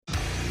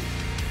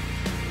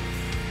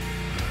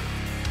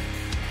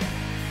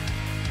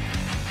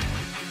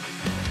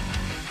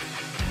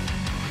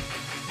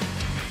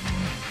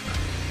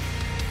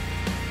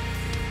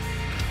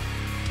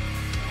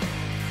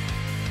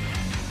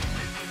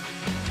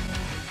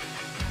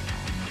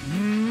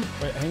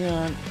Wait, hang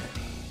on.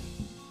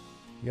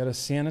 You gotta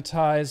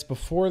sanitize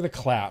before the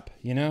clap,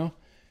 you know?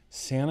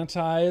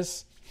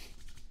 Sanitize.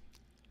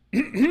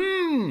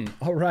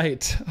 All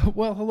right.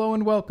 Well, hello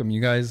and welcome,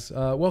 you guys.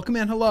 Welcome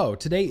and hello.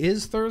 Today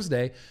is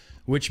Thursday,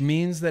 which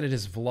means that it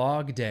is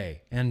vlog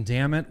day. And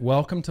damn it,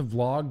 welcome to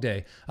vlog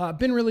day. I've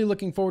been really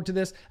looking forward to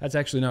this. That's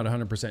actually not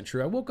 100%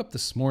 true. I woke up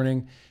this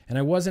morning and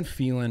I wasn't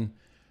feeling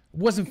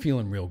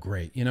real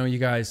great. You know, you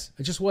guys,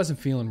 I just wasn't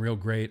feeling real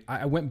great.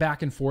 I went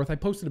back and forth. I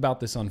posted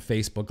about this on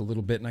Facebook a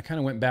little bit, and I kind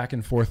of went back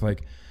and forth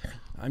like,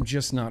 I'm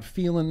just not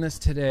feeling this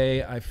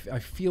today. I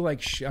feel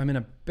like I'm in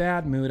a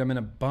bad mood. I'm in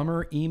a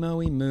bummer,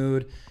 emo-y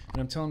mood.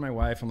 And I'm telling my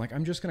wife, I'm like,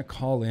 I'm just going to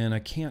call in. I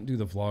can't do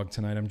the vlog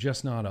tonight. I'm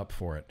just not up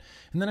for it.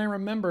 And then I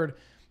remembered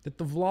that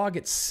the vlog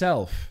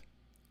itself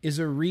is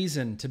a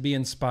reason to be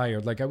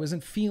inspired. Like, I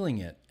wasn't feeling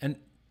it. And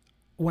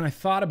when I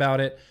thought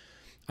about it,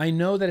 I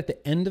know that at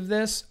the end of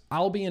this,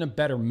 I'll be in a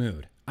better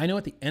mood. I know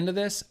at the end of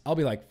this, I'll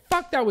be like,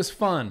 fuck, that was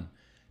fun.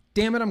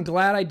 Damn it, I'm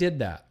glad I did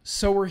that.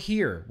 So we're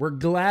here. We're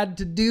glad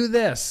to do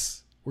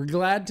this. We're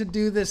glad to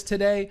do this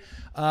today.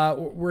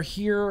 We're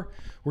here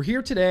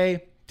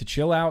today to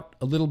chill out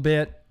a little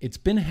bit. It's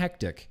been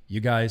hectic, you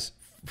guys.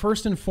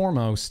 First and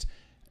foremost,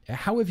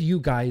 how have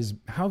you guys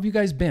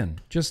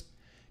been? Just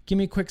give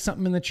me a quick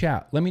something in the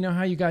chat. Let me know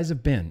how you guys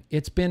have been.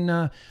 It's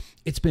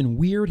been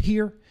weird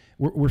here.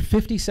 We're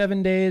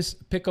 57 days.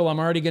 Pickle, I'm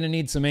already going to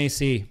need some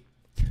AC.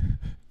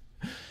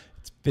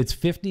 It's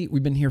 50.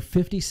 We've been here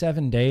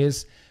 57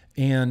 days,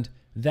 and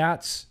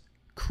that's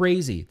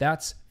crazy.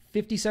 That's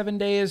 57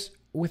 days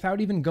without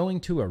even going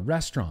to a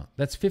restaurant.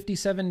 That's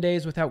 57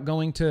 days without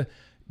going to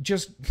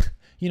just,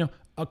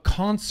 a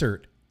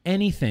concert,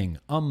 anything,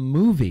 a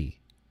movie.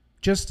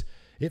 Just,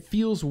 it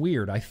feels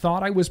weird. I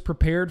thought I was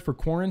prepared for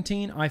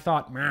quarantine. I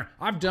thought,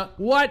 I've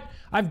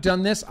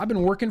done this. I've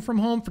been working from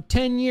home for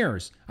 10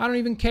 years. I don't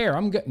even care.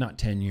 I'm good. Not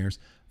 10 years,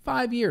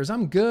 5 years.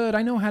 I'm good.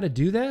 I know how to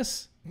do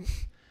this.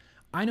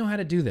 I know how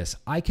to do this.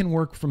 I can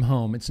work from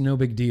home. It's no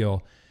big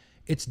deal.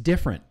 It's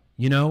different.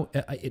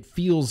 It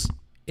feels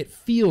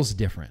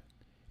different.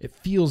 It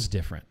feels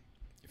different.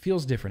 It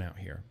feels different out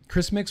here.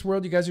 Chris Mix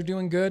World, you guys are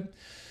doing good.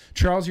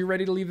 Charles, you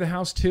ready to leave the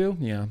house too?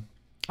 Yeah.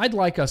 I'd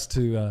like us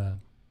to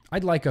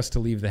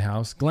leave the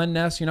house. Glenn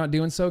Ness, you're not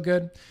doing so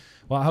good?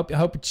 Well, I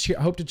hope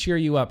to cheer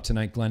you up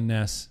tonight, Glenn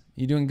Ness.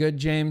 You doing good,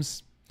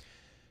 James?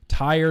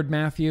 Tired,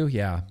 Matthew?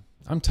 Yeah,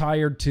 I'm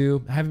tired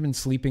too. I haven't been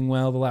sleeping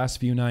well the last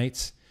few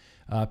nights.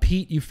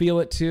 Pete, you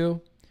feel it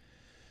too?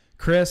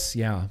 Chris,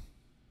 yeah.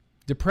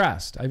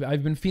 Depressed.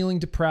 I've been feeling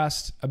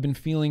depressed. I've been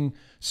feeling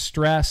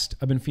stressed.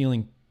 I've been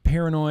feeling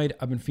paranoid.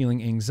 I've been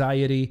feeling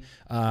anxiety.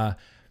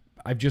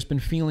 I've just been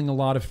feeling a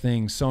lot of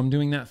things. So I'm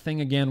doing that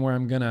thing again where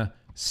I'm going to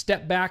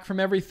step back from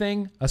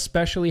everything,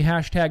 especially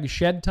hashtag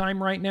shed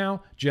time right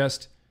now.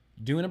 Just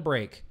doing a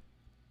break,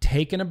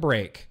 taking a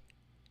break.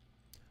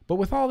 But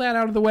with all that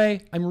out of the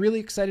way, I'm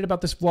really excited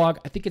about this vlog.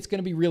 I think it's going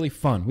to be really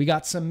fun. We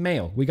got some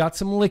mail. We got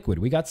some liquid.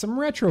 We got some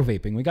retro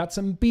vaping. We got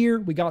some beer.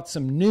 We got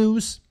some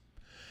news.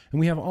 And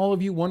we have all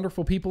of you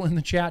wonderful people in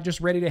the chat just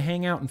ready to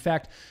hang out. In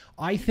fact,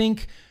 I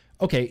think,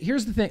 okay,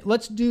 here's the thing.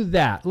 Let's do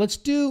that.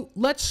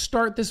 Let's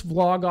start this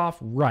vlog off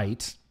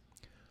right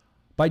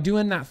by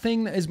doing that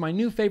thing that is my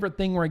new favorite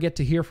thing where I get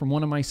to hear from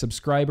one of my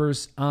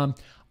subscribers.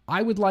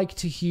 I would like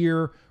to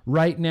hear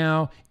right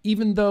now,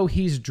 even though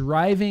he's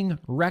driving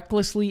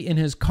recklessly in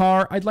his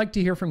car, I'd like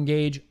to hear from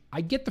Gage. I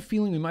get the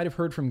feeling we might have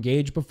heard from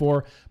Gage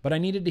before, but I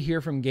needed to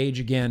hear from Gage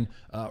again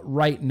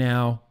right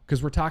now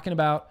because we're talking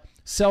about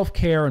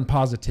self-care and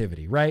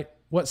positivity, right?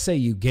 What say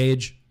you,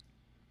 Gage?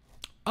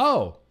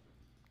 Oh,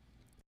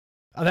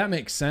 that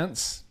makes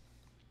sense.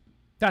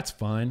 That's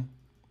fine.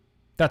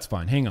 That's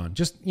fine. Hang on.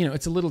 Just,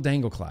 it's a little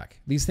dangle clack.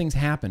 These things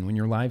happen when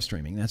you're live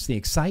streaming. That's the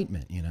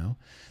excitement,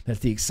 That's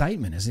the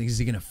excitement. Is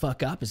he going to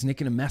fuck up? Is Nick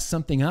going to mess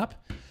something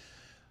up?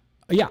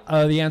 Yeah,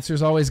 the answer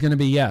is always going to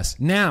be yes.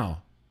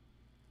 Now,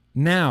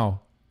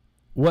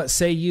 what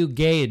say you,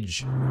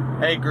 Gage?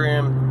 Hey,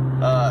 Grim.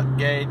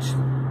 Gage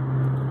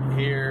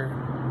here.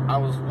 I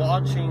was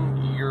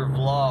watching your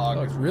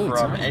vlog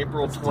from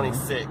April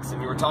 26th,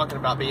 and you were talking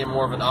about being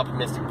more of an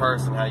optimistic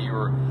person, how you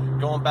were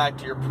going back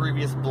to your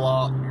previous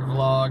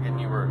vlog, and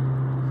you were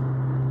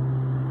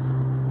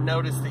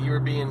noticed that you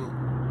were being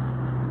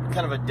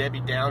kind of a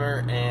Debbie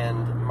Downer,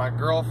 and my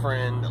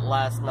girlfriend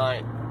last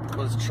night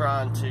was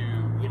trying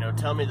to,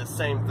 tell me the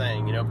same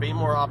thing, be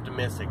more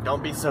optimistic,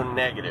 don't be so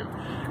negative.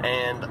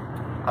 And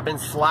I've been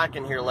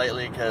slacking here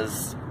lately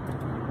because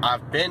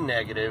I've been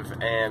negative,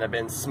 and I've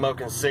been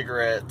smoking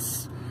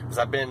cigarettes because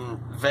I've been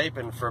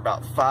vaping for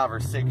about 5 or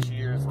 6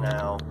 years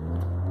now.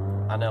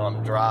 I know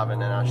I'm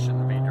driving and I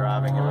shouldn't be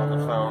driving and on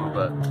the phone,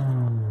 but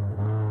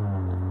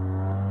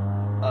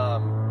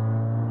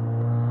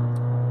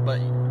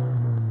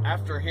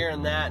after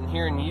hearing that and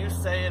hearing you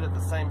say it at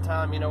the same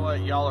time, you know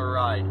what, y'all are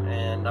right,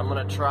 and I'm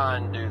gonna try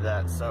and do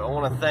that. So I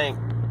want to thank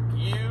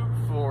you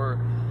for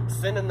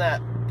sending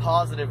that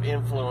positive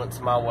influence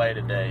my way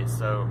today.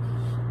 So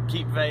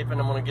keep vaping.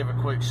 I'm going to give a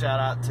quick shout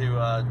out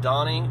to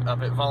Donnie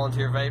up at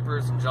Volunteer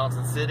Vapors in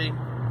Johnson City,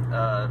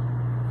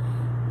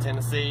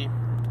 Tennessee.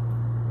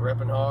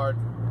 ripping hard.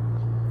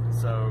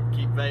 So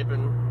keep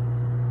vaping.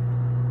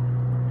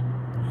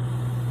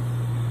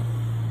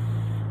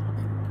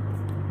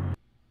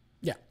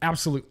 Yeah,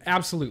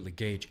 absolutely,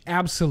 Gage.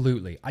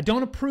 Absolutely. I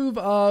don't approve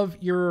of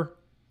your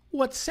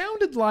what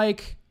sounded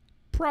like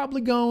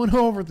probably going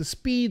over the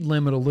speed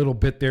limit a little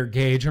bit there,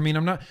 Gage. I mean,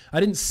 I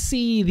didn't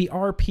see the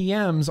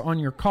RPMs on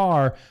your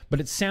car, but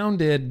it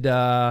sounded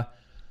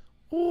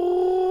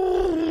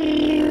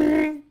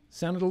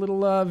sounded a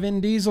little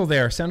Vin Diesel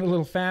there. Sounded a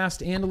little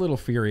fast and a little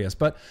furious.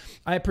 But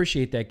I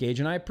appreciate that, Gage,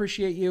 and I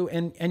appreciate you.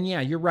 And yeah,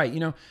 you're right. You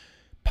know,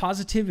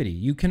 positivity.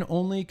 You can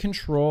only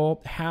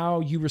control how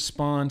you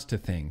respond to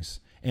things.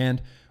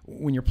 And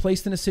when you're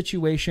placed in a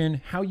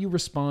situation, how you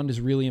respond is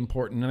really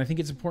important. And I think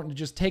it's important to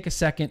just take a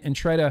second and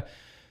try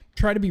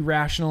to be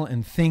rational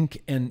and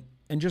think and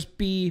just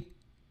be,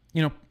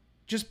 you know,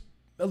 just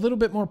a little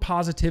bit more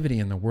positivity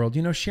in the world,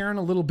 you know, sharing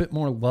a little bit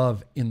more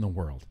love in the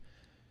world.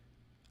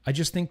 I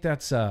just think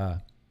that's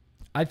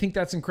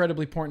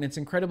incredibly important. It's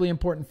incredibly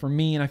important for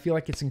me. And I feel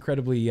like it's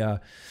incredibly, I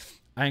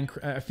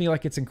feel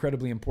like it's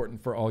incredibly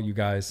important for all you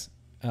guys.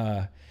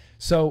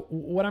 So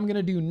what I'm going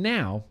to do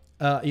now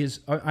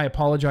is, I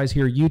apologize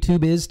here.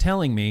 YouTube is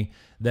telling me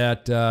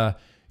that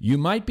you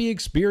might be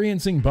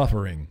experiencing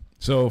buffering.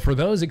 So for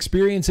those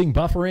experiencing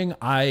buffering,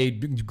 I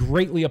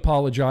greatly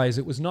apologize.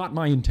 It was not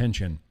my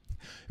intention.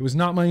 It was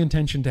not my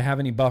intention to have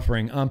any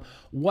buffering.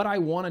 What I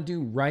want to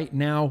do right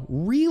now,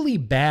 really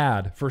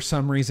bad for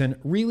some reason,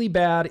 really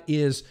bad,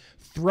 is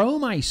throw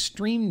my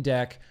Stream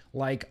Deck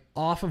like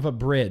off of a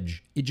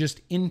bridge, it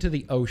just into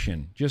the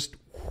ocean. Just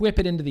whip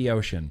it into the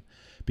ocean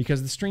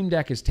because the Stream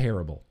Deck is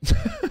terrible.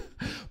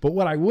 But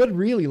what I would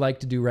really like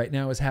to do right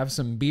now is have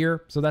some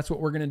beer. So that's what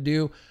we're going to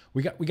do.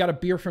 We got a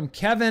beer from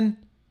Kevin.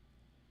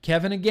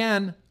 Kevin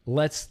again.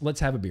 Let's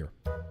have a beer.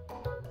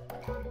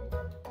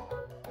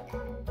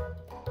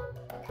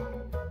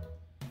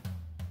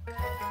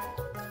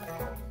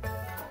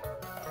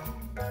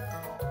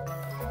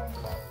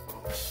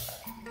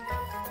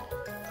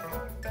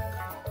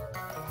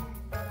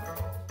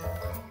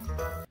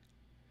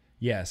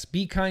 Yes,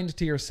 be kind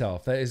to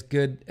yourself. That is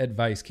good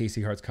advice,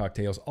 Casey Hart's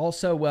Cocktails.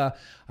 Also,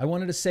 I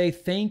wanted to say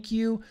thank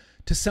you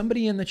to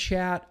somebody in the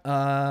chat,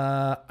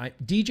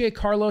 DJ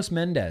Carlos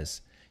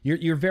Mendez.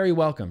 You're very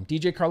welcome.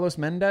 DJ Carlos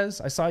Mendez,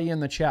 I saw you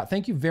in the chat.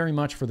 Thank you very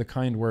much for the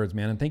kind words,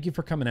 man, and thank you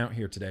for coming out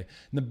here today.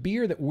 And the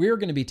beer that we're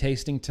going to be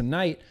tasting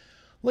tonight,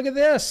 look at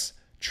this,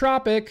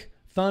 Tropic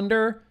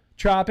Thunder.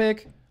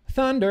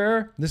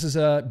 This is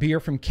a beer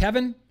from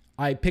Kevin.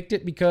 I picked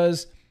it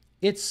because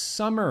it's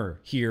summer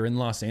here in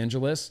Los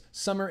Angeles.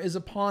 Summer is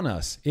upon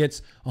us.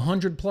 It's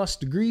 100 plus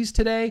degrees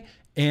today,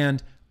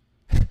 and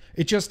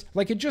it just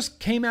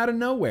came out of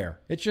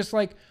nowhere. It's just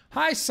like,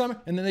 hi, summer.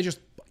 And then they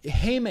just,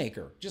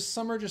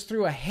 summer just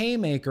threw a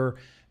haymaker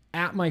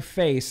at my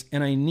face,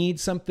 and I need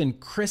something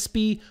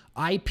crispy,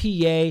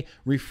 IPA,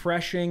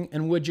 refreshing,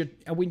 and would you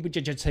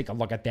just take a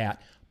look at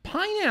that?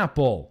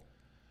 Pineapple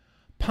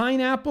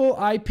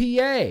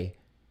IPA.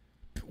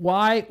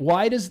 Why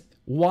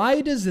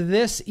does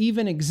this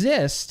even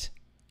exist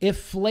if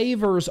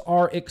flavors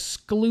are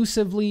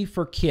exclusively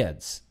for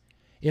kids?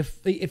 If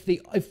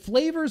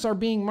flavors are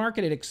being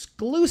marketed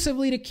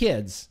exclusively to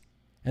kids,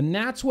 and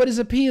that's what is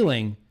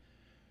appealing,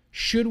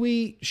 should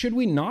we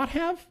not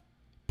have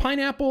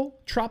Pineapple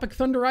Tropic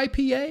Thunder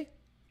IPA?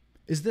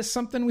 Is this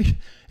something we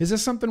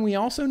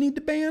also need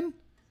to ban?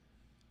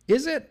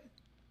 Is it?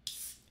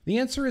 The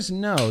answer is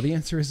no. The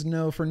answer is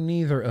no for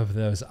neither of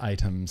those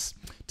items.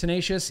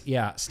 Tenacious,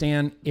 yeah,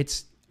 Stan,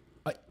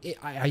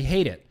 I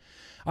hate it.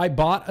 I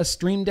bought a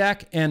Stream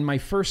Deck, and my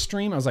first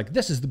stream, I was like,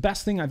 this is the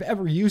best thing I've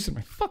ever used in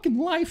my fucking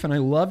life, and I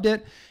loved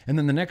it. And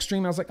then the next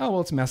stream, I was like, oh,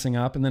 well, it's messing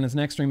up. And then its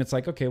next stream, it's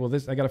like, okay, well,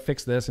 I got to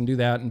fix this and do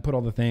that and put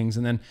all the things.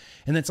 And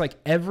it's like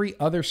every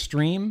other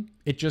stream,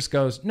 it just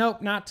goes,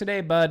 nope, not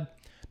today, bud.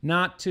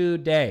 Not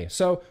today.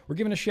 So we're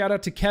giving a shout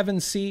out to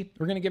Kevin C.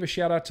 We're going to give a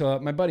shout out to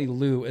my buddy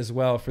Lou as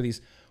well for these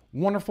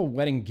wonderful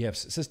wedding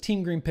gifts. It says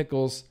Team Green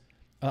Pickles,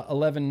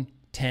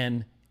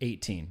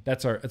 11/10/18.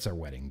 That's our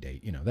wedding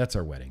date. You know, that's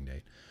our wedding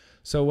date.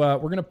 So we're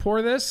going to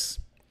pour this.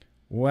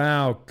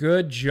 Wow.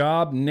 Good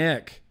job,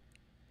 Nick.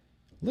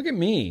 Look at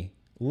me.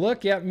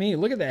 Look at me.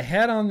 Look at the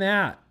head on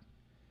that.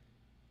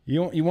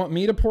 You want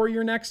me to pour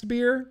your next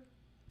beer?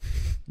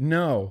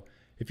 No.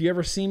 If you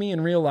ever see me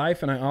in real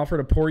life and I offer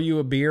to pour you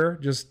a beer,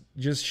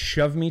 just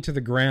shove me to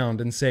the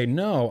ground and say,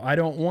 no, I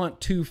don't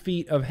want 2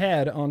 feet of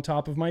head on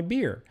top of my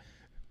beer.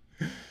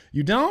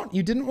 You don't?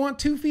 You didn't want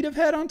 2 feet of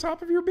head on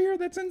top of your beer?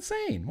 That's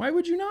insane. Why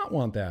would you not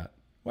want that?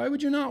 Why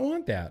would you not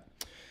want that?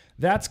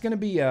 That's going to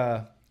be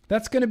a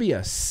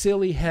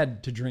silly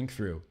head to drink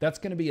through. That's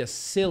going to be a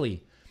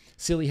silly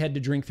head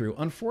to drink through.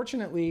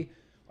 Unfortunately,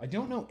 I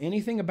don't know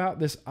anything about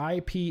this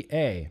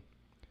IPA.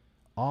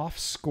 Off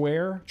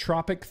Square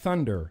Tropic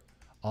Thunder.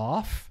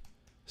 Off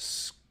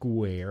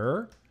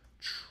Square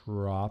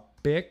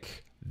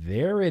Tropic.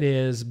 There it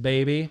is,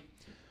 baby.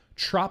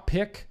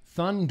 Tropic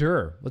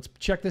Thunder. Let's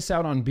check this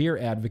out on Beer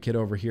Advocate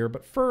over here.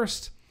 But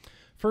first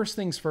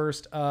things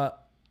first,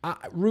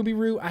 Ruby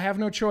Roo, I have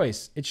no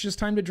choice. It's just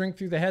time to drink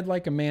through the head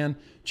like a man.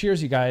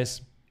 Cheers, you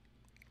guys.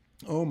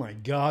 Oh my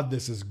God,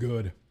 this is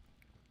good.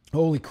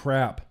 Holy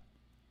crap.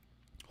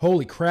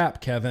 Holy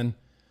crap, Kevin.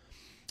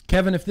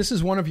 Kevin, if this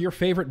is one of your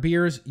favorite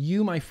beers,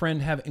 you, my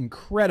friend, have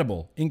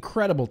incredible,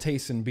 incredible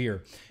taste in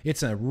beer.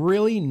 It's a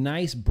really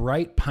nice,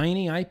 bright,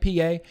 piney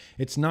IPA.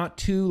 It's not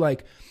too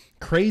like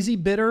crazy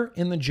bitter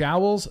in the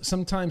jowls.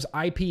 Sometimes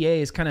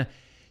IPAs kind of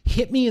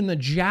hit me in the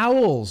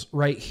jowls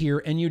right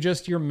here, and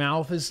your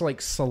mouth is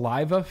like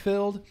saliva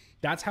filled.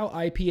 That's how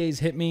IPAs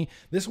hit me.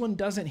 This one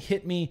doesn't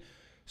hit me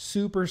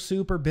super,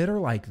 super bitter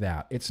like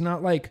that. It's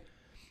not like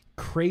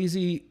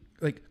crazy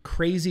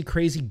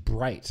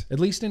bright. At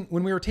least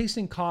when we were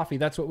tasting coffee,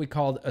 that's what we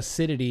called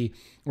acidity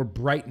or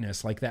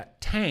brightness, like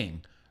that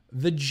tang,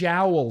 the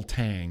jowl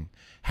tang,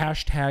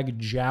 hashtag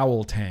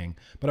jowl tang.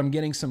 But I'm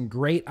getting some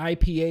great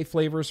IPA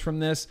flavors from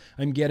this.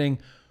 I'm getting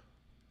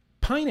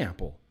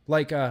pineapple,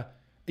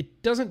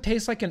 it doesn't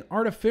taste like an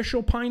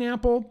artificial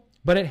pineapple,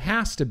 but it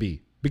has to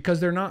be because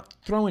they're not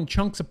throwing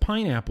chunks of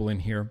pineapple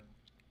in here.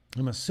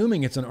 I'm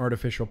assuming it's an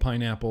artificial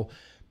pineapple,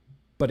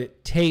 but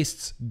it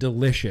tastes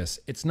delicious.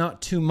 It's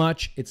not too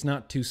much. It's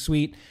not too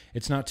sweet.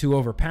 It's not too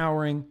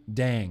overpowering.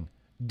 Dang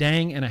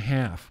and a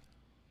half.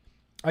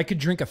 I could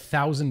drink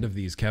 1,000 of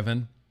these,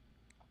 Kevin.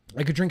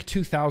 I could drink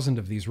 2,000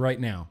 of these right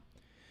now.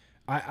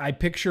 I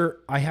picture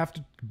I have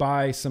to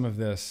buy some of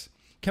this.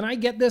 Can I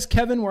get this,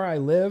 Kevin, where I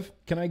live?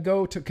 Can I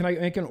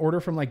make an order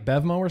from like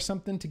Bevmo or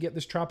something to get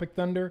this Tropic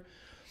Thunder?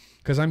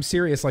 Because I'm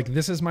serious. Like,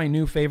 this is my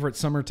new favorite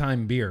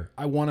summertime beer.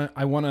 I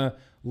wanna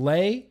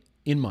lay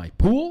in my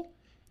pool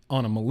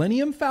on a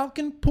Millennium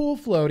Falcon pool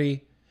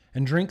floaty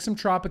and drink some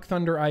Tropic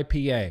Thunder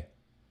IPA.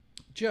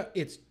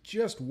 It's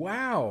just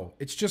wow.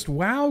 It's just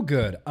wow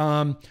good.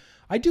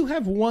 I do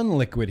have one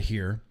liquid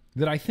here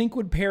that I think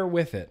would pair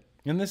with it.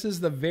 And this is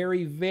the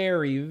very,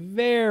 very,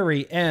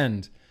 very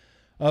end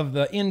of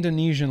the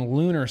Indonesian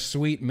Lunar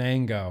Sweet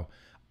Mango.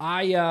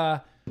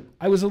 I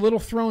was a little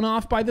thrown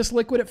off by this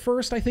liquid at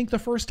first. I think the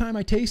first time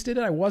I tasted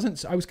it, I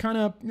was kind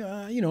of,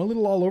 a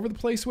little all over the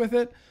place with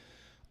it.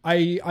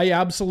 I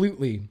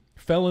absolutely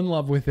fell in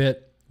love with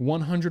it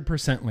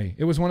 100%ly.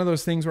 It was one of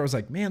those things where I was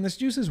like, man, this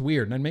juice is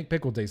weird. And I'd make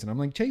pickle taste. And I'm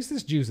like, taste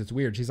this juice. It's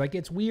weird. She's like,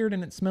 it's weird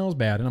and it smells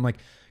bad. And I'm like,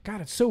 God,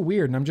 it's so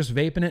weird. And I'm just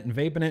vaping it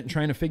and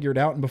trying to figure it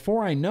out. And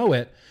before I know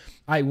it,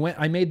 I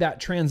made that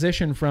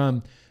transition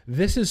from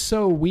this is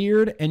so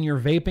weird and you're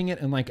vaping it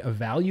and like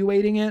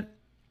evaluating it.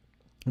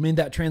 I made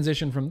that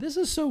transition from this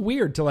is so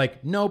weird to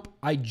like, nope,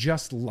 I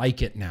just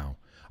like it now.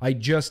 I'm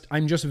just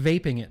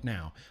vaping it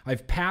now.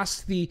 I've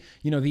passed the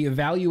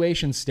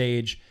evaluation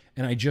stage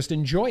and I just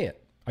enjoy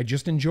it. I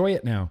just enjoy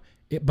it now.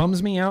 It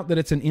bums me out that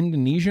it's an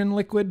Indonesian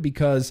liquid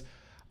because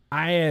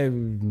I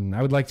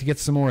would like to get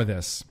some more of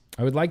this.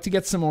 I'm going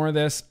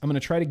to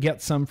try to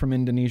get some from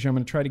Indonesia. I'm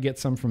going to try to get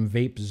some from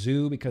Vape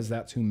Zoo because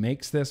that's who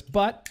makes this.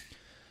 But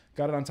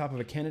got it on top of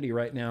a Kennedy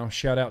right now.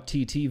 Shout out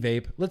TT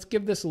Vape. Let's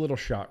give this a little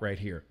shot right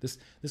here. This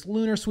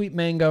Lunar Sweet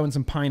Mango and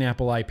some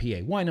pineapple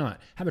IPA. Why not?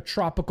 Have a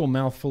tropical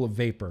mouthful of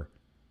vapor.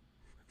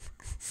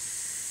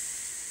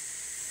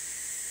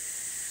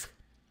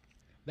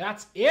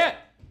 That's it.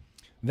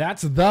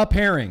 That's the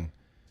pairing.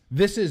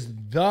 This is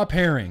the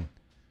pairing.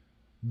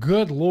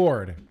 Good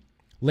Lord.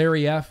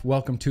 Larry F.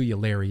 Welcome to you,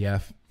 Larry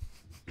F.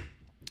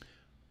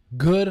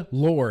 Good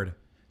Lord.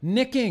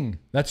 Nicking.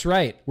 That's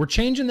right. We're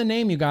changing the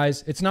name, you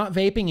guys. It's not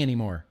vaping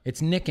anymore.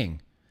 It's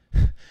nicking.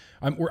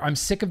 I'm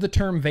sick of the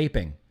term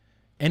vaping.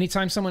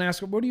 Anytime someone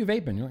asks, what are you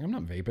vaping? You're like, I'm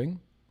not vaping.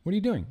 What are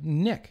you doing?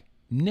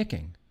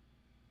 Nicking.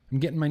 I'm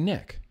getting my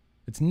nick.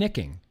 It's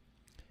nicking.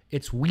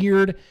 It's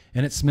weird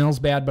and it smells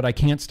bad, but I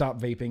can't stop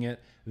vaping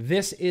it.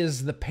 This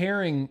is the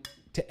pairing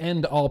to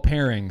end all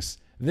pairings.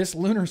 This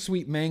Lunar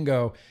Sweet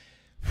Mango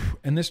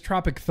and this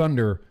Tropic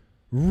Thunder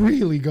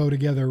really go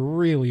together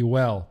really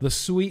well. The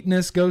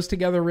sweetness goes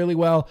together really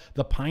well.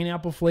 The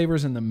pineapple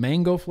flavors and the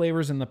mango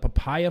flavors and the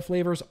papaya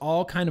flavors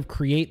all kind of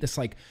create this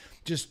like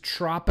just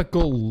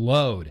tropical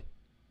load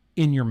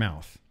in your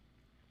mouth.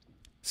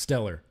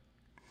 Stellar.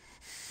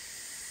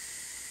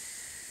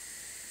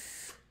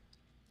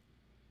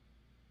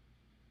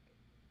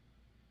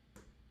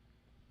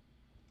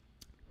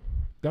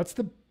 That's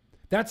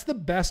the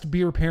best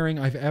beer pairing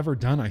I've ever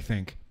done, I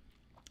think.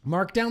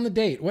 Mark down the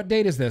date. What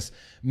date is this?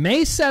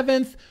 May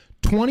 7th,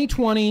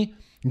 2020.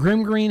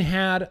 Grimm Green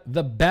had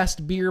the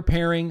best beer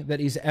pairing that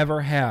he's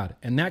ever had.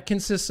 And that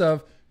consists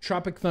of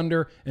Tropic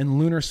Thunder and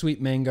Lunar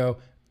Sweet Mango.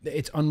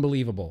 It's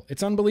unbelievable.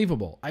 It's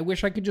unbelievable. I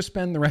wish I could just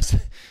spend the rest of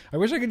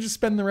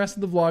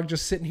the vlog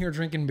just sitting here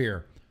drinking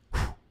beer.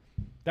 Whew.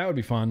 That would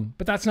be fun.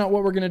 But that's not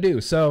what we're going to do.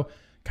 So,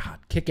 God,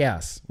 kick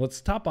ass. Let's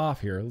top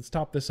off here. Let's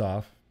top this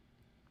off.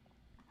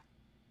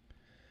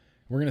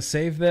 We're going to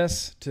save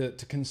this to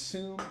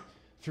consume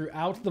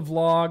throughout the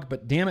vlog,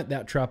 but damn it,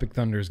 that Tropic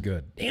Thunder is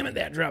good.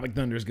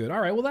 All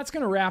right, well, that's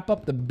going to wrap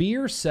up the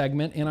beer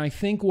segment, and I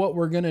think what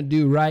we're going to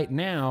do right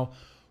now,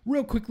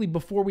 real quickly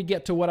before we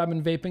get to what I've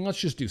been vaping, let's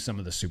just do some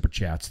of the super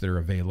chats that are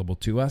available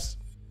to us.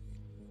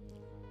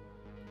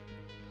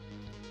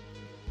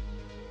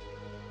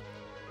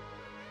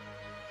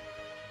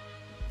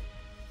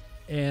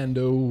 And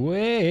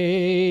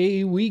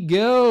away we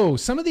go.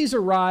 Some of these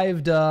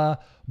arrived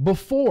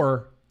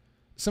before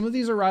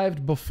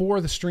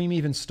the stream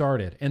even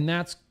started. And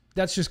that's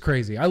just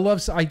crazy.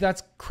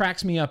 That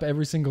cracks me up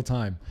every single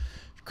time.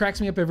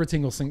 Cracks me up every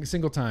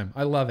single time.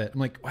 I love it. I'm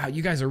like, wow,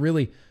 you guys are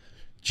really,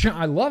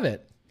 I love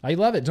it. I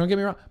love it. Don't get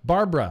me wrong.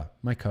 Barbara,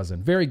 my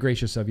cousin, very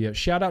gracious of you.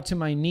 Shout out to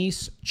my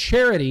niece,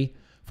 Charity,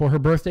 for her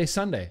birthday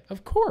Sunday.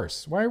 Of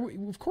course.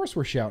 Of course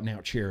we're shouting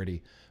out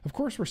Charity. Of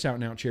course we're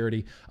shouting out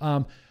Charity.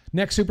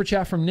 Next super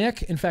chat from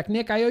Nick. In fact,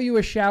 Nick, I owe you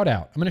a shout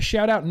out. I'm going to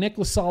shout out Nick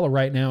LaSala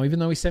right now, even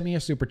though he sent me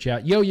a super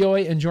chat. Yo,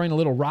 enjoying a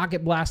little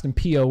Rocket Blast and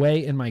POA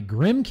in my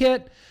Grim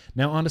kit.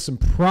 Now on to some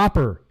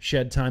proper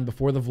shed time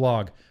before the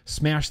vlog.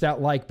 Smash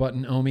that like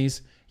button, Omies.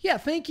 Yeah,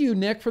 thank you,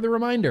 Nick, for the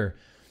reminder.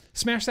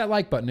 Smash that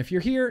like button. If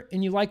you're here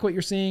and you like what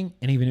you're seeing,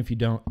 and even if you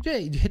don't,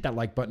 hit that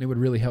like button. It would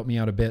really help me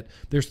out a bit.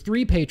 There's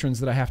 3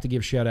 patrons that I have to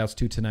give shout outs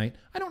to tonight.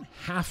 I don't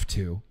have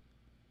to.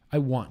 I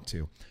want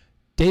to.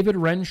 David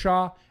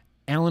Renshaw,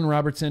 Alan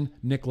Robertson,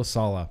 Nick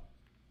LaSala.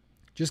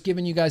 Just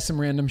giving you guys some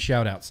random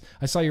shout outs.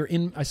 I saw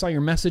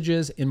your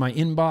messages in my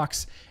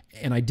inbox,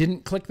 and I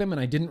didn't click them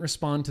and I didn't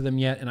respond to them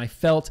yet. And I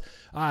felt,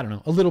 I don't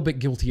know, a little bit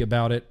guilty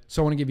about it.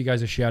 So I want to give you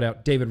guys a shout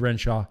out. David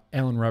Renshaw,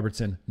 Alan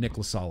Robertson, Nick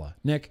LaSala.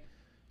 Nick,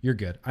 you're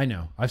good. I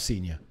know. I've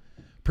seen you.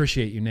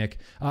 Appreciate you, Nick.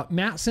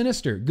 Matt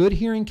Sinister. Good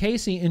hearing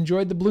Casey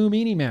enjoyed the Blue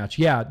Meanie match.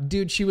 Yeah,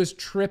 dude, she was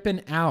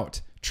tripping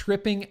out.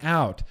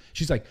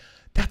 She's like,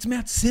 that's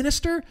Matt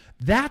Sinister?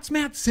 That's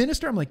Matt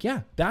Sinister? I'm like,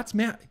 yeah, that's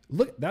Matt.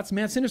 Look, that's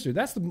Matt Sinister.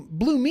 That's the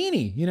Blue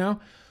Meanie, you know?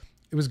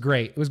 It was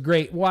great. It was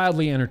great.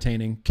 Wildly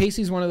entertaining.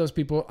 Casey's one of those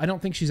people. I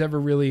don't think she's ever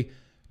really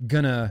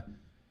gonna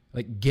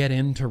like get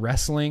into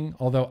wrestling,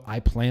 although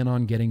I plan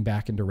on getting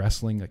back into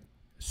wrestling like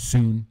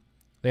soon.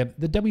 They have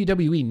the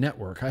WWE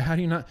Network. How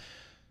do you not?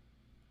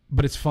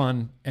 But it's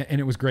fun, and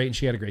it was great, and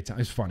she had a great time.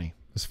 It was funny.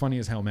 It was funny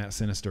as hell, Matt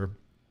Sinister.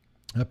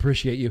 I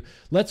appreciate you.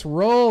 Let's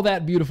roll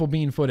that beautiful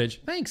bean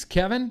footage. Thanks,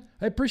 Kevin.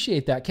 I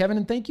appreciate that, Kevin,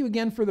 and thank you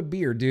again for the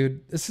beer,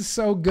 dude. This is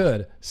so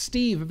good.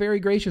 Steve, very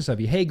gracious of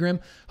you. Hey, Grim,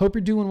 hope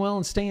you're doing well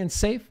and staying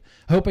safe.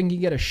 Hoping you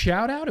get a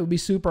shout-out. It would be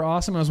super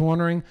awesome. I was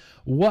wondering,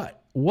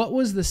 what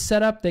was the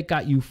setup that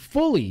got you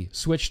fully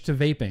switched to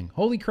vaping?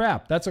 Holy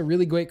crap, that's a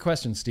really great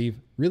question, Steve.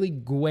 Really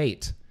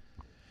great.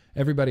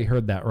 Everybody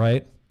heard that,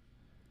 right?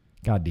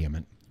 God damn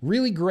it.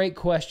 Really great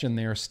question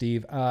there,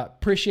 Steve.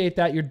 Appreciate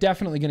that. You're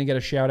definitely going to get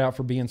a shout out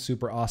for being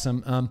super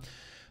awesome.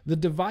 The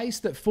device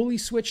that fully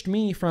switched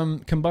me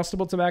from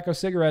combustible tobacco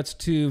cigarettes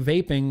to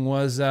vaping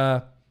was,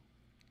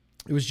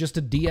 it was just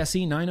a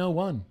DSE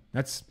 901.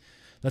 That's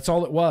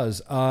all it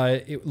was.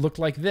 It looked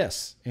like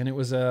this, and it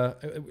was a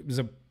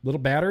little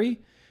battery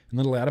and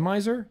little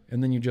atomizer,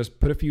 and then you just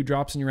put a few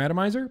drops in your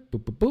atomizer,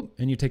 boop, boop, boop,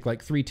 and you take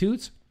like 3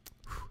 toots,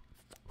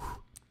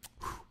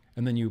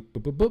 and then you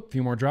boop, boop, boop, a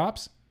few more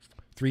drops,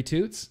 3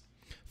 toots,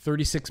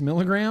 36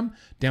 milligram,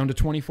 down to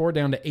 24,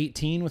 down to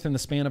 18 within the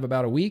span of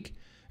about a week.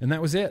 And that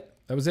was it.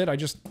 It was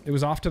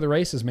off to the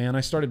races, man.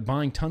 I started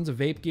buying tons of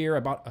vape gear. I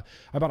bought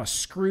a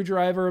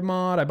screwdriver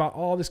mod. I bought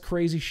all this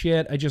crazy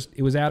shit.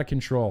 It was out of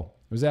control.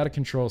 It was out of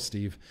control,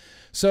 Steve.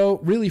 So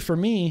really for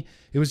me,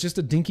 it was just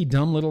a dinky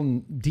dumb little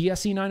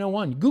DSE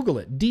 901. Google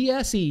it,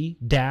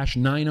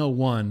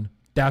 DSE-901.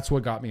 That's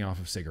what got me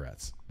off of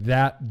cigarettes.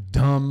 That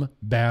dumb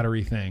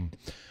battery thing.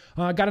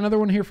 Got another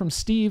one here from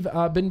Steve.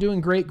 Been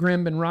doing great,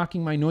 Grim. Been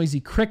rocking my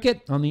Noisy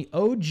Cricket on the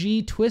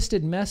OG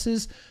Twisted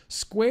Messes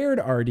Squared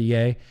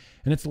RDA.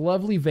 And it's a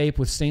lovely vape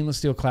with stainless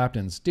steel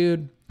Claptons.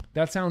 Dude,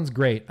 that sounds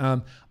great.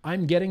 I'm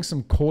getting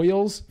some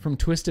coils from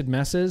Twisted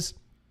Messes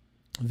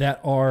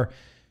that are...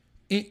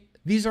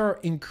 These are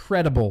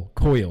incredible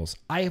coils.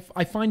 I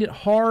find it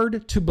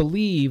hard to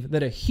believe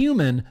that a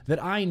human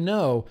that I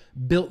know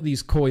built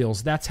these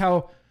coils. That's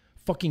how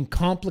fucking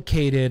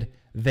complicated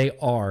they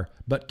are.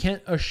 But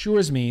Kent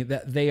assures me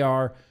that they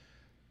are,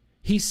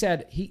 he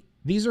said,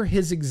 these are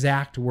his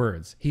exact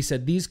words. He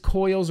said, these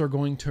coils are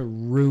going to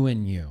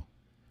ruin you.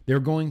 They're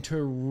going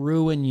to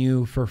ruin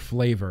you for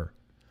flavor.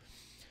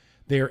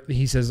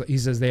 He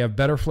says they have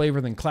better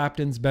flavor than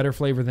Claptons, better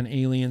flavor than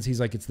Aliens.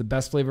 He's like, it's the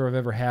best flavor I've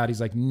ever had. He's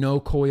like,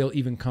 no coil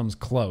even comes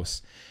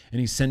close.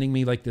 And he's sending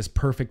me like this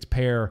perfect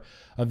pair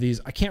of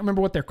these. I can't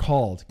remember what they're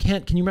called.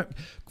 Kent, can you remember?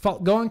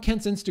 Go on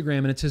Kent's Instagram,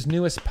 and it's his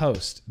newest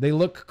post. They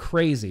look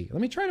crazy.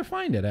 Let me try to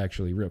find it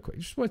actually real quick.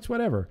 Just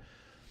whatever.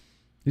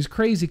 These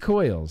crazy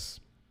coils.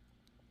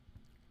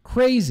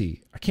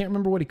 Crazy. I can't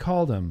remember what he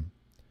called them.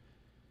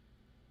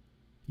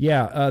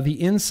 Yeah,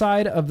 the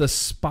inside of the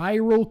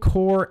Spiral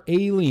Core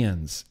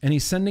Aliens. And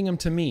he's sending them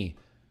to me.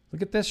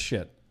 Look at this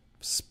shit.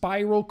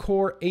 Spiral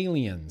Core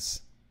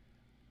Aliens.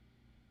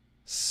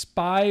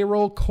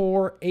 Spiral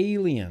Core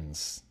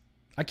Aliens.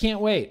 I can't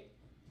wait.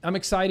 I'm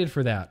excited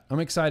for that.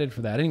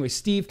 Anyway,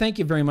 Steve, thank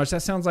you very much.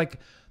 That sounds like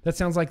the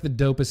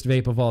dopest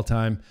vape of all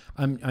time.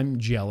 I'm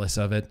jealous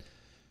of it.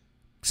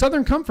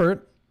 Southern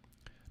Comfort.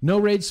 No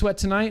rage sweat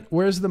tonight.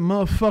 Where's the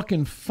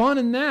motherfucking fun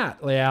in that?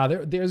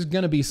 Yeah, there's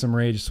going to be some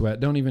rage sweat.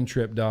 Don't even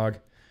trip, dog.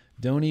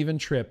 Don't even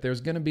trip. There's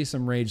going to be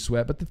some rage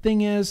sweat. But the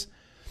thing is,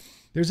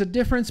 there's a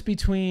difference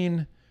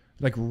between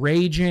like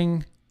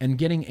raging and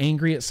getting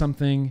angry at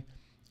something.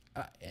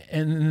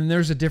 And then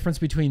there's a difference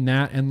between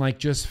that and like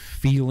just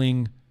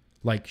feeling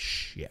like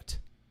shit.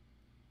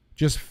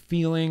 Just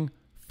feeling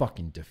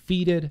fucking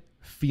defeated,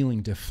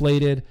 feeling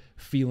deflated,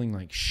 feeling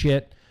like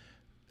shit.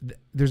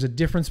 There's a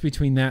difference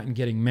between that and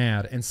getting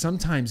mad. And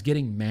sometimes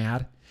getting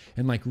mad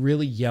and like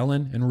really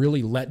yelling and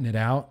really letting it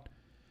out.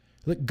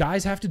 Look,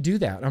 guys have to do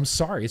that. I'm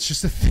sorry. It's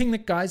just a thing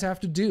that guys have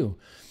to do.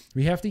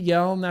 We have to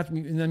yell,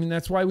 and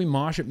that's why we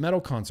mosh at metal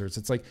concerts.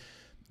 It's like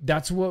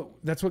that's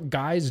what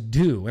guys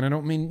do. And I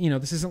don't mean,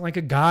 this isn't like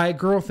a guy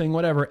girl thing,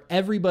 whatever.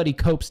 Everybody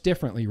copes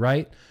differently,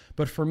 right?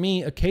 But for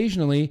me,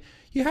 occasionally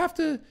you have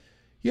to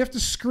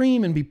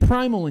scream and be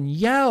primal and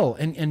yell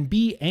and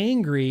be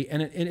angry,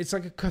 and it's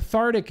like a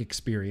cathartic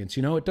experience.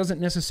 It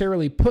doesn't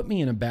necessarily put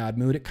me in a bad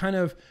mood. It kind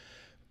of,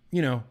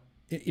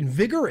 it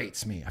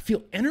invigorates me. I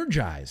feel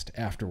energized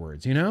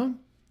afterwards,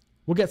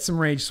 We'll get some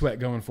rage sweat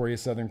going for you,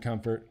 Southern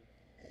Comfort.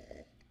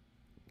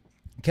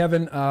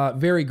 Kevin,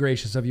 very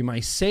gracious of you. My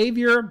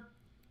Savior,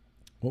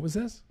 what was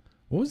this?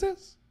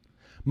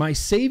 My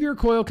Savior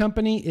Coil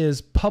Company is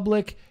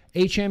public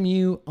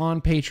HMU on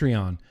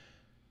Patreon.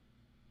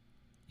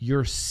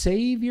 Your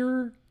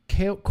Savior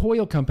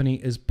Coil Company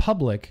is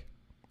public.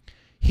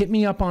 Hit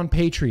me up on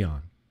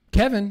Patreon.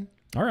 Kevin,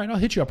 all right, I'll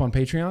hit you up on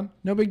Patreon.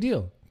 No big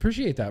deal.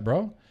 Appreciate that,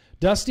 bro.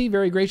 Dusty,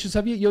 very gracious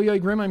of you. Yo-Yo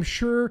Grim, I'm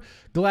sure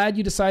glad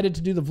you decided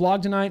to do the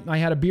vlog tonight. I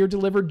had a beer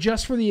delivered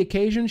just for the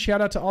occasion. Shout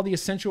out to all the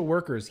essential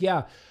workers.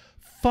 Yeah,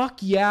 fuck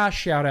yeah,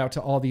 shout out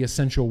to all the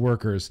essential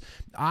workers.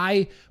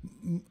 The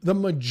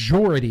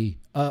majority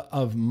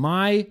of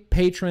my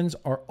patrons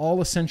are all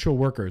essential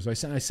workers. I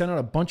sent out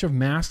a bunch of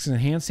masks and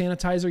hand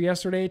sanitizer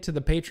yesterday to the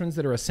patrons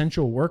that are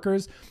essential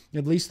workers,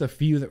 at least the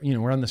few that,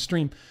 were on the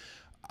stream.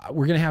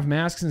 We're going to have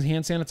masks and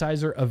hand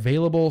sanitizer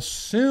available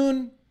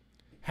soon.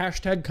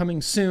 Hashtag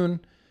coming soon.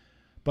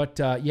 But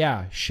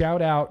yeah,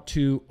 shout out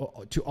to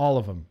all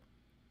of them.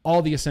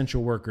 All the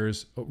essential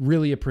workers.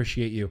 Really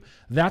appreciate you.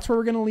 That's where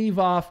we're going to leave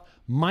off.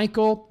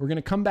 Michael, we're going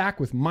to come back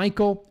with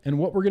Michael. And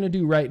what we're going to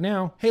do right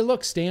now. Hey,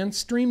 look, Stan,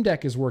 Stream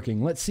Deck is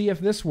working. Let's see if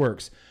this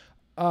works.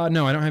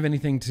 No, I don't have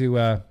anything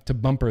to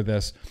bumper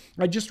this.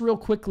 I just real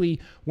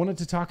quickly wanted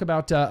to talk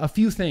about a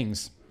few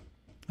things.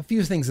 A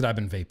few things that I've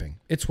been vaping.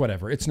 It's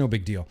whatever. It's no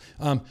big deal.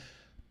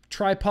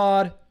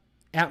 Tripod.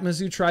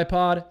 Atmazoo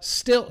tripod.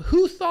 Still,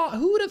 who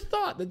would have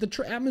thought that the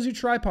Atmazoo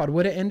tripod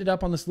would have ended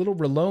up on this little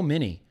Relo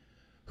Mini?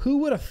 Who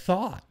would have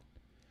thought?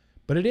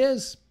 But it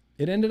is.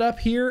 It ended up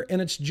here,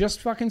 and it's just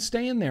fucking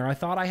staying there. I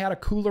thought I had a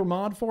cooler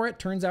mod for it.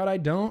 Turns out I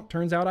don't.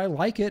 Turns out I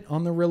like it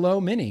on the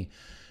Relo Mini.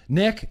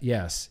 Nick,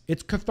 yes,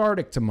 it's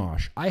cathartic to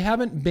mosh. I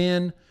haven't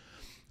been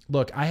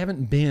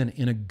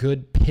in a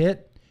good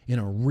pit in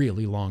a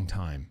really long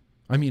time.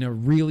 I mean, a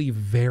really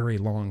very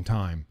long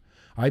time.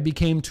 I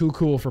became too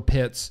cool for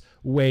pits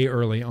way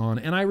early on,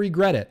 and I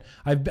regret it.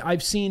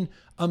 I've seen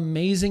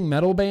amazing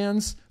metal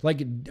bands like,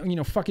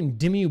 fucking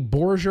Dimmu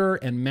Borgir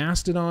and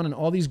Mastodon and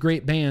all these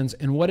great bands.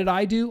 And what did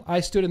I do?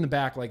 I stood in the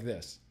back like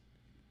this.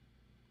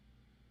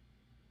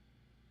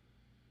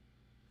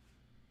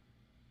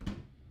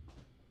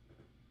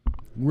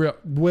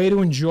 Way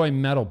to enjoy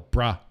metal,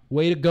 bruh.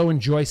 Way to go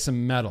enjoy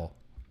some metal.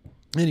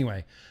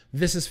 Anyway,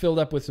 this is filled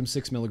up with some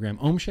 6 milligram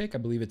Ohm Shake. I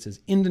believe it says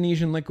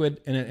Indonesian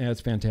liquid, and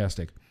it's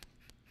fantastic.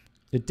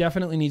 It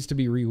definitely needs to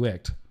be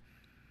re-wicked.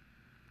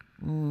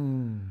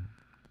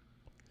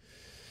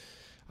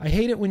 I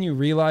hate it when you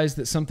realize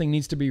that something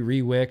needs to be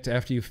re-wicked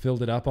after you've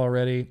filled it up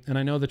already. And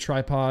I know the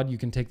tripod, you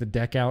can take the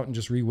deck out and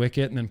just re-wick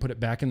it and then put it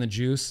back in the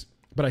juice.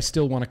 But I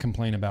still want to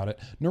complain about it.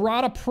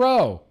 Narada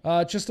Pro,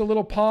 just a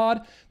little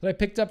pod that I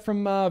picked up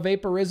from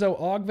Vaporizzo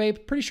Og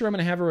Vape. Pretty sure I'm going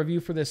to have a review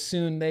for this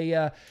soon.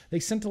 They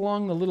sent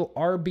along the little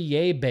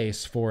RBA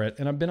base for it.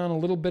 And I've been on a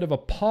little bit of a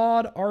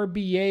pod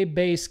RBA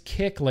base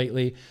kick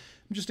lately.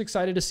 I'm just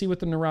excited to see what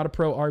the Narada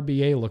Pro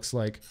RBA looks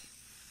like.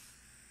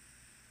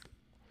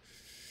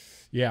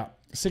 Yeah,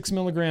 6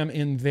 milligram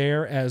in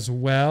there as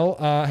well.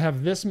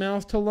 Have this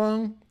mouth to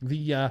lung,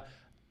 the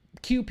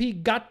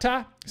QP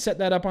Gata. Set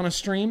that up on a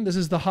stream. This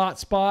is the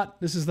hotspot.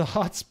 This is the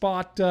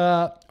hotspot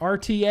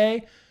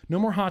RTA. No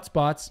more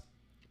hotspots.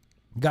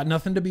 Got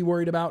nothing to be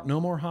worried about. No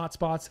more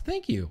hotspots.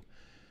 Thank you,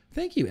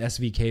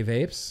 SVK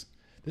Vapes.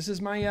 This is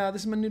my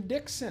new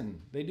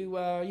Dixon. They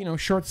do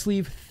short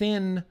sleeve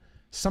thin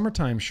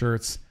summertime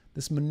shirts.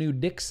 This is my new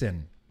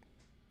Dixon.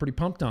 Pretty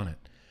pumped on it.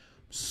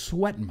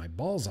 Sweating my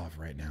balls off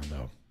right now,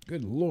 though.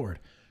 Good Lord.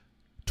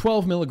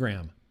 12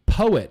 milligram.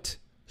 Poet.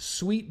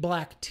 Sweet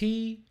black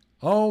tea.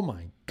 Oh,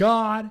 my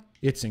God.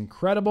 It's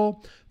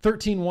incredible.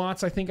 13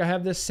 watts. I think I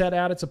have this set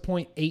at. It's a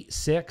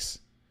 0.86.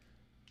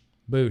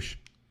 Boosh.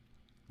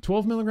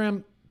 12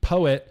 milligram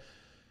Poet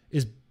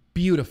is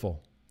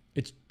beautiful.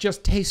 It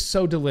just tastes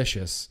so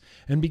delicious.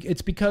 And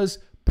it's because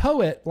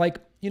Poet, like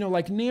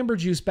Namber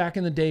Juice back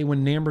in the day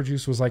when Namber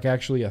Juice was like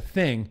actually a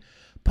thing,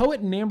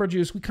 Poet and Namber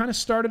Juice, we kind of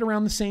started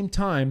around the same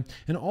time,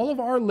 and all of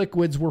our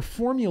liquids were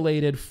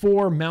formulated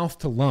for mouth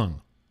to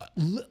lung.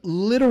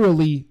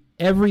 Literally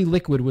every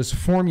liquid was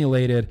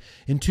formulated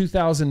in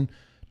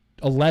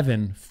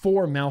 2011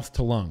 for mouth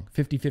to lung.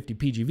 50-50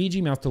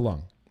 PGVG, mouth to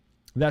lung.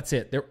 That's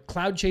it.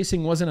 Cloud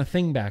chasing wasn't a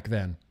thing back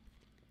then.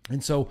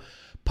 And so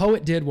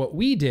Poet did what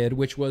we did,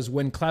 which was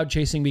when cloud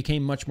chasing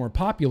became much more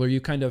popular, you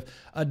kind of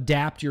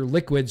adapt your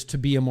liquids to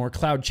be a more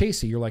cloud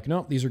chasey. You're like,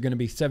 no, these are going to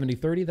be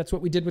 70-30. That's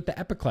what we did with the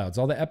Epiclouds.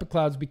 All the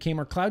Epiclouds became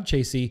our cloud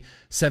chasey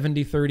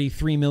 70-30,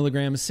 3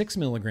 milligrams, 6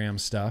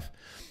 milligrams stuff.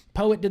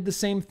 Poet did the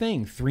same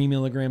thing, 3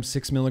 milligrams,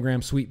 6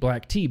 milligrams sweet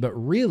black tea. But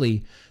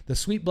really, the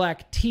sweet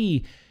black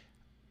tea,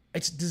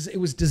 it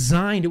was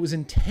designed, it was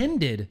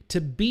intended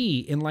to be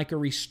in like a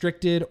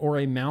restricted or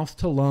a mouth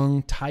to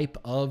lung type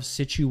of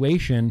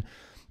situation.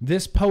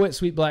 This Poet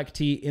Sweet Black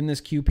Tea in this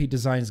QP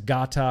Designs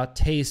Gata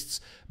tastes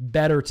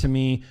better to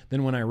me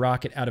than when I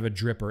rock it out of a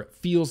dripper. It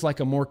feels like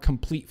a more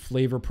complete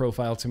flavor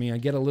profile to me. I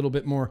get a little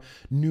bit more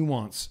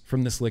nuance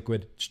from this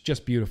liquid. It's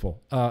just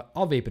beautiful.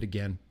 I'll vape it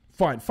again.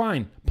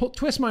 Fine.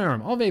 Twist my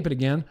arm. I'll vape it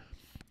again.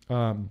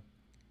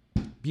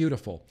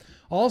 Beautiful.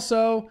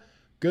 Also,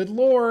 good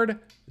Lord,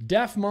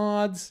 Def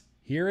Mods.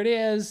 Here it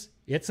is.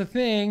 It's a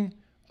thing.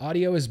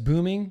 Audio is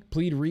booming.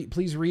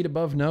 Please read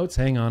above notes.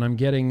 Hang on. I'm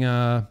getting...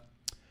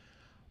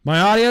 my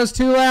audio's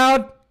too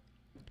loud.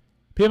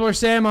 People are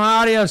saying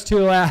my audio's too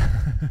loud.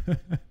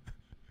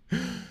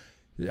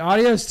 The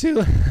audio's too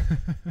loud.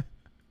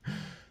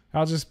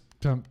 I'll just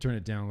turn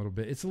it down a little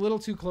bit. It's a little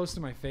too close to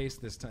my face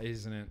this time,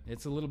 isn't it?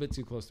 It's a little bit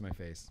too close to my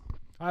face.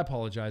 I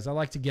apologize. I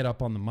like to get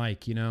up on the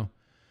mic, you know.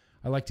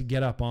 I like to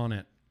get up on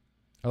it.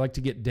 I like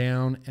to get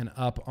down and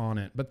up on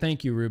it. But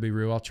thank you, Ruby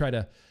Roo. I'll try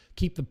to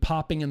keep the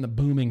popping and the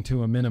booming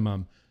to a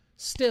minimum.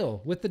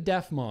 Still, with the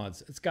Def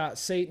Mods, it's got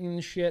Satan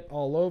shit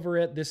all over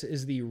it. This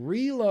is the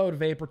Reload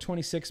Vapor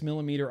 26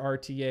 millimeter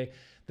RTA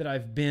that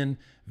I've been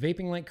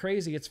vaping like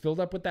crazy. It's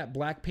filled up with that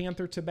Black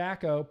Panther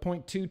tobacco,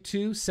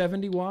 0.22,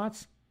 70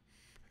 watts.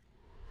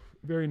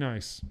 Very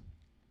nice.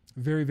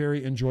 Very,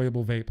 very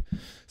enjoyable vape.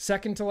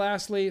 Second to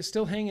lastly,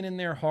 still hanging in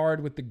there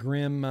hard with the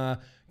Grim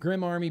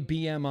Army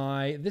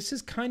BMI. This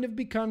has kind of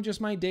become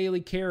just my daily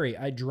carry.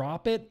 I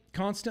drop it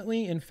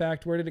constantly. In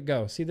fact, where did it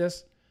go? See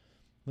this?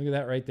 Look at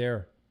that right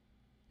there.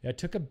 I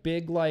took a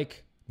big,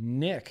 like,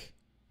 nick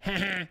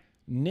right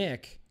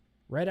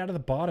out of the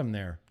bottom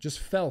there. Just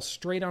fell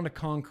straight onto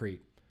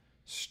concrete.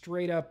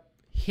 Straight up,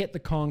 hit the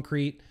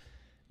concrete,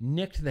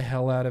 nicked the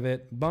hell out of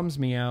it. Bums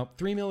me out.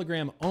 3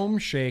 milligram ohm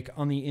shake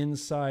on the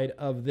inside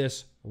of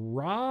this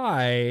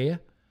Rye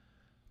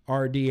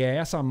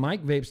RDA. I saw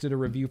Mike Vapes did a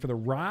review for the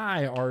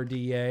Rye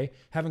RDA.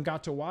 Haven't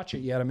got to watch it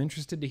yet. I'm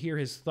interested to hear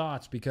his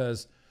thoughts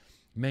because,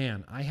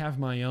 man, I have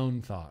my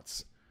own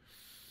thoughts.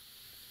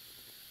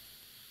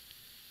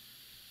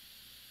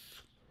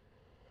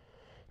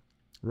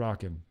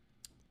 Rockin'.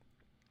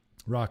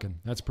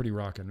 That's pretty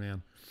rockin',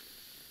 man.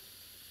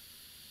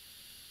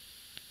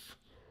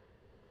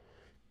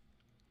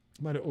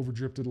 Might have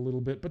overdripped it a little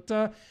bit. But,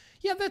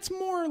 yeah, that's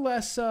more or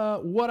less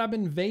what I've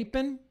been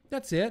vaping.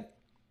 That's it.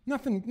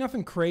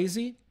 Nothing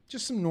crazy.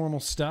 Just some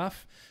normal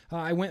stuff.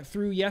 I went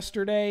through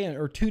yesterday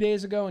or 2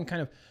 days ago and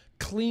kind of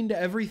cleaned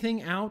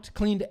everything out.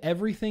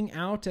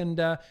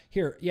 And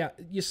here, yeah,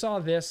 you saw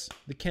this.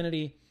 The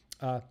Kennedy...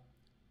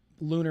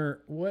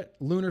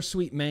 Lunar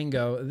Sweet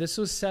Mango. This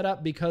was set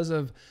up because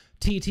of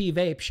TT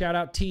Vape. Shout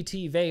out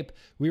TT Vape.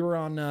 We were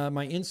on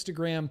my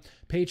Instagram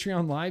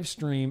Patreon live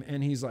stream,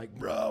 and he's like,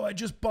 "Bro, I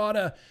just bought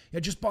a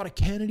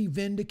Kennedy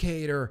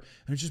Vindicator,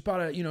 and I just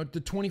bought the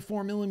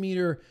 24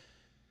 millimeter."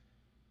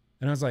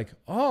 And I was like,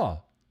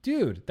 "Oh,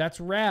 dude, that's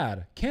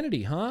rad.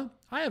 Kennedy, huh?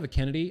 I have a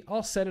Kennedy.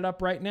 I'll set it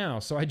up right now."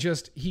 So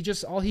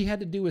all he had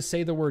to do was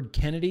say the word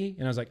Kennedy,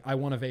 and I was like, "I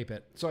want to vape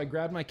it." So I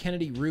grabbed my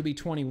Kennedy Ruby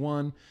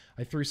 21.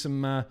 I threw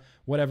some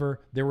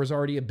whatever. There was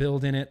already a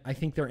build in it. I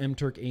think they're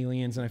M-Turk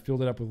Aliens, and I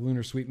filled it up with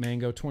Lunar Sweet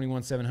Mango,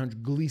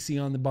 21700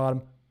 Gleesy on the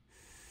bottom.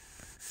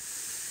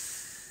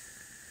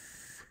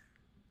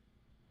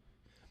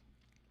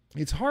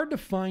 It's hard to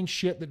find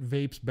shit that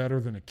vapes better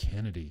than a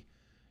Kennedy.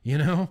 You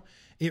know?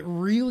 It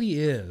really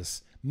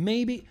is.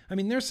 Maybe,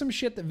 there's some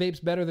shit that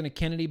vapes better than a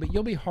Kennedy, but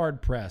you'll be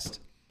hard pressed.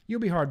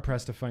 You'll be hard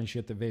pressed to find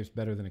shit that vapes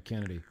better than a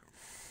Kennedy.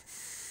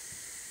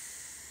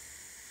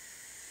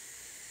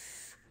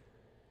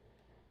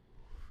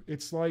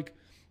 It's like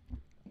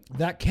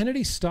that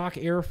Kennedy stock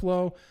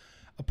airflow,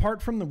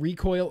 apart from the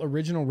Recoil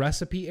original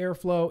recipe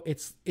airflow,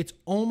 it's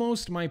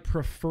almost my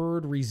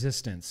preferred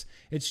resistance.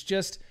 It's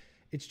just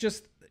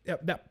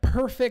that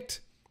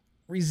perfect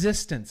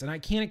resistance, and I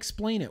can't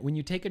explain it. When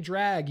you take a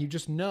drag, you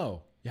just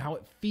know how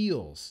it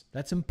feels.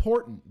 That's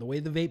important. The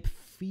way the vape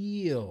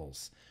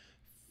feels.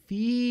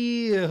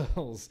 The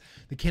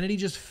Kennedy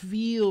just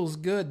feels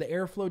good. The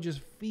airflow just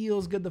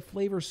feels good. The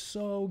flavor's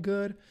so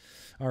good.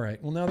 All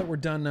right. Well, now that we're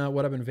done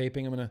what I've been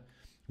vaping, I'm going to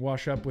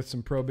wash up with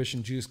some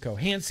Prohibition Juice Co.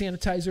 hand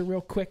sanitizer real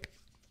quick.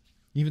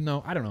 Even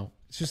though, I don't know.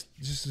 It's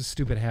just a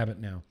stupid habit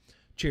now.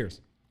 Cheers.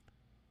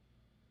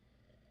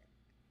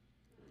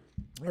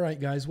 All right,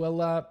 guys. Well,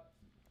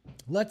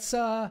 let's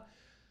do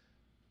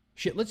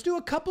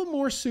a couple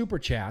more super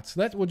chats.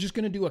 We're just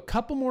going to do a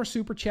couple more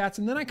super chats,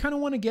 and then I kind of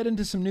want to get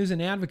into some news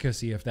and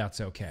advocacy, if that's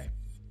okay.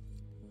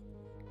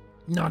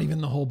 Not even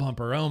the whole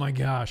bumper. Oh my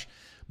gosh.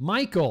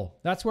 Michael,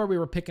 that's where we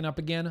were picking up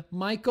again.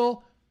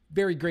 Michael,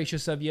 very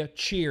gracious of you.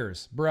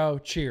 Cheers, bro.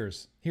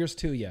 Cheers. Here's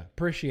to you.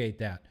 Appreciate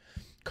that.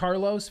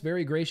 Carlos,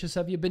 very gracious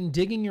of you. Been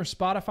digging your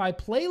Spotify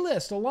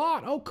playlist a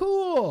lot. Oh,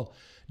 cool.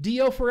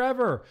 Dio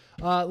forever.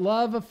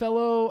 Love a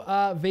fellow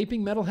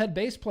vaping metalhead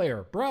bass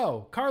player.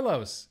 Bro,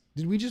 Carlos,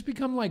 did we just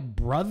become like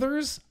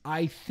brothers?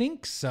 I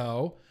think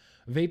so.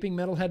 Vaping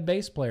metalhead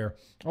bass player.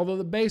 Although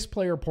the bass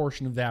player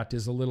portion of that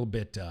is a little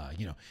bit,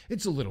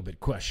 it's a little bit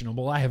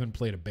questionable. I haven't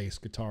played a bass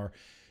guitar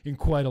in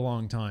quite a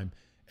long time.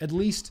 At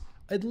least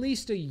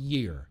a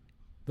year.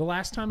 The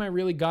last time I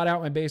really got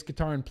out my bass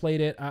guitar and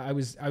played it,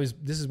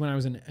 this is when I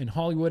was in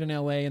Hollywood in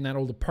LA in that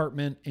old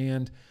apartment,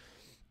 and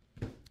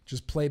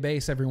just play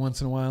bass every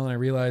once in a while, and I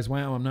realized,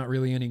 wow, I'm not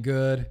really any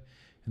good.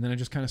 And then I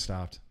just kind of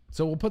stopped.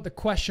 So we'll put the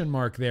question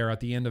mark there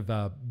at the end of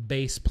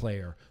bass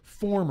player.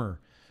 Former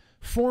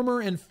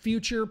and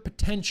future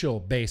potential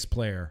bass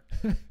player.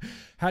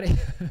 How do you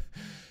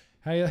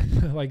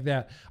like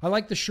that? I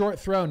like the short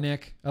throw,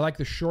 Nick. I like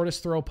the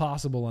shortest throw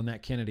possible on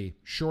that Kennedy.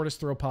 Shortest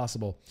throw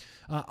possible.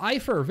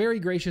 Eifer, very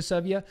gracious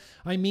of you.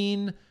 I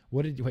mean,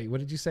 what did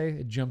you say?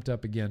 It jumped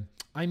up again.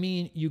 I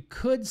mean, you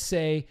could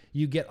say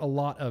you get a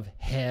lot of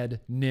head,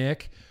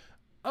 Nick.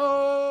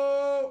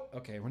 Oh,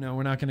 okay. Well, no,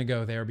 we're not going to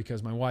go there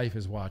because my wife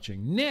is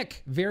watching.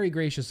 Nick, very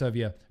gracious of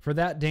you for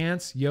that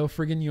dance. Yo,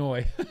 friggin'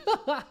 yoy.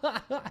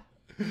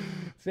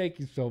 Thank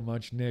you so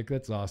much, Nick.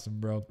 That's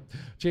awesome, bro.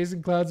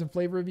 Chasing Clouds and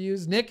Flavor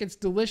Reviews. Nick, it's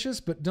delicious,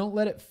 but don't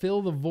let it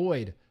fill the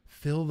void.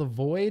 Fill the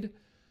void?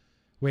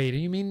 Wait, do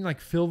you mean like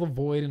fill the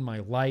void in my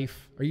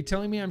life? Are you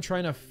telling me I'm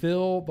trying to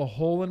fill the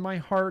hole in my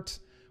heart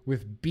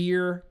with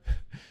beer?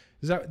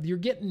 Is that you're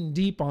getting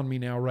deep on me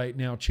now, right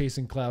now,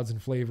 Chasing Clouds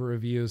and Flavor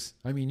Reviews?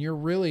 I mean, you're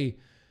really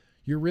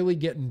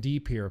getting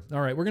deep here.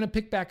 All right, we're going to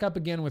pick back up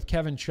again with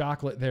Kevin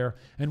Chocolate there.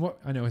 And what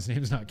I know his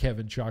name's not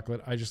Kevin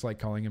Chocolate. I just like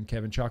calling him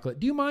Kevin Chocolate.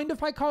 Do you mind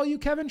if I call you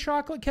Kevin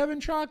Chocolate? Kevin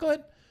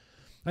Chocolate?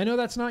 I know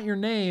that's not your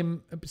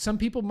name. Some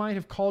people might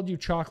have called you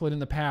Chocolate in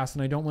the past,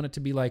 and I don't want it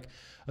to be like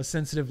a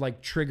sensitive,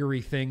 like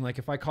triggery thing. Like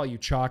if I call you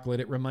Chocolate,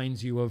 it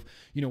reminds you of,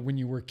 when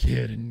you were a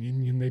kid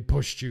and they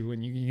pushed you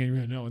and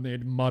and they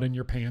had mud in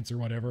your pants or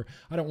whatever.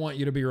 I don't want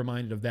you to be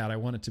reminded of that. I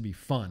want it to be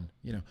fun.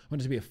 I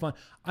want it to be fun.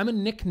 I'm a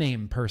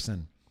nickname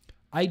person.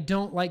 I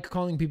don't like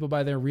calling people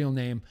by their real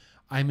name.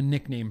 I'm a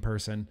nickname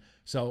person.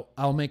 So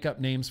I'll make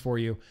up names for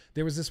you.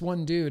 There was this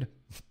one dude.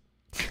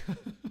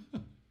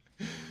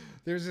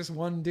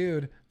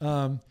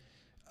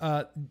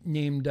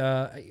 Named,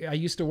 I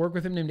used to work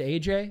with him, named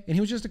AJ, and he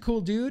was just a cool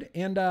dude.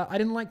 And I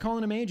didn't like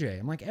calling him AJ.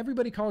 I'm like,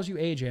 everybody calls you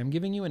AJ. I'm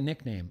giving you a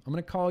nickname. I'm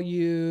going to call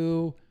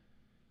you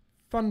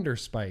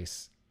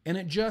Thunderspice. And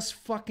it just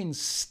fucking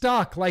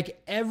stuck.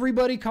 Like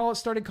everybody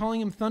started calling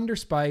him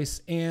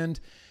Thunderspice, and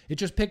it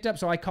just picked up.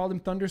 So I called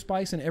him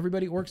Thunderspice, and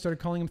everybody at work started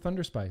calling him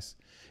Thunderspice.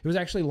 It was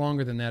actually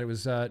longer than that. It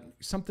was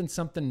something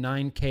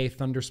 9K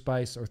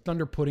Thunderspice or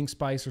Thunder Pudding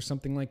Spice or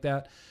something like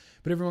that.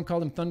 But everyone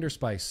called him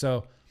Thunderspice.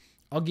 So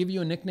I'll give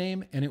you a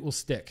nickname and it will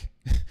stick.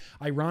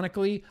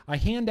 Ironically, I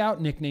hand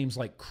out nicknames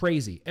like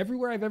crazy.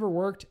 Everywhere I've ever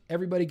worked,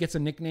 everybody gets a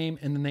nickname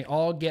and then they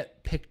all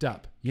get picked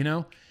up.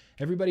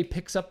 Everybody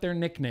picks up their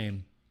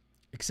nickname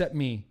except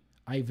me.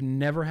 I've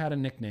never had a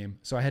nickname,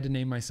 so I had to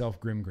name myself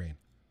Grim Green.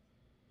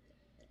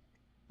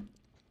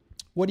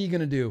 What are you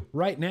going to do?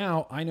 Right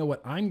now, I know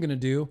what I'm going to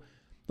do.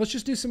 Let's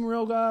just do some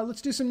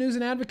let's do some news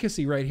and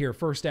advocacy right here.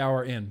 First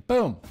hour in.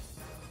 Boom.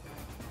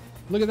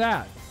 Look at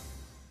that.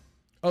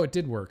 Oh, it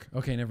did work.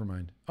 Okay, never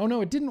mind. Oh,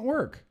 no, it didn't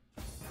work.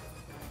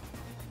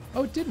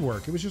 Oh, it did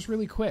work. It was just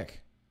really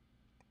quick.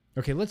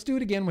 Okay, let's do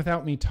it again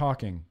without me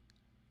talking.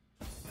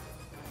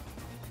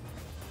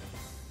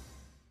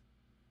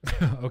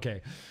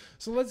 Okay,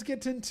 so let's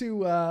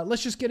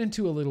just get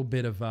into a little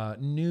bit of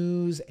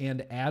news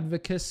and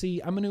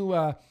advocacy. I'm going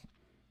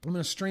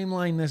to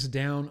streamline this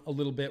down a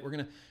little bit. We're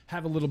going to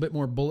have a little bit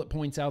more bullet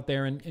points out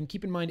there. And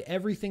keep in mind,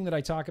 everything that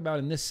I talk about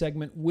in this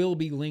segment will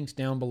be linked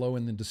down below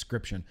in the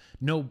description.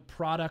 No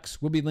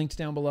products will be linked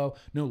down below.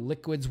 No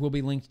liquids will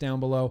be linked down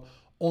below.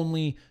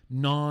 Only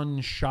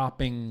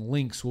non-shopping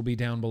links will be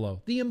down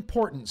below. The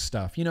important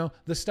stuff,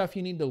 the stuff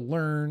you need to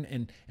learn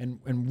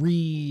and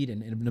read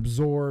and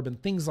absorb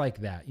and things like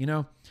that,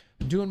 I'm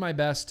doing my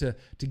best to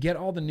get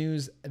all the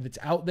news that's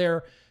out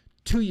there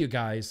to you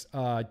guys.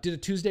 Did a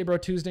Tuesday Bro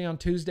Tuesday on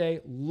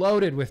Tuesday,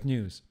 loaded with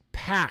news,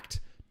 packed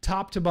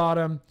top to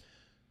bottom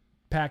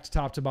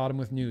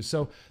with news.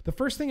 So the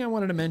first thing I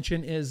wanted to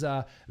mention is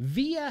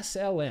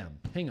VSLM.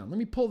 Hang on, let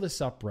me pull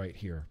this up right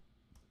here.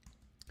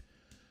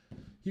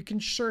 You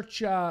can search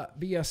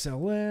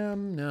VSLM.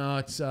 No,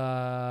 it's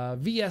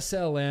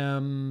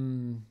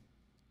VSLM.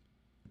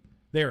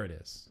 There it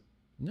is.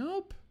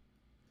 Nope.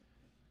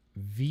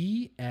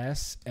 VSLM.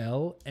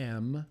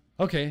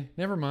 Okay,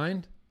 never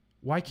mind.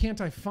 Why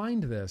can't I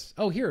find this?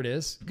 Oh, here it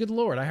is. Good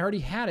Lord, I already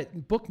had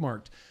it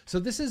bookmarked. So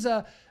this is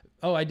oh,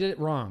 I did it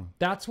wrong.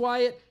 That's why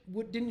it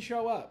didn't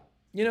show up.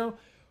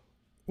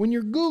 When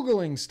you're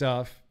Googling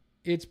stuff,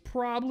 it's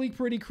probably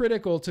pretty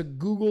critical to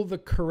Google the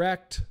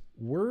correct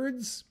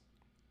words.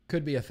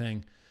 Could be a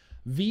thing.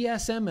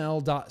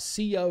 VSML.co.za.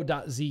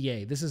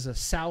 This is a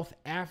South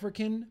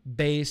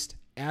African-based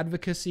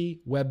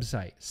advocacy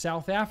website.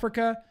 South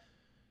Africa,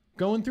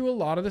 going through a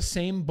lot of the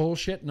same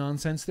bullshit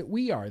nonsense that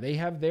we are. They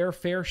have their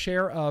fair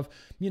share of,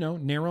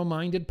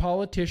 narrow-minded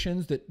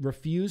politicians that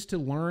refuse to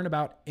learn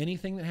about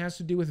anything that has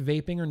to do with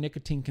vaping or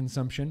nicotine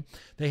consumption.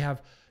 They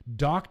have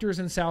doctors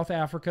in South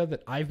Africa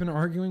that I've been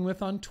arguing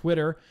with on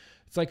Twitter.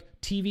 It's like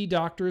TV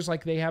doctors,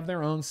 like they have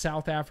their own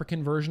South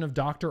African version of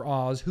Dr.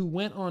 Oz, who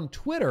went on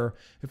Twitter.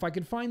 If I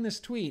could find this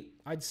tweet,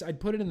 I'd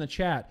put it in the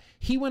chat.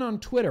 He went on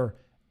Twitter,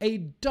 a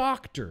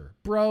doctor,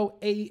 bro,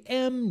 a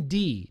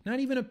MD, not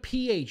even a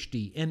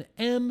PhD, an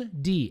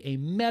MD, a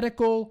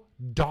medical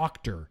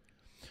doctor,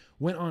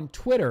 went on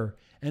Twitter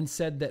and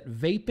said that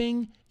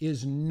vaping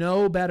is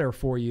no better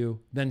for you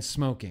than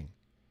smoking.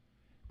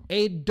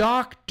 A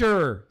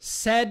doctor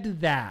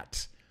said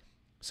that.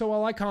 So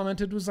all I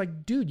commented was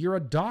like, dude, you're a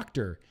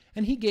doctor.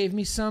 And he gave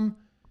me some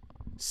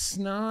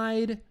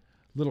snide,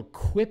 little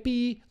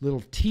quippy,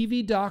 little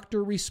TV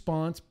doctor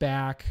response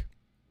back.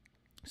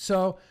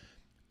 So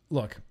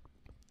look,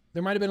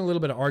 there might have been a little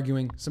bit of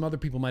arguing. Some other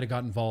people might have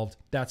got involved.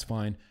 That's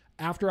fine.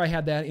 After I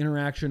had that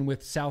interaction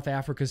with South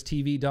Africa's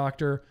TV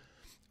doctor,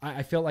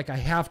 I felt like I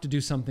have to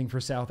do something for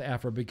South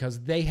Africa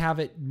because they have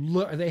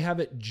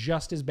it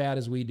just as bad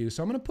as we do.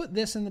 So I'm going to put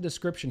this in the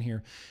description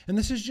here. And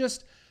this is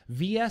just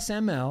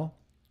VSML,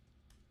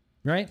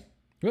 right?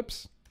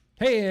 Whoops.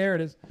 Hey, there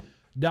it is.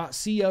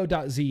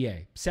 .co.za.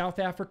 South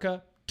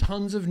Africa,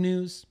 tons of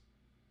news.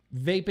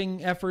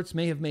 Vaping efforts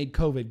may have made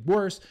COVID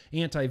worse.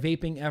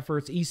 Anti-vaping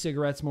efforts,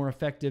 e-cigarettes more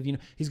effective.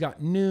 He's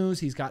got news,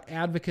 he's got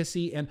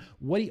advocacy. And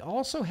what he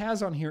also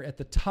has on here at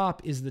the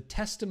top is the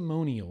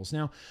testimonials.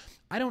 Now,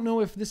 I don't know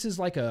if this is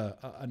like a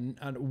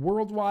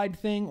worldwide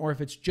thing or if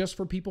it's just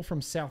for people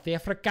from South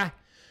Africa.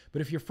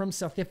 But if you're from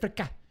South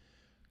Africa,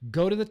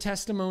 go to the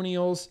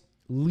testimonials,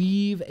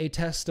 leave a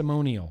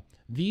testimonial.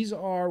 These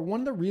are one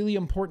of the really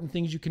important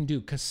things you can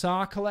do.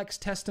 CASA collects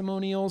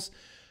testimonials.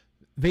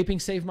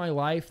 Vaping Saved My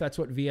Life, that's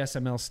what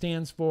VSML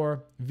stands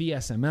for.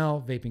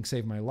 VSML, Vaping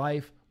Saved My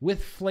Life,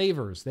 with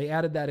flavors. They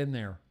added that in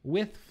there,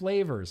 with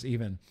flavors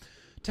even.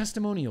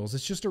 Testimonials,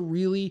 it's just a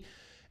really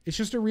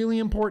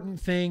important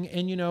thing.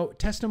 And,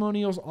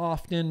 testimonials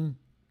often,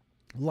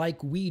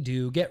 like we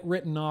do, get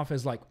written off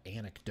as like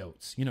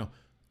anecdotes.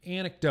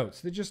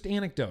 Anecdotes. They're just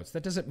anecdotes.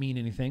 That doesn't mean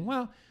anything.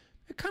 Well,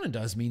 it kind of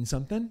does mean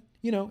something.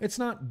 It's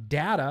not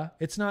data.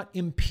 It's not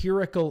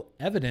empirical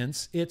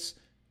evidence. It's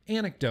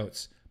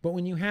anecdotes. But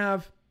when you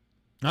have,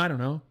 I don't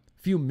know,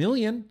 a few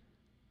million,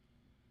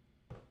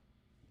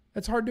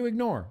 that's hard to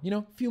ignore.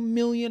 A few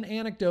million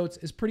anecdotes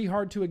is pretty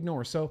hard to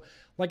ignore. So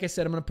like I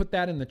said, I'm going to put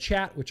that in the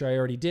chat, which I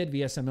already did,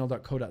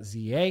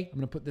 vsml.co.za. I'm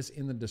going to put this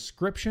in the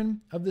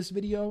description of this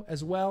video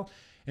as well.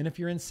 And if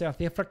you're in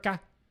South Africa,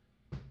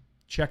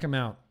 check them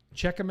out.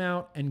 Check them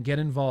out and get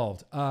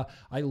involved.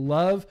 I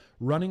love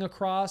running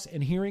across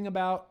and hearing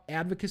about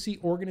advocacy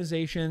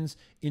organizations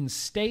in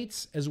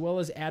states as well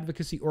as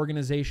advocacy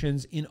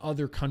organizations in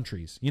other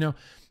countries.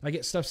 I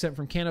get stuff sent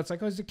from Canada. It's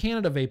like, oh, it's a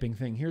Canada vaping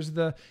thing. Here's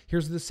the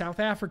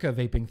South Africa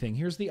vaping thing.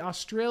 Here's the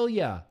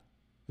Australia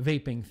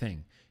vaping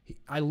thing.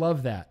 I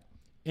love that.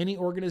 Any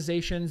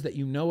organizations that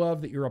you know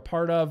of, that you're a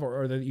part of,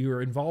 or that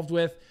you're involved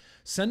with,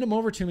 send them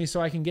over to me so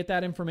I can get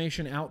that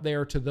information out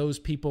there to those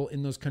people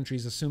in those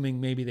countries, assuming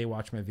maybe they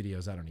watch my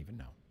videos. I don't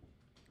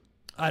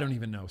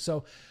even know.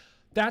 So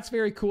that's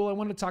very cool. I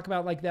wanted to talk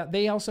about like that.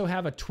 They also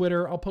have a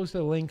Twitter. I'll post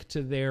a link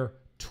to their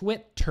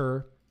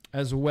Twitter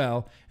as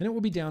well, and it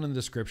will be down in the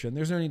description.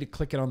 There's no need to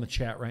click it on the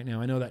chat right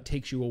now. I know that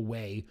takes you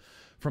away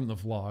from the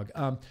vlog.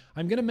 I'm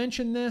going to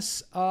mention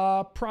this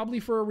probably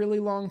for a really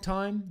long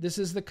time. This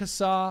is the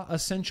CASA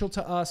Essential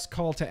to Us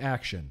call to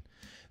action.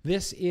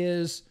 This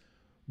is,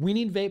 we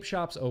need vape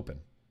shops open.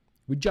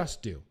 We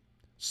just do.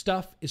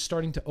 Stuff is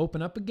starting to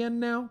open up again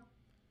now.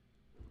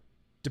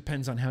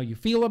 Depends on how you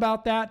feel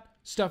about that.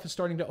 Stuff is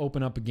starting to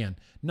open up again.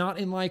 Not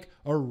in like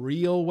a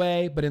real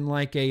way, but in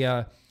like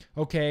a,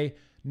 okay,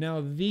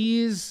 now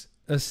these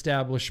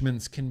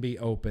establishments can be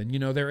open.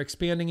 They're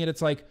expanding it.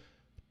 It's like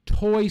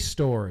toy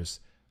stores,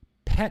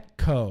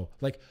 Petco,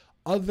 like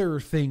other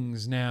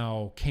things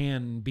now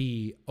can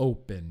be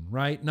open,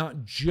 right?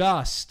 Not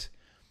just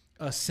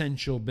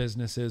essential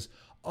businesses.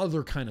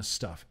 Other kind of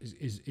stuff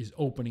is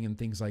opening and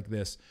things like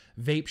this.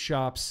 Vape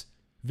shops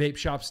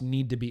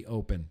need to be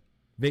open.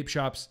 Vape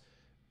shops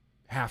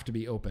have to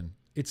be open.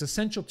 It's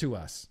essential to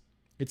us.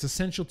 It's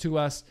essential to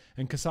us,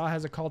 and CASA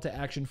has a call to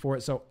action for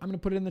it. So I'm going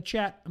to put it in the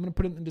chat. I'm going to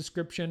put it in the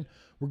description.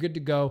 We're good to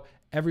go.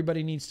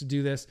 Everybody needs to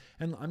do this,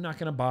 and I'm not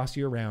going to boss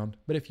you around.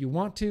 But if you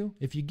want to,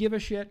 if you give a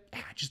shit,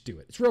 just do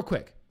it. It's real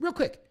quick. Real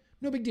quick.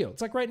 No big deal.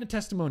 It's like writing a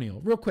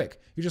testimonial. Real quick.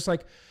 You're just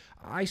like,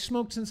 I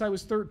smoked since I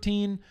was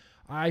 13.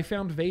 I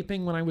found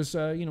vaping when I was,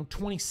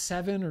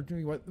 27 or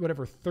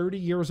whatever, 30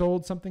 years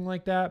old, something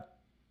like that.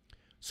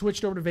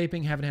 Switched over to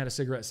vaping. Haven't had a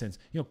cigarette since.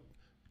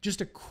 Just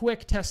a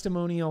quick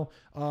testimonial.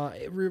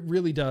 It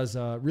really does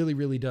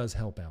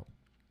help out.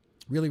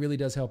 Really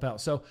does help out.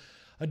 So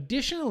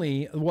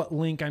additionally, what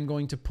link I'm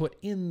going to put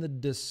in the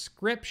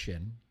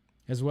description,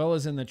 as well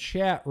as in the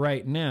chat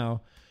right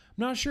now, I'm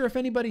not sure if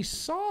anybody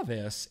saw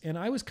this, and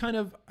I was kind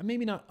of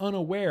maybe not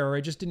unaware.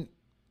 I just didn't.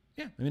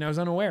 Yeah, I mean, I was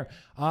unaware.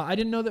 I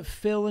didn't know that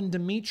Phil and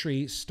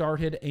Dimitri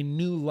started a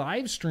new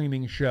live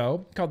streaming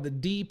show called the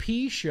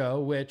DP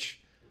Show,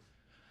 which,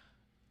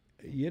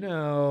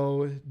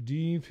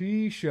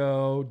 DP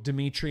Show,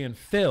 Dimitri and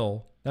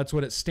Phil, that's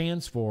what it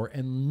stands for,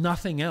 and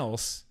nothing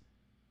else.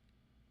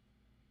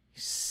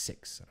 You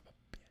sick son of a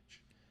bitch.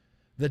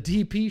 The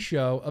DP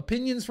Show,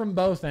 opinions from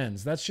both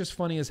ends. That's just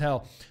funny as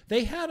hell.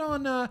 They had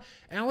on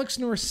Alex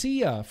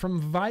Norcia from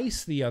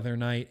Vice the other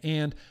night,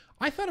 and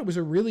I thought it was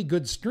a really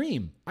good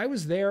stream. I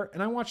was there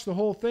and I watched the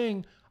whole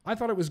thing. I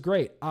thought it was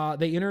great.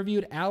 They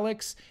interviewed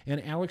Alex,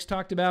 and Alex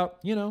talked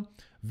about,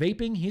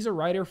 vaping. He's a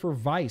writer for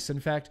Vice. In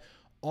fact,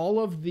 all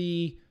of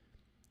the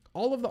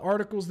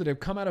articles that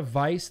have come out of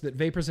Vice that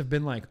vapors have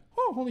been like,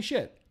 oh, holy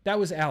shit, that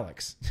was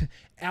Alex.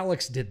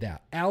 Alex did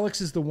that.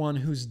 Alex is the one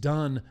who's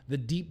done the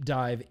deep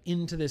dive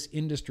into this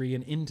industry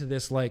and into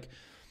this, like,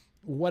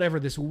 whatever,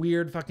 this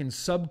weird fucking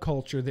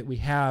subculture that we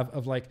have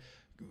of like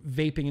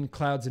vaping in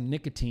clouds and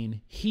nicotine.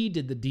 He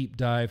did the deep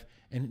dive,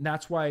 and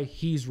that's why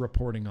he's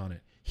reporting on it.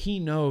 He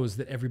knows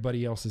that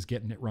everybody else is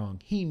getting it wrong.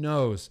 He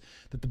knows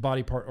that the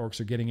body part orgs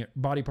are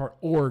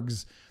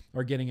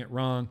getting it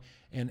wrong.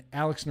 And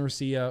Alex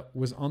Norcia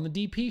was on the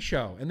DP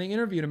Show, and they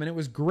interviewed him, and it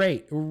was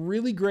great. A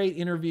really great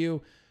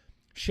interview.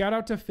 Shout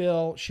out to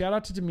Phil. Shout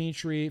out to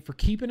Dimitri for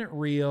keeping it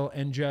real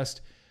and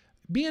just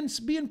being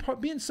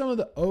some of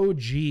the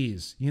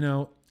OGs,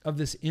 of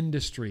this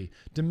industry.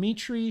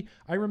 Dimitri,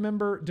 I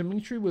remember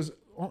Dimitri was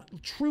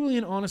truly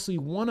and honestly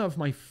one of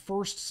my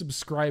first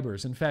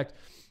subscribers. In fact,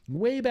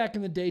 way back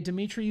in the day,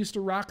 Dimitri used to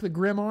rock the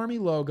Grim Army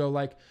logo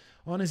like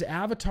on his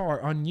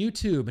avatar on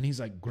YouTube, and he's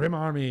like Grim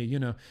Army,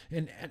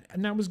 and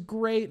that was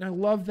great, and I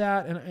love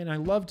that, and I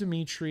love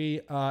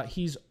Dimitri.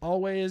 He's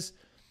always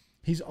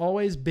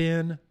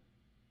been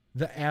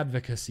the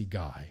advocacy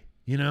guy,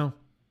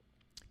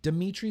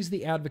 Dimitri's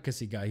the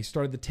advocacy guy. He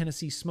started the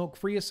Tennessee Smoke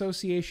Free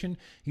Association.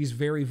 He's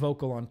very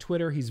vocal on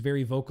Twitter. He's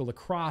very vocal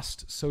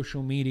across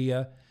social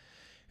media.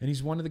 And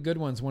he's one of the good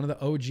ones, one of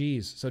the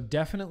OGs. So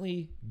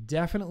definitely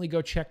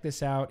go check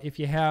this out. If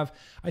you have,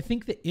 I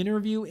think the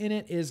interview in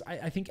it is,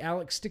 I think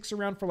Alex sticks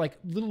around for like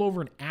a little over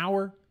an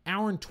hour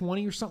and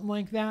 20 or something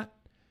like that.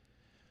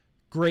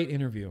 Great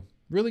interview.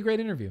 Really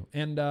great interview.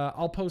 And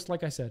I'll post,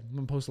 like I said, I'm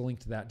going to post a link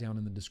to that down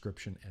in the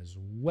description as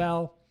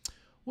well.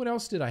 What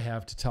else did I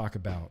have to talk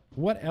about?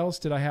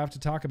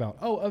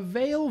 Oh,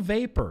 Avail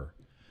Vapor.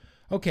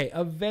 Okay,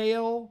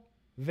 Avail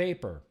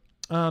Vapor.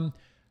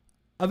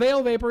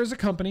 Avail Vapor is a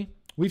company.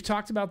 We've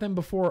talked about them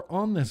before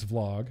on this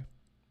vlog.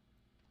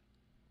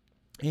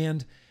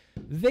 And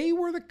they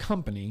were the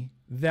company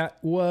that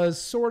was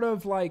sort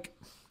of like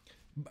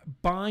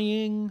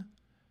buying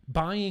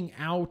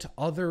out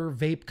other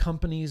vape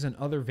companies and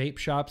other vape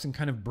shops and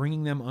kind of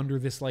bringing them under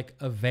this like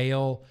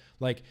Avail,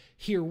 like,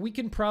 here, we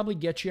can probably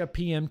get you a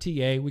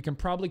PMTA. We can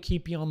probably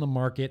keep you on the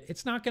market.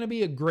 It's not going to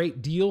be a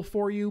great deal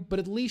for you, but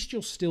at least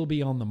you'll still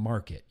be on the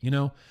market.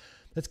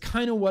 That's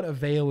kind of what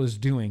Avail is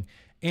doing.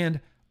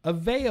 And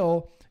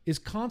Avail is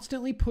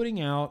constantly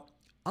putting out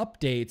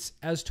updates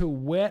as to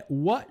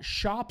what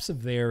shops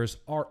of theirs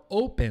are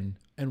open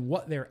and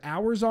what their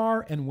hours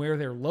are and where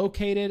they're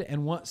located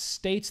and what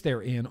states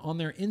they're in on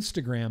their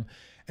Instagram.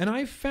 And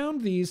I've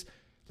found these,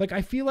 like,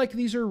 I feel like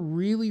these are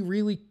really,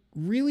 really,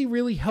 really,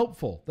 really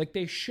helpful. Like,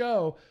 they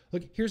show,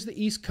 look, here's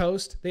the East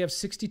Coast. They have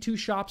 62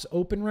 shops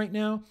open right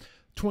now.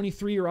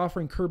 23 are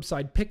offering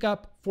curbside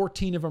pickup.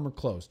 14 of them are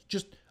closed.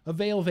 Just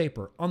Avail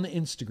Vapor on the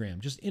Instagram.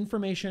 Just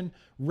information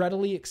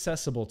readily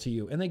accessible to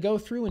you. And they go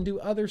through and do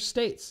other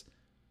states.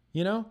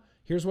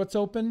 Here's what's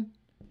open.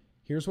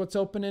 Here's what's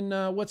open in,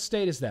 what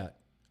state is that?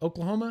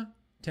 Oklahoma,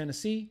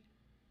 Tennessee,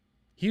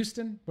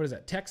 Houston. What is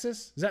that?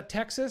 Texas? Is that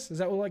Texas? Is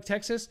that like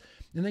Texas?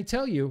 And they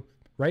tell you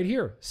right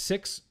here,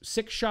 six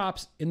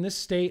shops in this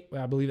state.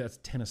 Well, I believe that's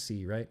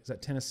Tennessee, right? Is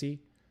that Tennessee?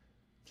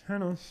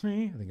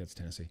 Tennessee. I think that's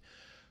Tennessee.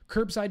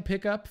 Curbside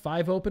pickup,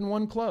 5 open,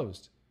 1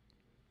 closed.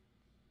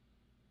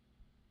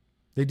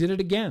 They did it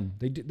again.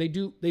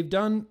 They've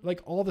done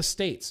like all the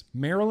states.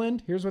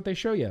 Maryland, here's what they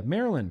show you.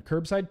 Maryland,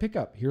 curbside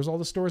pickup. Here's all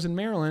the stores in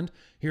Maryland.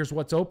 Here's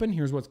what's open.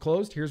 Here's what's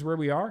closed. Here's where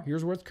we are.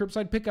 Here's where it's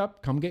curbside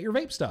pickup. Come get your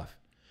vape stuff.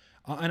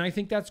 And I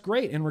think that's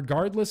great. And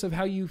regardless of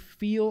how you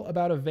feel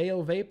about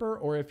Avail Vapor,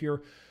 or if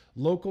you're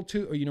local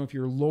to, or if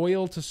you're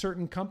loyal to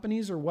certain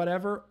companies or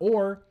whatever,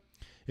 or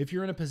if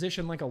you're in a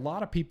position like a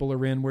lot of people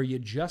are in where you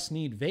just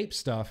need vape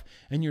stuff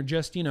and you're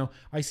just,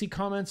 I see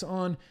comments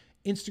on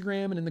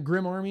Instagram and in the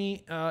Grim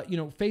Army,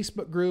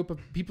 Facebook group of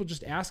people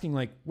just asking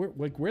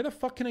where the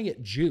fuck can I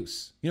get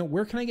juice?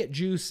 Where can I get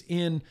juice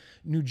in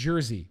New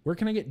Jersey? Where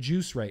can I get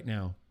juice right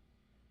now?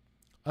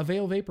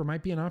 Avail Vapor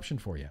might be an option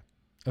for you.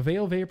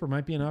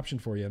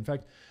 In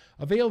fact,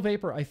 Avail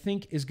Vapor, I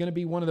think, is going to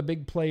be one of the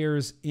big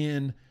players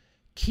in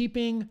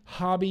keeping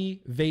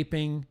hobby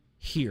vaping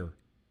here.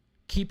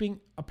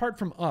 Apart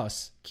from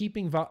us,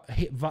 keeping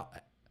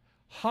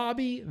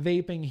hobby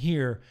vaping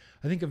here.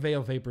 I think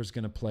Avail Vapor is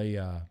going to play,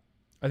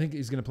 I think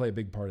he's going to play a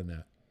big part in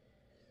that.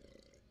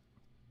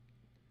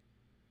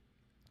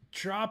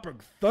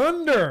 Tropic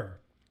Thunder.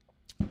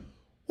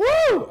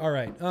 Woo! All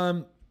right.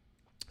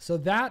 So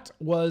that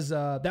was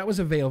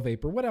a Veil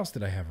Vapor. What else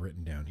did I have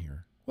written down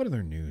here? What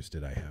other news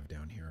did I have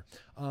down here?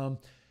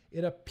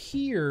 It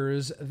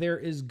appears there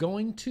is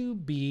going to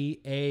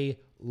be a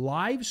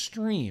live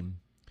stream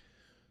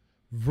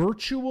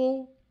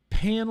virtual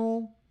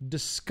panel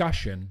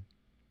discussion.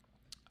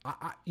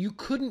 You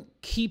couldn't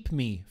keep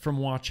me from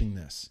watching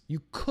this.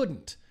 You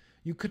couldn't.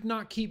 You could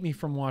not keep me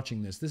from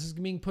watching this. This is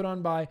being put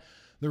on by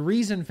the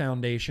Reason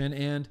Foundation,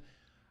 and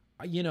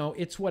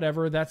it's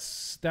whatever.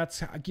 That's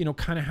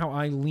kind of how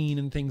I lean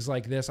and things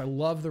like this. I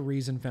love the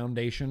Reason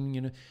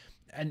Foundation,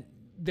 and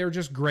they're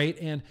just great.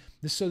 And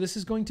so this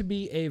is going to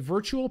be a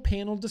virtual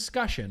panel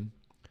discussion,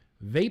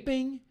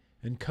 vaping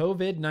and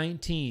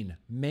COVID-19,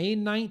 May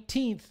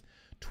 19th,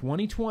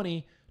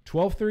 2020,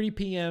 12:30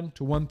 p.m.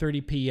 to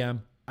 1:30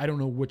 p.m. I don't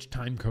know which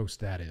time coast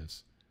that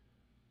is.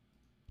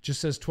 It just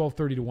says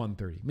 12:30 to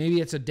 1:30.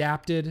 Maybe it's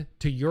adapted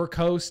to your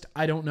coast.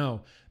 I don't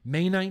know.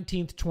 May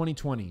 19th,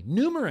 2020.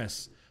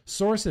 Numerous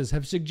sources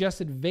have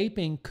suggested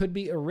vaping could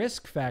be a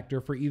risk factor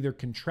for either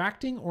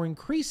contracting or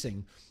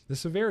increasing the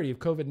severity of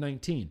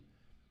COVID-19.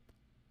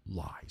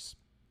 Lies.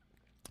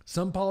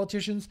 Some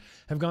politicians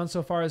have gone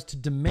so far as to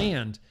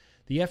demand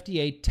the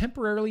FDA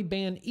temporarily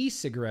ban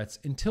e-cigarettes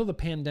until the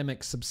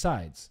pandemic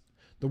subsides.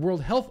 The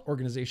World Health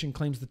Organization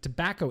claims the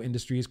tobacco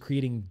industry is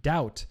creating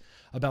doubt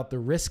about the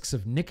risks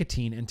of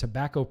nicotine and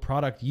tobacco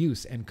product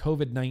use and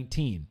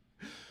COVID-19.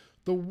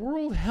 The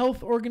World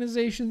Health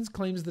Organization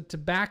claims the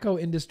tobacco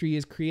industry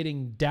is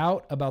creating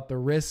doubt about the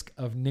risk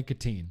of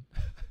nicotine.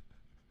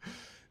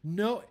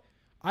 No,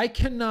 I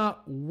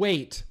cannot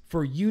wait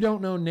for You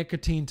Don't Know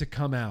Nicotine to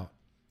come out.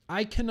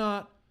 I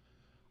cannot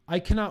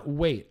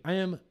wait. I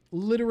am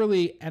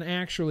literally and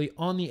actually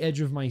on the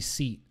edge of my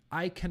seat.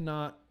 I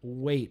cannot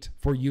wait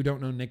for You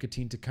Don't Know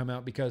Nicotine to come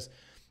out, because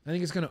I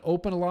think it's going to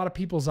open a lot of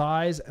people's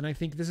eyes. And I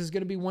think this is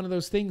going to be one of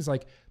those things,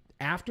 like,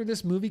 after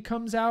this movie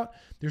comes out,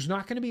 there's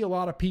not going to be a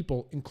lot of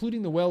people,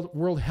 including the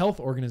World Health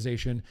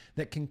Organization,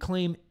 that can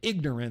claim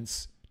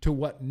ignorance to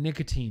what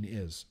nicotine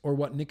is or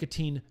what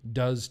nicotine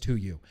does to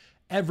you.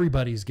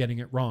 Everybody's getting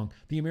it wrong.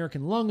 The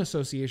American Lung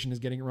Association is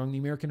getting it wrong. The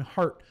American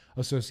Heart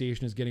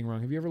Association is getting it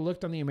wrong. Have you ever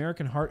looked on the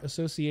American Heart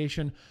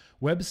Association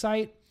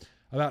website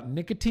about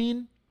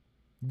nicotine?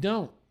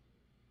 Don't.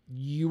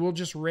 You will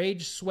just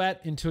rage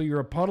sweat until you're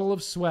a puddle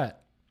of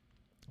sweat.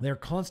 They're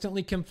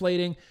constantly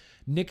conflating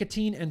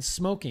nicotine and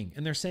smoking,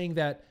 and they're saying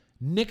that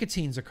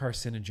nicotine's a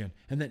carcinogen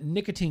and that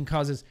nicotine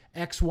causes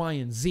X, Y,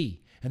 and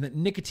Z, and that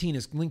nicotine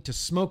is linked to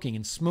smoking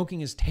and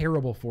smoking is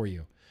terrible for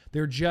you.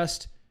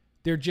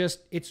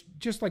 It's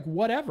just like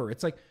whatever.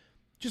 It's like,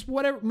 just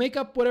whatever, make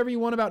up whatever you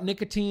want about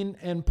nicotine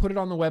and put it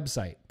on the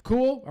website.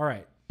 Cool? All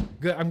right.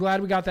 Good. I'm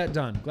glad we got that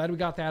done. Glad we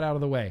got that out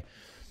of the way.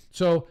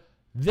 So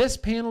this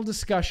panel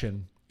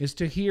discussion is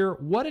to hear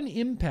what an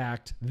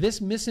impact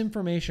this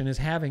misinformation is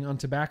having on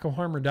tobacco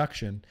harm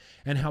reduction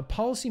and how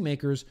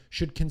policymakers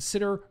should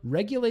consider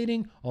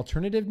regulating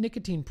alternative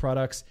nicotine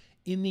products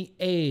in the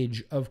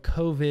age of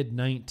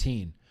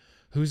COVID-19.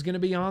 Who's going to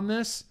be on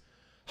this?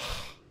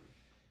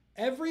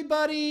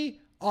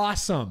 Everybody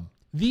awesome.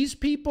 These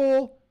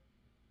people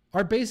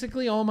are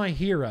basically all my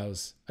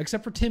heroes,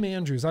 except for Tim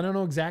Andrews. I don't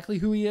know exactly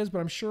who he is, but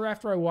I'm sure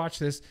after I watch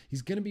this,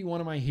 he's going to be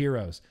one of my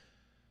heroes.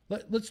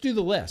 Let's do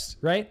the list,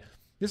 right?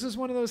 This is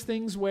one of those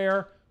things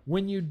where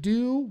when you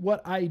do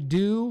what I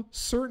do,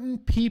 certain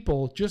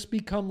people just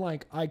become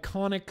like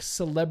iconic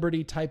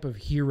celebrity type of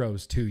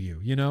heroes to you.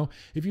 You know,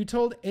 if you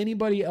told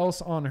anybody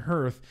else on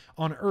Earth,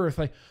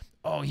 like,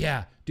 oh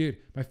yeah, dude,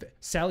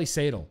 Sally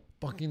Sadel,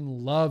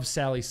 fucking love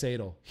Sally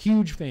Sadel,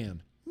 huge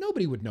fan.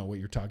 Nobody would know what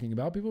you're talking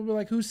about. People would be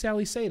like, who's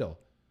Sally Sadel?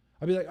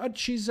 I'd be like, oh,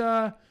 she's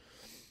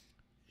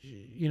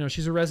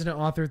she's a resident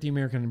author at the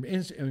American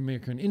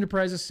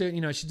Enterprises.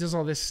 She does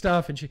all this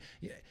stuff, and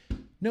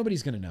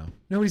nobody's going to know.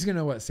 Nobody's going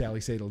to know what Sally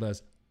Sadel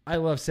does. I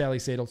love Sally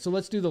Sadel. So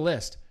let's do the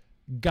list.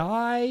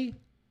 Guy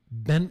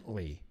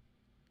Bentley.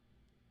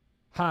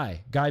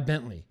 Hi, Guy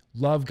Bentley.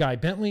 Love Guy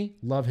Bentley.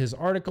 Love his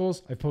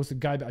articles. I've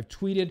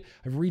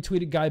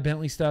retweeted Guy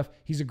Bentley stuff.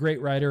 He's a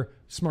great writer.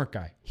 Smart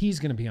guy. He's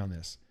going to be on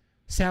this.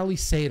 Sally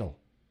Sadel.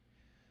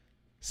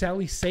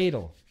 Sally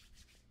Sadel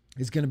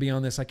is going to be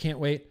on this. I can't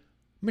wait.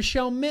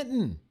 Michelle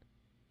Minton.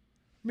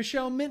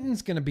 Michelle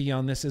Minton's going to be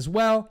on this as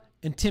well.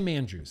 And Tim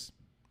Andrews.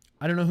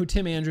 I don't know who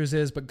Tim Andrews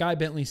is, but Guy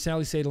Bentley,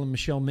 Sally Sadel, and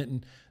Michelle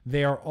Minton,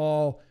 they are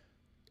all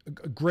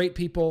great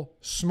people,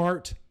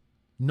 smart,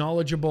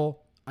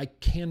 knowledgeable. I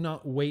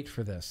cannot wait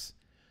for this.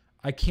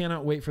 I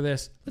cannot wait for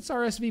this. Let's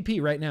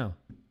RSVP right now.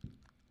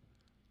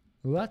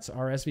 Let's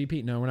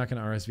RSVP. No, we're not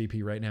going to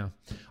RSVP right now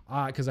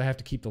because I have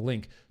to keep the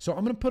link. So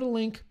I'm going to put a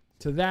link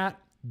to that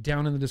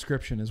down in the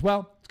description as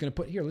well. It's going to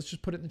put here. Let's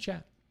just put it in the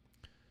chat.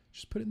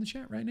 Just put it in the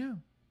chat right now.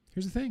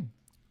 Here's the thing.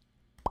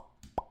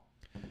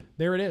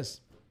 There it is.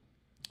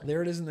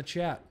 There it is in the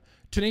chat.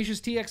 Tenacious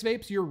TX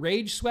Vapes, your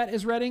rage sweat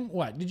is reading.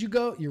 What? Did you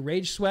go? Your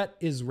rage sweat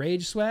is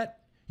rage sweat?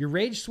 Your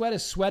rage sweat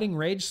is sweating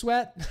rage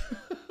sweat?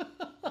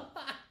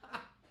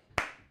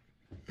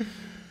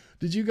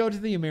 Did you go to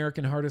the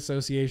American Heart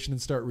Association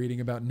and start reading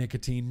about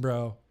nicotine,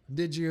 bro?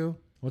 Did you?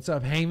 What's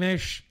up,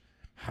 Hamish?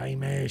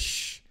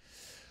 Hamish.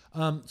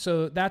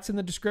 So that's in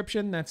the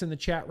description. That's in the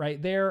chat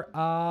right there.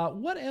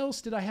 What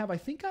else did I have? I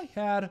think I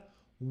had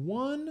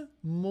one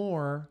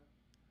more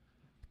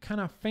kind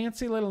of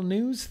fancy little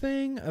news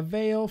thing.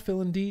 Avail,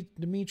 Phil and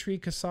Dimitri,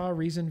 Kasa,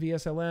 Reason,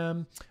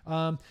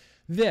 VSLM.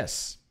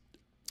 This.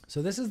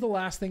 So this is the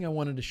last thing I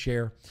wanted to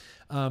share.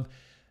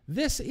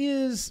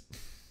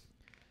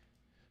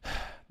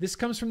 This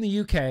comes from the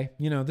UK.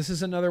 You know, this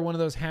is another one of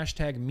those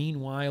hashtag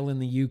meanwhile in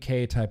the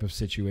UK type of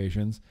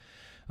situations.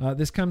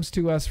 This comes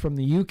to us from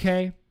the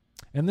UK,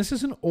 and this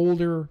is an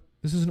older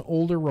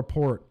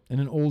report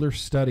and an older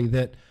study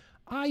that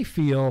I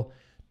feel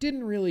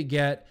didn't really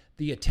get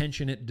the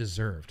attention it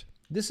deserved.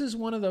 This is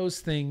one of those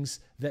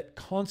things that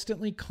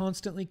constantly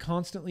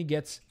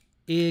gets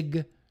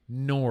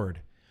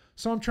ignored.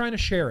 So I'm trying to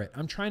share it.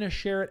 I'm trying to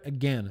share it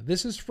again.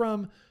 This is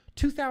from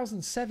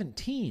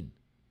 2017.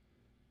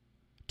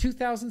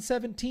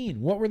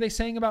 2017. What were they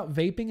saying about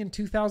vaping in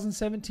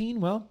 2017?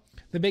 Well,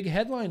 the big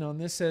headline on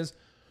this says,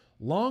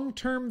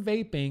 long-term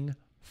vaping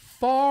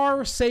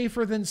far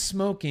safer than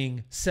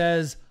smoking,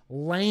 says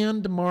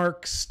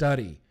landmark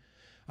study.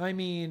 I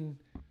mean,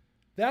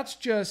 that's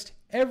just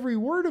every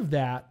word of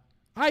that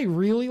I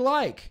really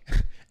like.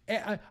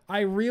 I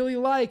really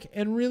like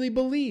and really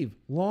believe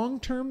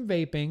long-term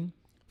vaping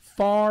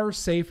far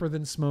safer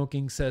than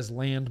smoking, says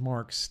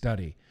landmark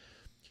study.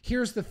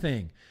 Here's the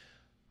thing.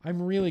 I'm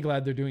really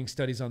glad they're doing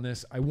studies on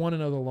this. I want to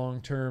know the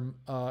long-term,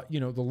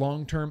 the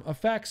long-term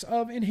effects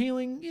of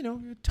inhaling,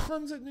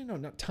 tons of,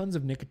 not tons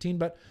of nicotine,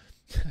 but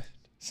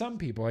some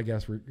people, I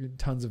guess, were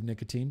tons of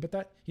nicotine, but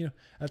that,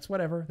 that's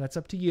whatever. That's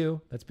up to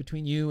you. That's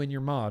between you and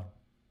your mod.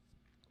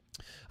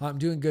 I'm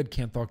doing good,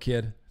 Canthal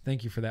Kid.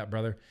 Thank you for that,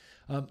 brother.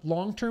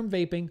 Long-term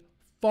vaping,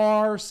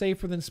 far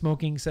safer than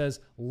smoking,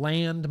 says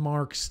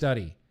landmark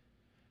study.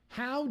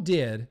 How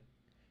did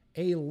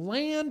a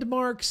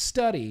landmark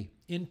study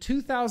in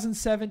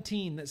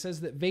 2017 that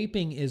says that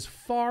vaping is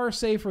far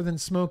safer than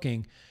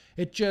smoking,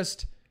 it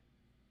just,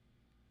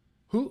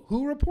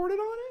 who reported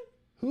on it?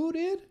 Who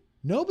did?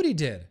 Nobody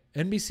did.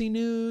 NBC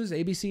News,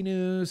 ABC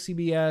News,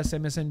 CBS,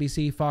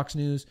 MSNBC, Fox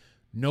News.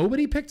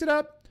 Nobody picked it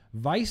up.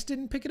 Vice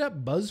didn't pick it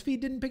up. BuzzFeed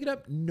didn't pick it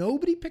up.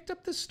 Nobody picked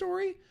up this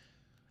story.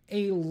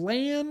 A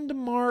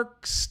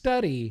landmark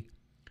study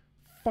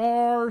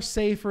far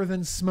safer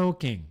than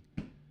smoking.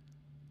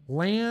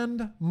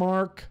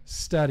 Landmark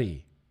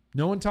study.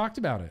 No one talked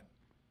about it.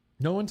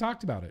 No one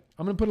talked about it.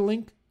 I'm going to put a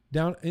link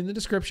down in the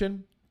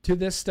description to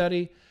this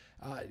study.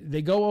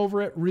 They go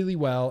over it really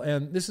well.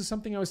 And this is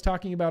something I was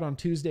talking about on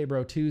Tuesday,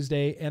 Bro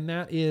Tuesday. And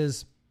that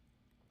is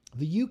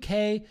the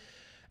UK.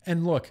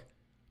 And look,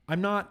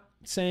 I'm not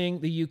saying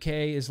the UK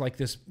is like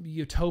this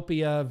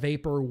utopia,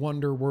 vapor,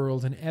 wonder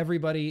world, and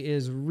everybody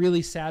is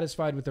really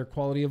satisfied with their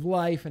quality of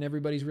life, and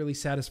everybody's really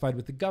satisfied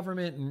with the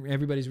government, and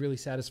everybody's really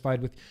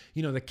satisfied with,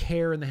 the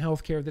care and the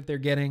health care that they're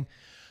getting.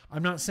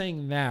 I'm not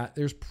saying that.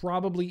 There's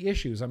probably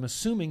issues. I'm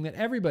assuming that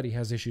everybody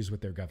has issues with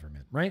their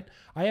government, right?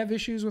 I have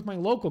issues with my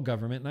local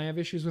government, and I have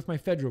issues with my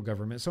federal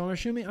government. So I'm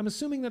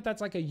assuming that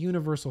that's like a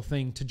universal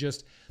thing to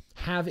just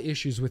have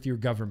issues with your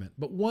government.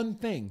 But one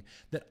thing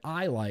that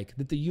I like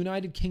that the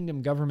United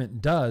Kingdom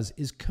government does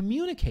is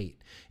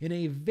communicate in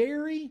a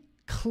very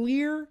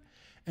clear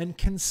and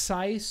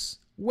concise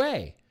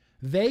way.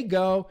 They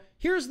go,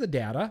 here's the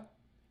data.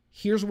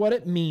 Here's what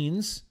it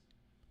means.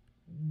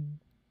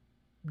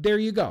 There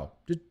you go.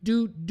 Just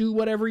do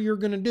whatever you're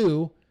going to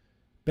do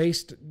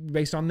based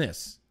on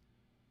this.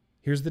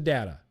 Here's the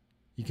data.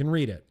 You can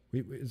read it.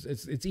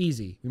 It's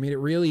easy. We made it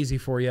real easy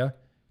for you.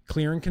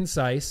 Clear and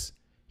concise.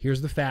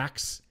 Here's the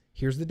facts.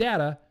 Here's the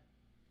data.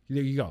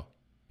 There you go.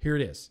 Here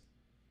it is.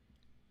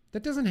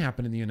 That doesn't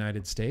happen in the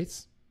United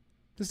States.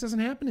 This doesn't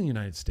happen in the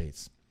United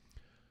States.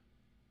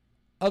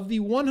 Of the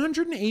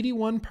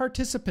 181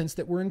 participants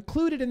that were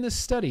included in this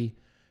study,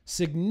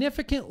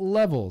 significantly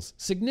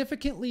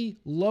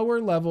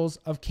lower levels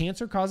of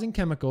cancer-causing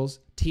chemicals,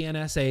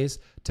 TNSAs,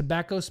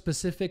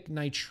 tobacco-specific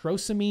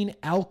nitrosamine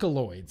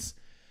alkaloids.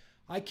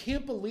 I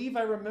can't believe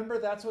I remember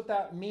that's what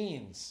that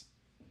means.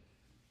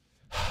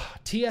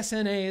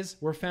 TSNAs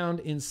were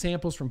found in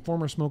samples from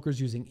former smokers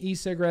using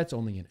e-cigarettes,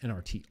 only in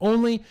NRT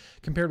only.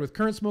 Compared with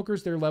current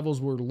smokers, their levels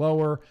were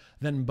lower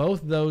than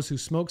both those who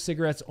smoke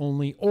cigarettes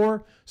only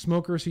or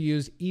smokers who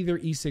use either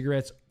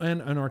e-cigarettes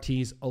and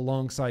NRTs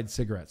alongside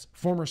cigarettes.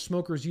 Former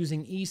smokers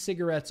using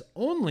e-cigarettes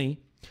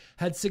only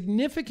had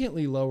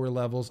significantly lower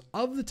levels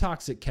of the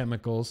toxic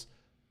chemicals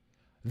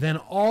than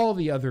all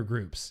the other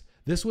groups.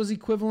 This was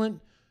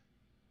equivalent.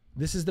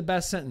 This is the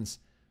best sentence.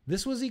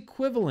 This was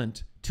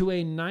equivalent to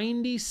a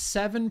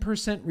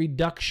 97%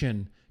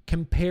 reduction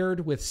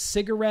compared with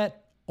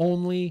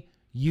cigarette-only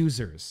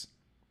users.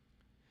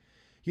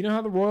 You know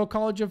how the Royal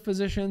College of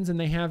Physicians, and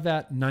they have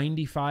that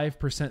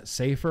 95%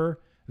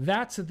 safer?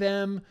 That's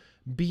them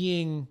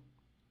being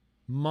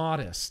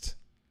modest.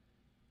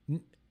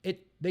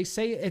 They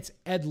say it's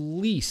at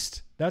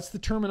least, that's the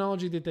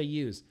terminology that they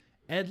use,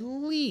 at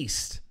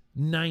least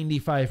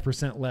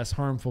 95% less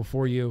harmful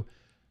for you.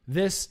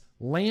 This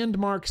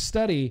landmark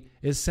study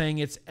is saying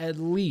it's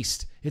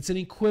an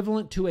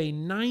equivalent to a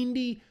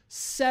 97%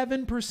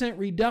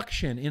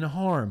 reduction in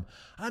harm.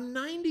 A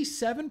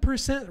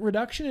 97%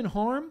 reduction in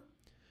harm?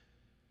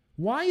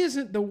 Why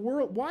isn't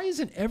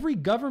every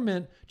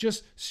government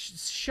just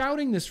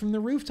shouting this from the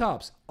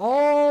rooftops?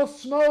 All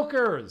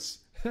smokers,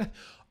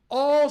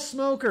 all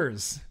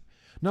smokers.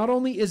 Not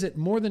only is it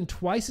more than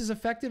twice as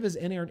effective as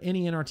any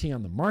NRT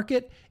on the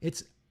market,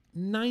 it's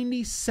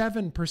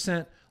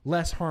 97%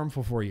 less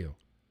harmful for you.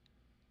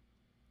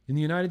 In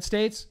the United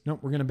States, nope,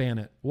 we're going to ban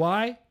it.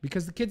 Why?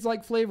 Because the kids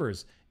like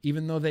flavors.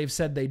 Even though they've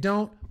said they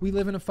don't, we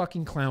live in a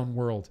fucking clown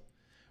world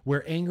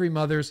where angry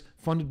mothers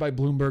funded by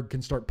Bloomberg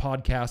can start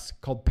podcasts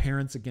called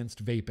Parents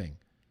Against Vaping.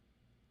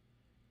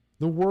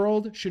 The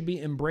world should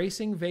be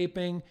embracing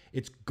vaping.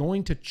 It's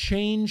going to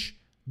change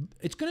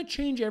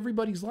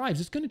everybody's lives.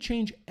 It's going to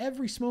change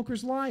every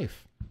smoker's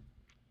life.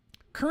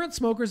 Current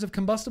smokers of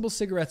combustible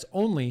cigarettes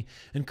only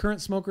and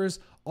current smokers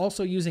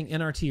also using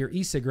NRT or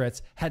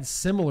e-cigarettes had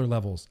similar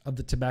levels of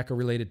the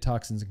tobacco-related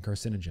toxins and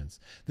carcinogens.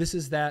 This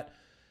is that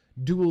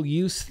dual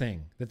use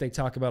thing that they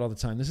talk about all the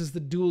time. This is the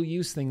dual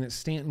use thing that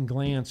Stanton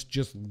Glantz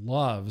just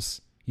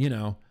loves.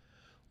 Well,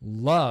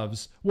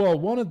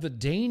 one of the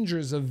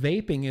dangers of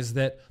vaping is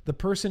that the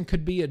person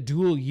could be a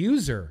dual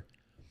user.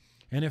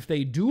 And if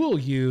they dual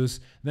use,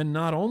 then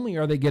not only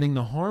are they getting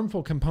the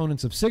harmful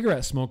components of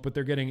cigarette smoke, but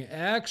they're getting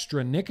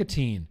extra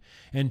nicotine.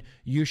 And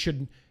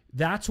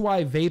that's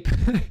why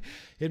vape,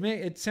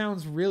 it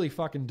sounds really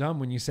fucking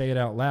dumb when you say it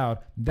out loud.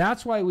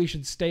 That's why we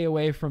should stay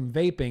away from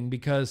vaping,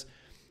 because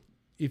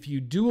if you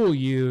dual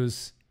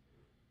use,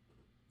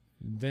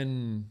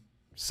 then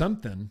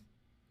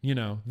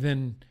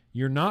then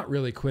you're not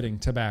really quitting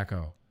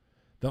tobacco.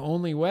 The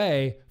only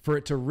way for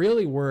it to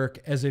really work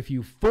is if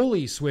you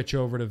fully switch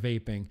over to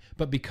vaping.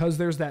 But because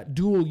there's that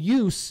dual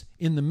use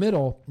in the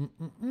middle,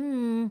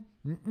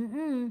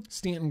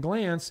 Stanton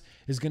Glantz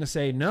is going to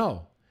say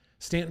no.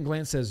 Stanton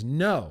Glantz says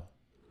no.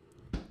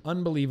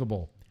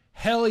 Unbelievable.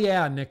 Hell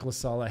yeah, Nick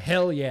LaSala.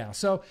 Hell yeah.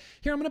 So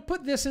here, I'm going to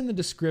put this in the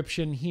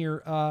description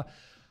here,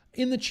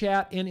 in the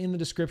chat and in the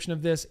description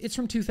of this. It's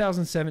from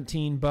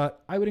 2017,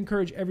 but I would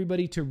encourage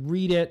everybody to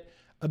read it,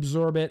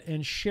 absorb it,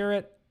 and share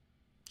it.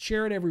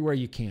 Share it everywhere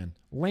you can.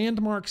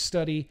 Landmark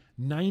study,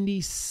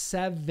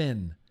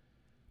 97%.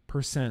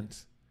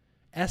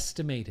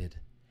 Estimated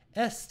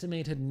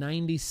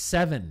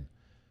 97%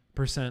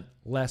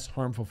 less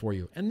harmful for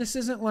you. And this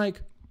isn't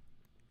like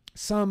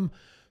some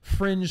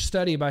fringe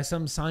study by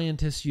some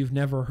scientist you've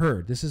never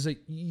heard. This is a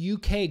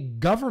UK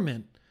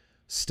government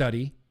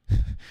study,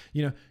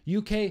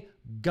 UK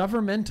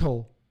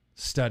governmental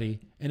study,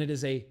 and it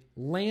is a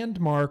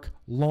landmark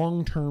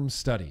long-term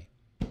study.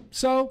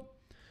 So,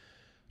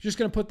 just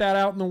going to put that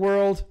out in the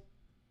world.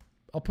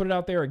 I'll put it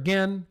out there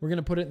again. We're going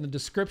to put it in the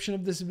description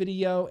of this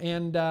video.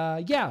 And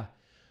yeah,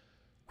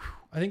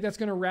 I think that's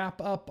going to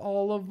wrap up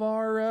all of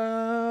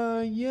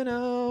our,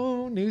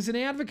 news and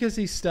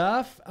advocacy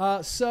stuff.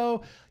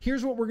 So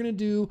here's what we're going to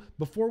do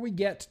before we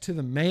get to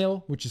the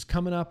mail, which is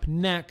coming up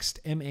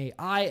next.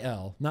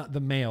 MAIL, not the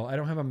mail. I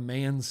don't have a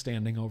man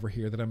standing over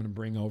here that I'm going to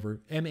bring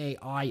over.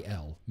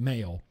 MAIL,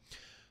 mail.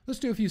 Let's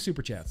do a few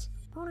super chats.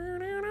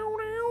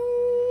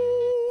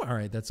 All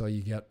right, that's all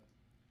you get.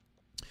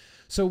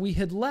 So we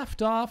had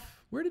left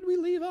off. Where did we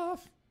leave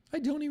off? I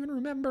don't even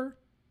remember.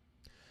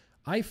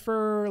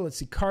 Ifer, let's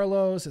see,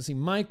 Carlos, let's see,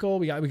 Michael.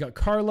 We got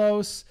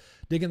Carlos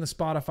digging the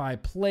Spotify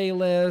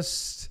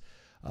playlist.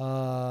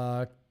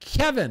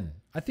 Kevin,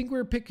 I think we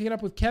were picking it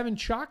up with Kevin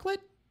Chocolate.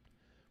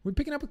 We're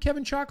picking up with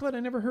Kevin Chocolate. I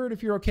never heard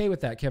if you're okay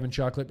with that, Kevin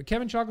Chocolate. But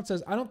Kevin Chocolate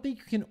says, I don't think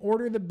you can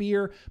order the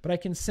beer, but I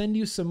can send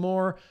you some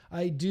more.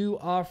 I do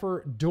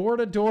offer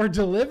door-to-door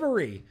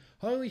delivery.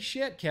 Holy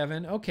shit,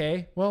 Kevin.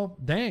 Okay, well,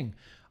 dang.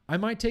 I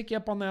might take you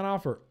up on that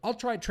offer. I'll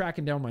try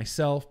tracking down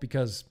myself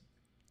because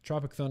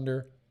Tropic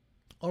Thunder,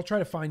 I'll try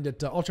to find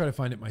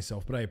it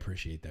myself, but I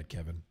appreciate that,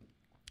 Kevin.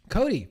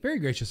 Cody, very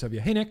gracious of you.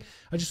 Hey, Nick,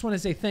 I just want to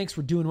say thanks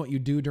for doing what you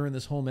do during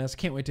this whole mess.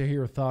 Can't wait to hear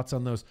your thoughts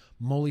on those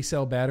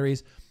Molicel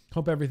batteries.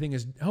 Hope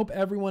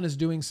everyone is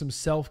doing some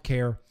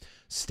self-care.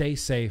 Stay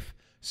safe.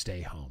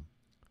 Stay home.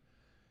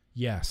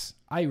 Yes,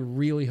 I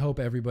really hope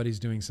everybody's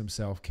doing some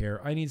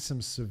self-care. I need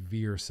some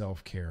severe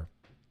self-care.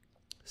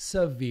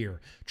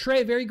 Severe.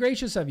 Trey, very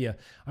gracious of you.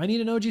 I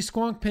need an OG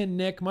Squonk pin,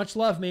 Nick. Much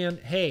love, man.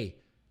 Hey,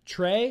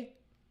 Trey.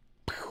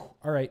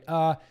 All right.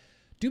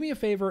 Do me a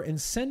favor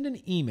and send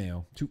an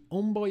email to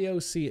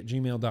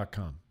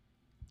omboyoc@gmail.com.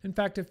 In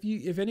fact,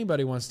 if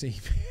anybody wants to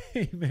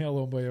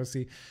email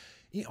omboyoc,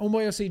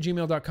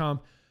 omboyoc@gmail.com.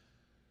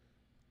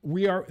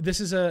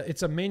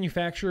 It's a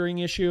manufacturing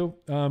issue.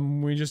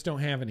 We just don't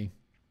have any.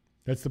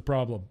 That's the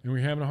problem. And we're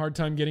having a hard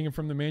time getting it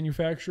from the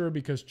manufacturer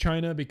because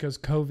China, because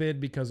COVID,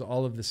 because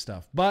all of this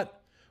stuff.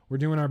 But we're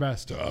doing our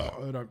best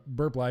at our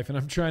Burp Life,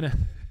 and we're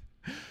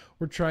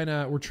trying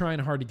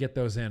hard to get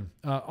those in.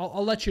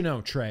 I'll let you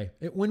know, Trey.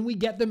 When we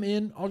get them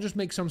in, I'll just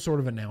make some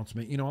sort of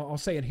announcement. I'll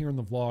say it here in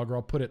the vlog, or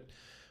I'll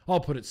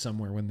put it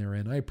somewhere when they're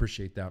in. I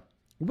appreciate that.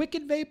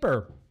 Wicked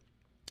Vapor.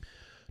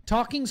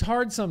 Talking's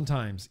hard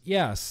sometimes.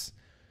 Yes.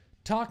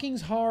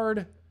 Talking's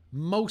hard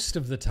most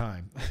of the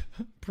time.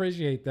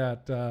 Appreciate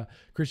that.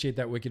 Appreciate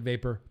that, Wicked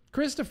Vapor.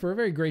 Christopher,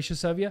 very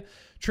gracious of you.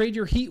 Trade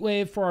your heat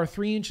wave for our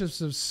 3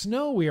 inches of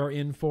snow we are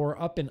in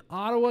for up in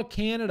Ottawa,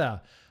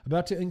 Canada.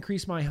 About to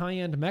increase my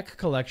high-end mech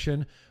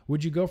collection.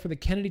 Would you go for the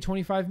Kennedy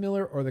 25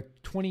 miller or the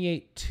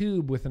 28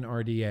 tube with an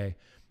RDA?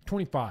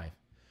 25.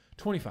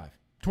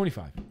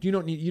 You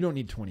don't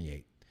need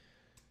 28.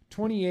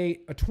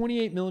 28, a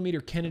 28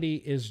 millimeter Kennedy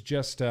is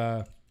just,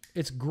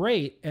 it's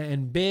great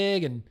and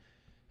big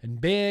and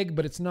big,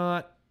 but it's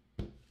not.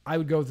 I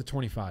would go with the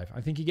 25.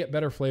 I think you get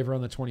better flavor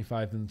on the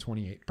 25 than the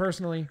 28.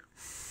 Personally.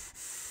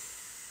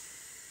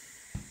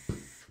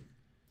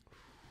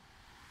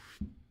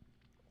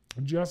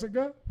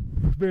 Jessica,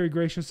 very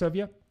gracious of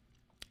you.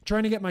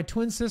 Trying to get my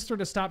twin sister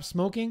to stop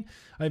smoking.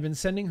 I've been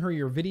sending her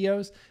your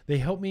videos. They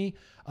help me.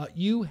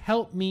 You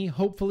help me.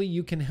 Hopefully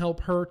you can help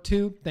her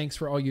too. Thanks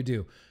for all you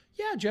do.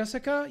 Yeah,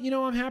 Jessica,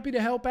 I'm happy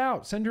to help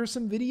out. Send her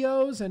some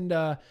videos and,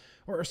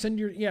 or send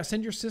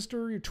your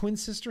sister, your twin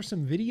sister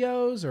some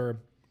videos,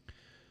 or,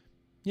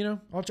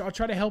 I'll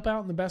try to help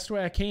out in the best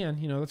way I can.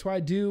 That's why I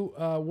do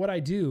what I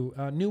do.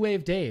 New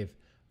Wave Dave,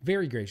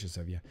 very gracious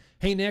of you.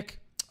 Hey, Nick,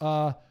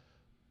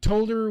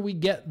 told her we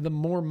get, the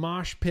more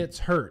mosh pits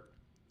hurt.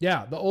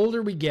 Yeah, the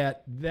older we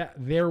get,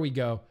 there we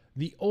go.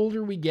 The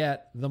older we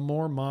get, the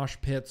more mosh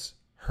pits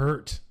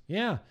hurt.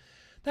 Yeah.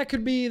 That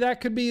could be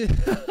that could be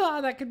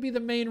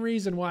the main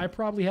reason why I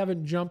probably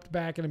haven't jumped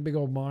back in a big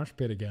old mosh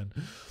pit again.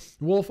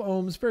 Wolf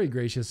Ohms, very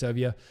gracious of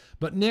you.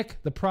 But Nick,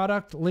 the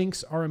product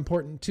links are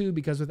important too,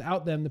 because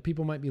without them, the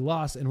people might be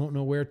lost and won't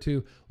know where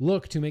to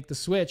look to make the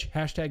switch.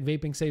 Hashtag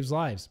vaping saves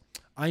lives.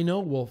 I know,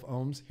 Wolf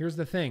Ohms. Here's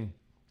the thing.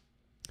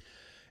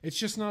 It's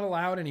just not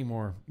allowed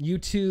anymore.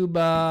 YouTube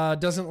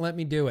doesn't let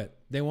me do it.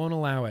 They won't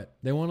allow it.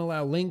 They won't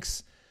allow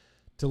links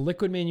to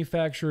liquid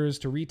manufacturers,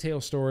 to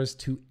retail stores,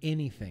 to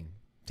anything.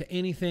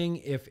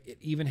 If it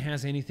even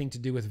has anything to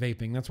do with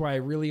vaping. That's why I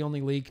really only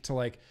leak to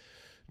like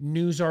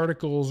news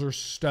articles or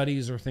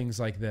studies or things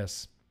like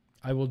this.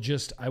 My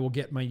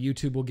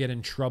YouTube will get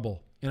in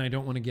trouble, and I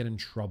don't want to get in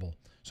trouble.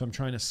 So I'm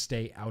trying to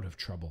stay out of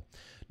trouble.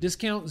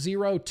 Discount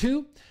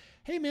 02.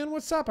 Hey man,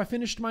 what's up? I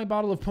finished my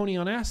bottle of Pony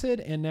on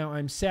Acid, and now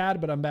I'm sad,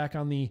 but I'm back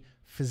on the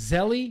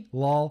Fazeli.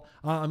 Lol.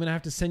 I'm going to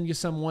have to send you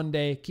some one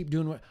day. Keep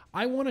doing what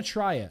I want to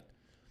try it.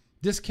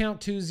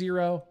 Discount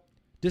 20.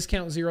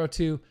 Discount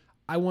 02.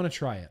 I want to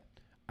try it.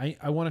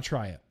 I want to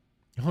try it.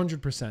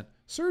 100%.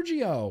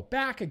 Sergio,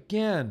 back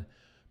again.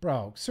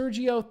 Bro,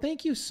 Sergio,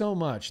 thank you so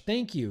much.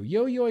 Thank you.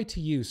 Yo-yo to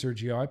you,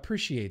 Sergio. I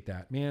appreciate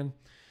that, man.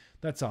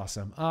 That's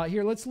awesome.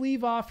 Here, let's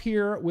leave off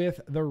here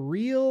with the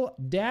real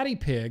Daddy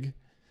Pig.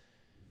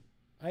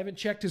 I haven't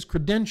checked his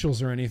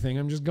credentials or anything.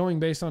 I'm just going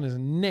based on his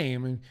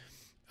name.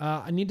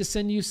 I need to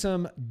send you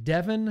some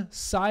Devon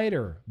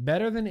cider.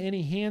 Better than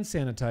any hand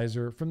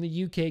sanitizer from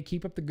the UK.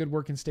 Keep up the good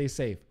work and stay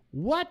safe.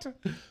 What?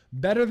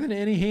 Better than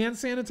any hand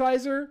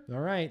sanitizer?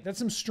 All right. That's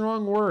some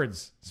strong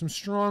words. Some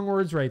strong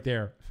words right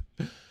there.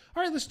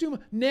 All right, let's do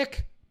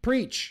Nick,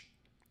 preach.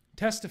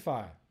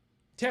 Testify.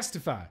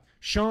 Testify.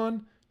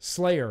 Sean,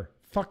 Slayer.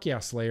 Fuck yeah,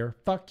 Slayer.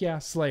 Fuck yeah,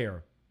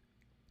 Slayer.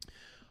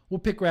 We'll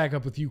pick back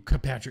up with you,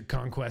 Patrick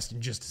Conquest,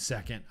 in just a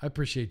second. I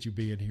appreciate you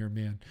being here,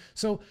 man.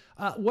 So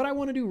what I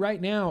want to do right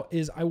now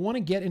is I want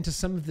to get into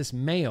some of this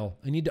mail.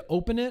 I need to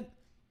open it.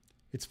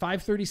 It's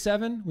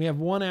 5:37. We have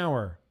 1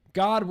 hour.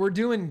 God, we're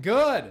doing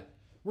good.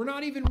 We're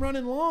not even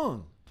running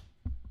long.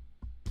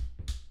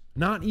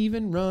 Not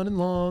even running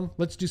long.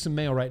 Let's do some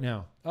mail right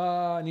now.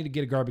 I need to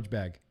get a garbage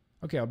bag.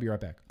 Okay, I'll be right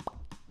back.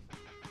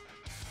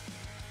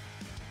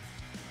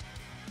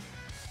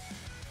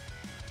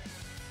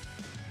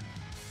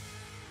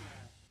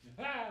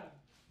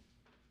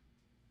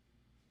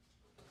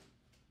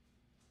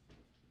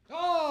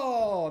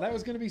 Oh, that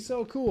was going to be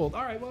so cool.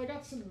 All right, well, I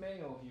got some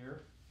mail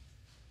here.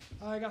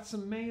 I'm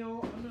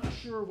not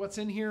sure what's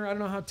in here. I don't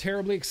know how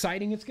terribly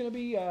exciting it's going to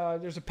be.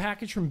 There's a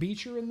package from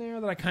Beecher in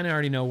there that I kind of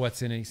already know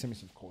what's in it. He sent me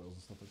some coils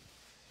and stuff like that.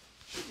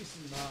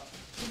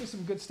 Should be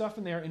some good stuff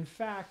in there. In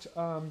fact,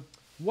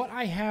 what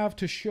I have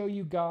to show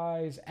you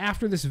guys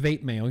after this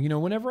vape mail,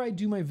 whenever I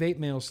do my vape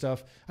mail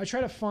stuff, I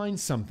try to find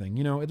something,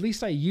 at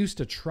least I used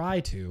to try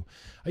to.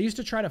 I used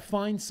to try to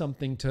find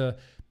something to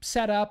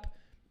set up,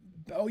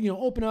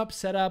 open up,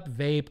 set up,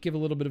 vape, give a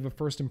little bit of a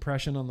first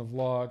impression on the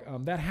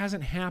vlog. That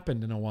hasn't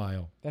happened in a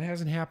while.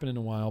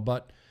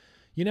 But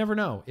you never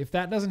know. If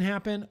that doesn't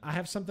happen, I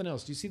have something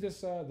else. Do you see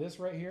this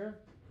right here?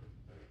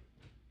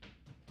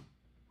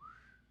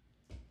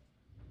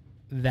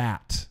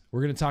 That.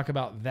 We're going to talk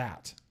about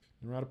that.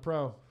 Nerado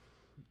Pro.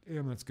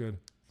 Damn, that's good.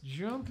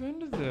 Jump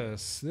into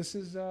this. This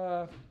is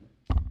a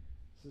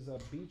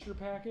Beecher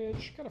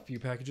package. Got a few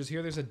packages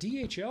here. There's a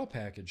DHL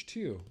package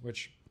too,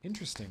 which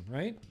interesting,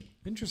 right?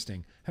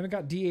 Interesting. Haven't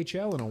got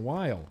DHL in a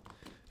while.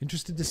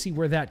 Interested to see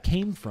where that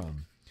came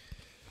from.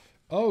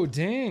 Oh,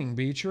 dang,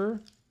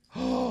 Beecher.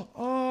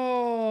 Oh,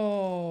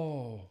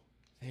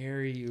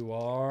 there you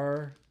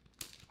are.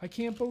 I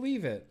can't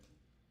believe it.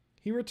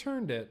 He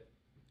returned it.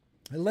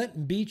 I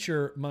lent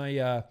Beecher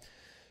my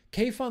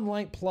K-Fun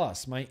Light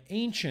Plus, my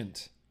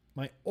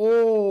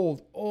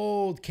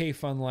old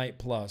K-Fun Light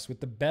Plus with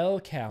the bell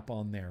cap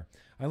on there.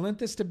 I lent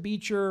this to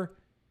Beecher,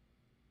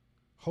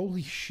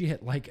 holy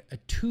shit, like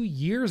 2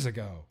 years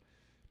ago.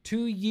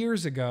 2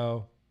 years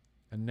ago,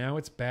 and now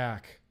it's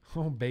back.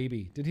 Oh,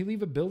 baby. Did he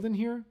leave a build in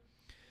here?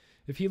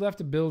 If he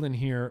left a build in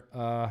here,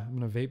 I'm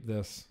going to vape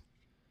this.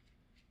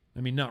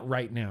 I mean, not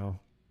right now.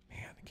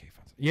 Man, the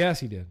K-Fun's. Yes,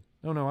 he did.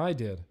 Oh, no, I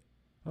did.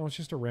 Oh, it's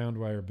just a round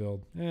wire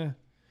build.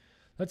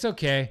 That's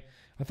okay.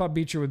 I thought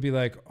Beecher would be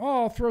like,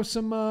 oh, I'll throw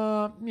some,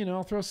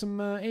 I'll throw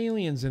some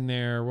aliens in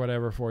there or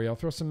whatever for you. I'll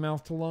throw some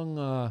mouth to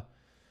lung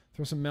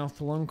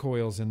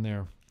coils in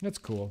there. That's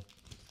cool.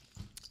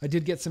 I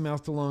did get some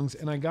mouth to lungs,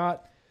 and I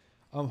got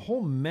a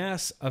whole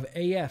mess of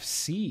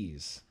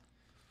AFCs.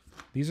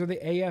 These are the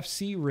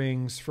AFC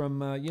rings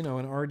from, an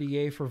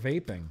RDA for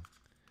vaping.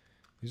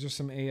 These are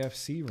some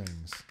AFC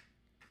rings.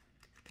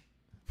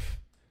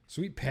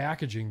 Sweet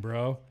packaging,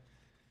 bro.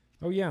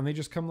 Oh, yeah, and they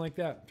just come like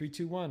that. 3,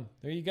 2, 1.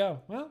 There you go.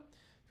 Well,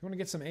 if you want to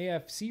get some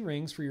AFC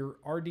rings for your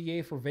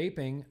RDA for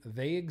vaping,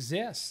 they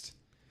exist.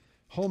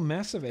 Whole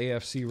mess of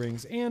AFC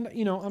rings. And,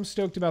 I'm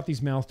stoked about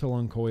these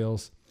mouth-to-lung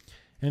coils.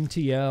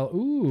 MTL.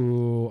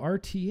 Ooh,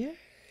 RTA.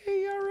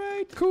 All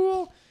right,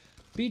 cool.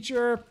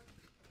 Beecher,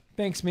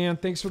 thanks, man.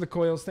 Thanks for the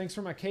coils. Thanks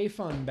for my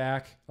K-Fun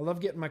back. I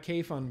love getting my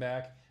K-Fun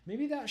back.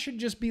 Maybe that should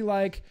just be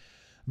like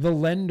the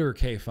lender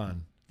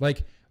K-Fun.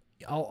 Like,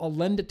 I'll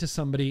lend it to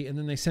somebody and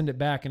then they send it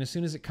back. And as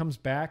soon as it comes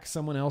back,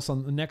 someone else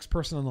on the next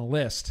person on the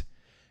list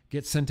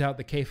gets sent out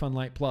the K-Fun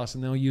Light Plus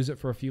and they'll use it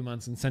for a few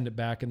months and send it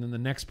back. And then the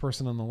next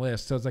person on the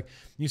list. So it's like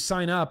you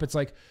sign up. It's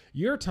like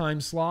your time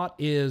slot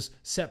is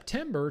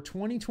September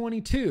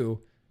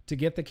 2022 to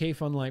get the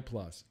K-Fun Light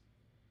Plus.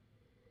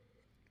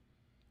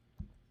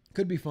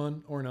 Could be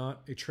fun or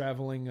not. A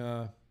traveling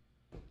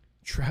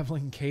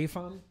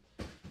K-Fun.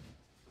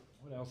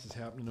 What else is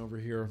happening over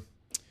here?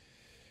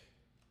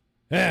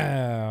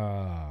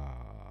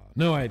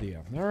 No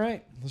idea. All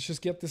right, let's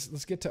just get this.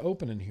 Let's get to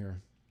opening here.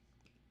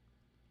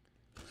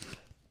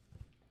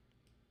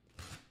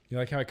 You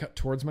like how I cut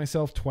towards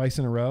myself twice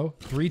in a row?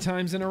 3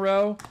 times in a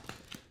row?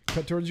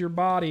 Cut towards your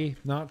body,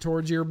 not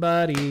towards your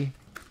buddy.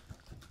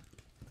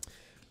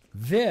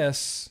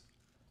 This.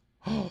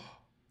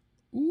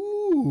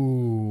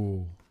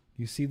 Ooh.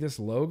 You see this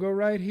logo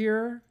right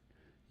here?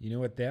 You know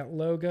what that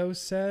logo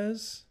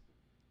says?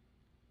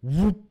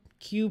 Whoop.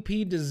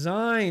 QP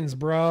Designs,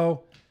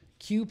 bro.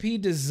 QP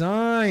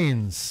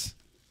Designs.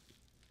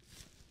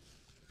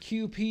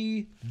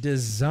 QP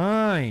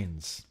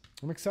Designs.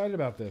 I'm excited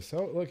about this.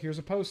 Oh, look, here's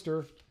a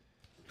poster.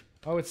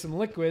 Oh, it's some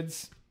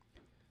liquids.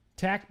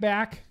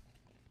 Tabac,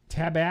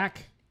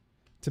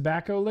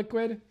 tobacco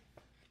liquid.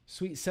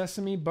 Sweet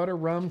sesame, butter,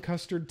 rum,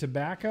 custard,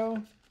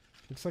 tobacco.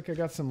 Looks like I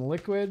got some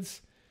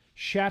liquids.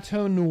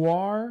 Chateau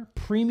Noir,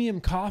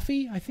 premium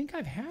coffee. I think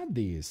I've had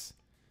these.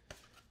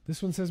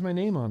 This one says my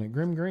name on it,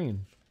 Grim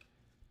Green.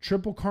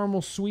 Triple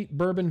caramel sweet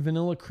bourbon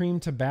vanilla cream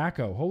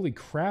tobacco. Holy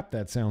crap,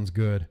 that sounds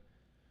good.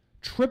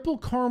 Triple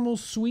caramel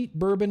sweet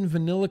bourbon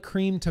vanilla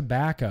cream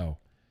tobacco.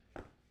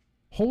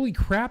 Holy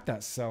crap,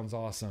 that sounds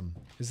awesome.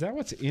 Is that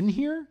what's in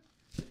here?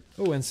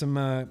 Oh, and some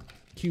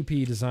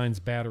QP Designs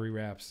battery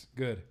wraps.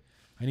 Good.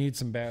 I need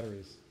some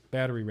batteries.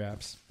 Battery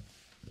wraps.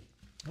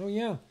 Oh,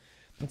 yeah.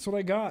 That's what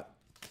I got.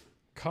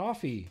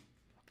 Coffee.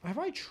 Have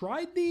I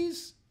tried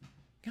these?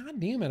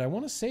 God damn it. I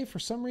want to say for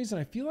some reason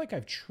I feel like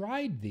I've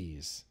tried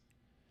these.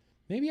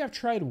 Maybe I've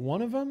tried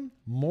one of them.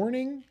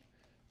 Morning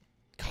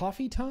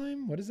coffee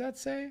time. What does that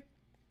say? And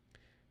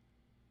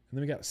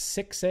then we got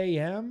 6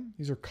 a.m.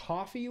 These are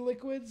coffee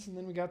liquids. And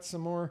then we got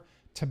some more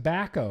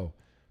tobacco.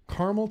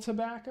 Caramel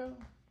tobacco.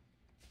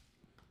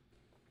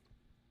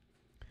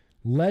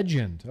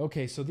 Legend.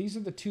 Okay, so these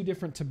are the 2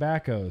 different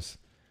tobaccos.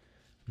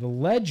 The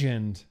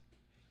Legend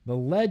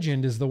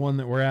is the one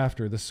that we're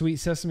after. The sweet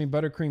sesame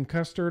buttercream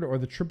custard or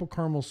the triple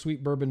caramel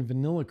sweet bourbon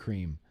vanilla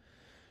cream.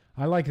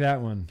 I like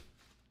that one.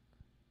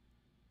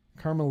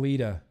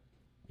 Carmelita.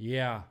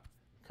 Yeah,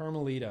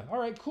 Carmelita. All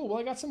right, cool. Well,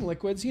 I got some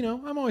liquids.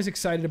 I'm always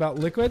excited about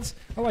liquids.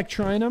 I like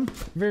trying them.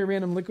 Very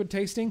random liquid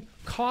tasting.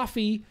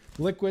 Coffee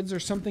liquids are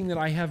something that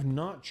I have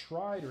not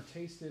tried or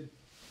tasted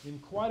in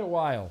quite a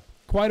while.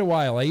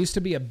 I used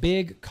to be a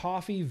big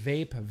coffee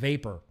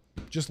vapor.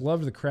 Just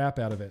loved the crap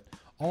out of it.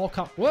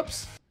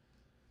 Whoops.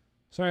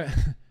 Sorry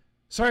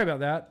about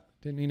that.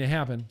 Didn't mean to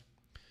happen.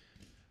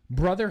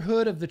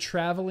 Brotherhood of the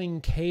Traveling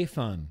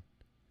K-Fun.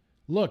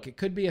 Look, it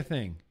could be a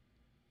thing.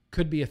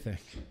 We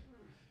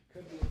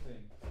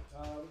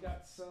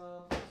got some.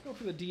 Let's go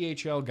for the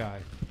DHL guy.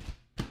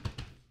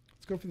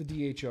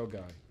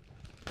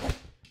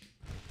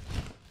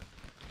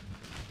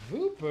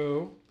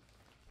 Voopoo.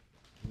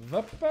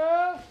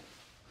 Vapa.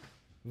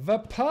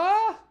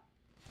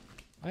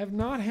 I have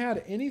not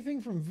had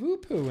anything from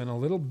Voopoo in a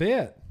little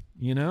bit,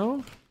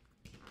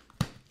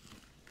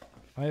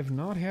 I have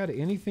not had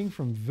anything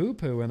from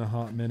Voopoo in a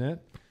hot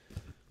minute.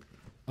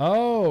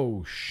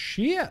 Oh,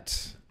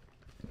 shit.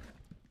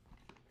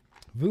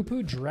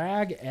 Voopoo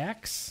Drag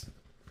X.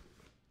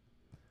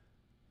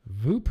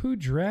 Voopoo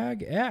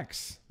Drag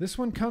X. This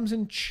one comes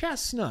in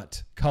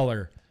chestnut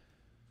color.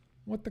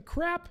 What the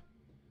crap?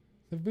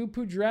 The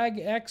Voopoo Drag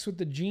X with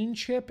the gene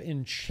chip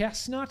in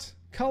chestnut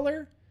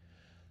color?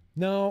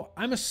 No,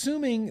 I'm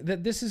assuming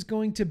that this is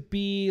going to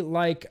be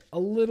like a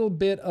little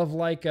bit of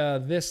like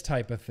this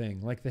type of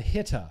thing, like the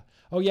Hitta.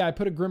 Oh yeah, I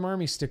put a Grim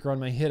Army sticker on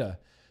my Hitta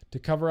to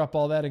cover up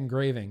all that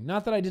engraving.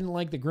 Not that I didn't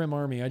like the Grim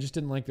Army, I just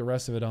didn't like the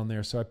rest of it on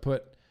there, so I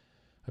put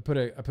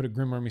a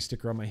Grim Army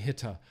sticker on my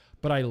Hitta.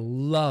 But I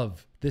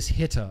love this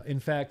Hitta. In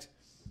fact,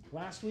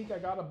 last week I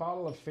got a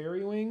bottle of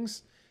Fairy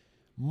Wings.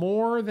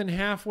 More than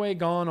halfway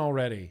gone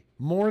already.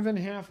 More than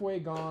halfway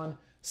gone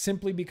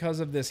simply because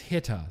of this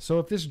Hitta. So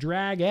if this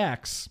Drag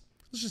X,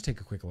 let's just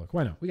take a quick look.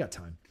 Why not? We got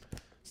time.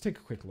 Let's take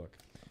a quick look.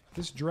 If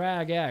this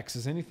Drag X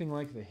is anything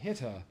like the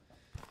Hitta,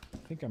 I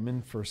think I'm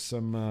in for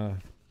some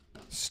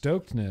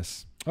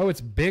stokedness. Oh,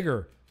 it's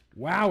bigger.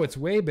 Wow, it's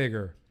way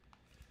bigger.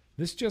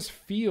 This just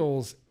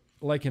feels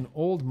like an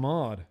old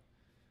mod.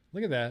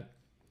 Look at that.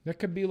 That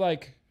could be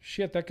like,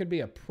 shit, that could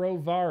be a Pro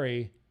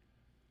Vari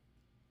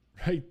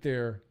right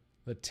there.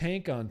 The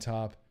tank on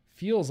top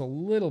feels a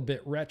little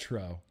bit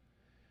retro.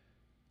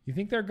 You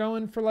think they're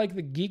going for like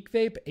the Geek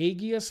Vape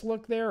Aegis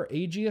look there, or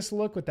Aegis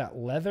look with that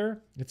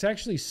leather? It's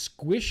actually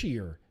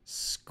squishier.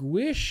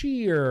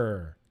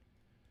 Squishier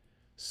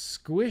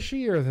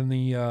than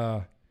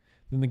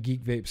the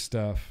Geek Vape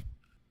stuff.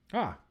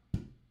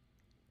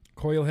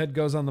 Coil head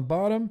goes on the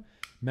bottom.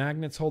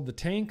 Magnets hold the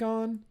tank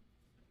on.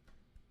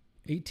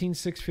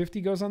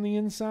 18650 goes on the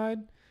inside.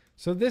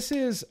 So this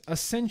is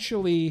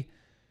essentially,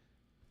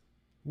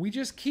 we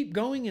just keep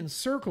going in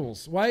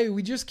circles. Why?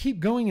 We just keep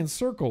going in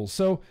circles.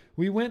 So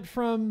we went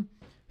from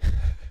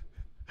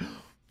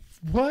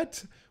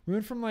what? We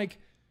went from like,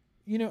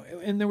 you know,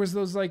 and there was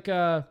those like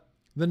the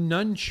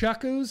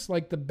nunchakus,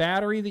 like the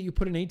battery that you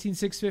put an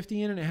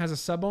 18650 in and it has a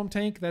sub-ohm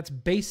tank. That's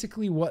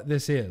basically what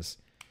this is.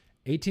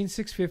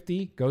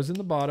 18650 goes in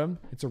the bottom.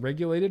 It's a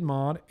regulated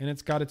mod and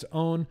it's got its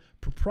own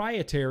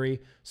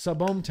proprietary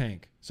sub-ohm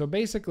tank. So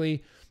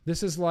basically,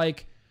 this is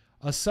like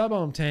a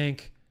sub-ohm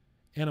tank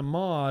and a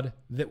mod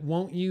that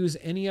won't use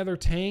any other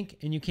tank,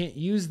 and you can't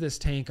use this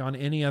tank on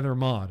any other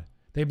mod.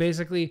 They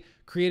basically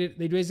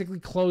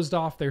closed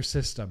off their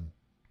system.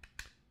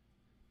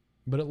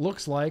 But it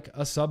looks like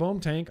a sub-ohm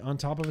tank on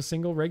top of a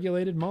single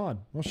regulated mod.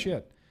 Well,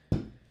 shit.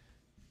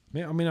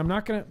 I mean, I'm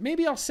not gonna.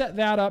 Maybe I'll set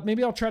that up.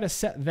 Maybe I'll try to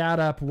set that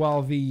up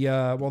while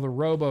the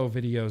Robo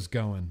video's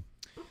going.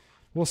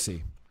 We'll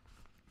see.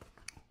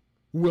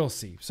 We'll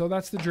see. So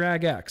that's the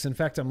Drag X. In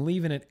fact, I'm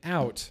leaving it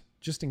out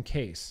just in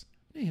case.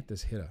 Let me hit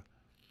this Hitta.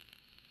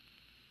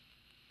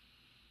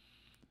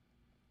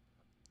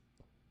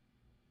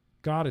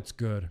 God, it's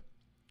good.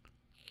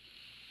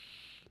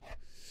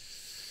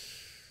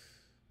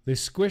 They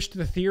squished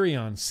the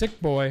Therion. Sick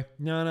boy.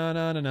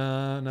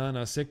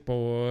 No, sick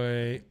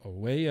boy.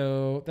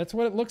 Oh. That's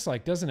what it looks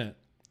like, doesn't it?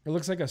 It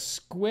looks like a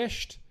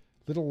squished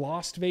little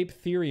Lost Vape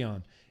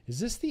Therion. Is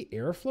this the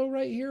airflow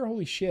right here?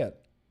 Holy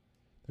shit.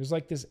 There's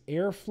like this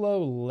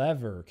airflow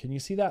lever. Can you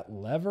see that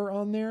lever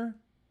on there?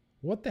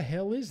 What the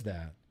hell is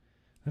that?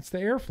 That's the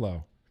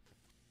airflow.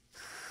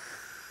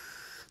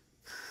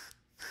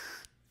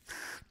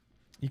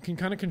 You can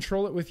kind of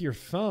control it with your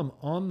thumb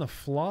on the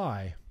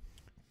fly.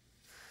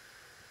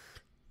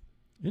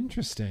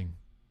 Interesting.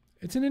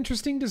 It's an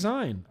interesting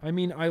design. I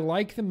mean, I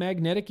like the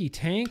magnetic-y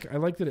tank. I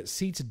like that it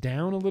seats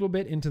down a little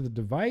bit into the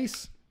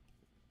device.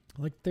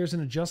 Like there's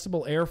an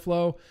adjustable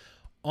airflow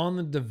on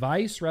the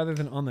device rather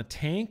than on the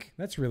tank.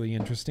 That's really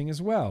interesting as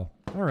well.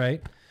 All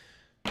right.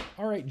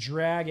 All right,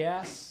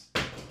 Dragas.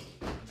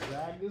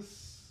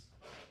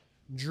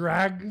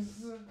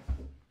 Drags.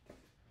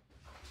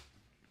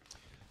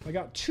 I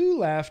got two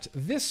left.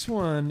 This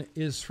one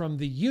is from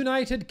the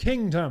United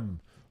Kingdom.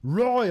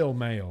 Royal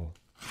Mail.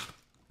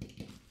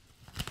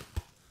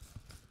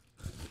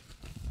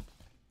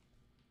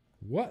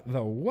 What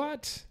the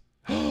what?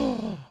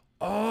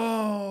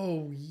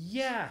 Oh,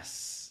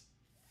 yes.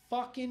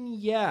 Fucking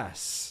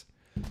yes.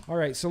 All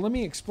right, so let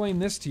me explain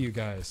this to you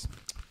guys.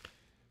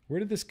 Where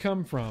did this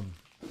come from?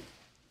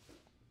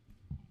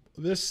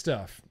 This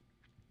stuff.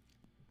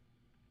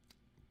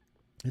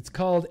 It's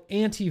called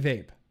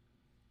Anti-Vape.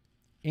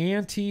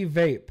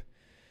 Anti-Vape.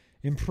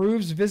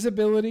 Improves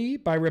visibility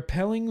by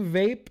repelling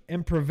vape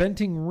and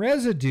preventing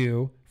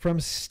residue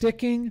from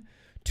sticking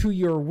to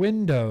your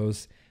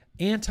windows.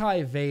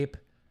 Anti-Vape,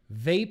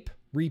 vape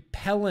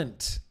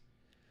repellent.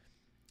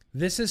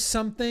 This is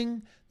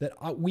something that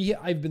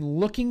I've been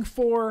looking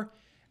for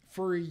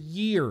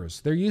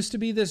years. There used to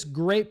be this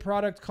great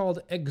product called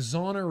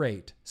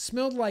Exonerate.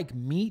 Smelled like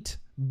meat,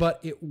 but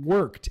it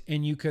worked.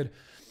 And you could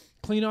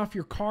clean off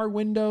your car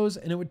windows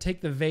and it would take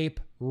the vape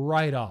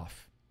right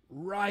off.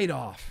 Right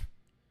off.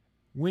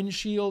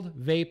 Windshield,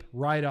 vape,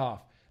 right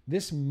off.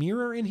 This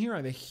mirror in here, I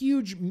have a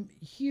huge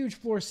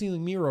floor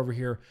ceiling mirror over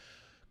here,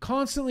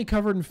 constantly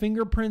covered in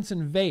fingerprints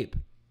and vape.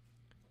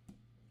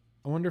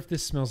 I wonder if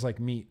this smells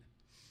like meat.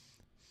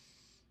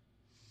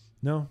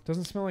 No,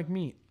 doesn't smell like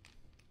meat.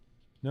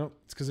 No,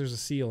 it's because there's a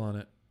seal on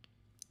it.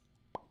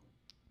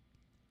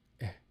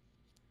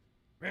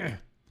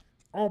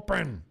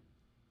 Open.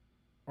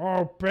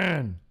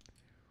 Open.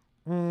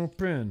 Open.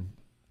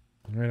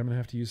 All right, I'm going to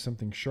have to use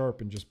something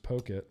sharp and just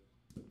poke it.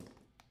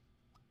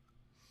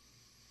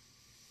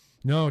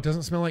 No, it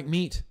doesn't smell like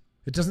meat.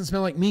 It doesn't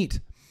smell like meat.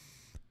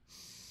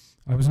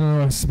 I was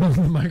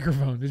smelling the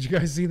microphone. Did you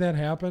guys see that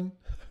happen?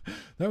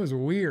 That was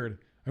weird.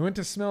 I went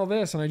to smell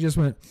this and I just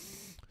went,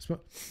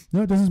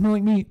 no, it doesn't smell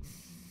like meat.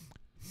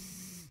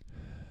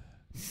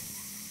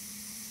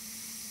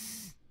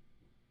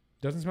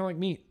 Doesn't smell like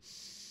meat.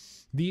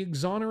 The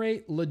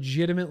Exonerate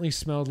legitimately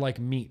smelled like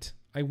meat.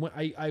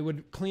 I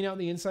would clean out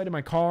the inside of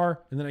my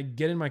car and then I'd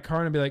get in my car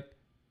and I'd be like,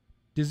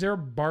 is there a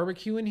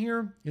barbecue in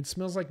here? It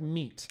smells like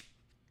meat.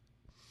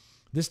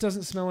 This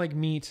doesn't smell like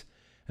meat.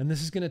 And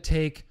this is going to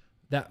take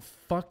that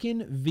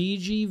fucking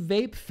VG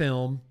vape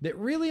film that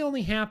really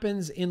only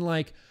happens in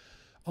like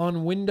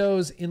on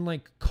windows in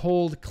like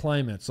cold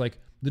climates, like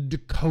the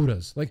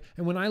Dakotas. Like,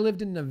 and when I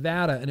lived in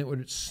Nevada and it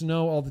would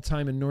snow all the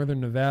time in northern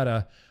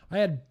Nevada, I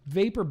had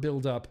vapor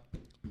buildup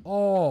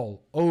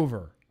all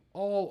over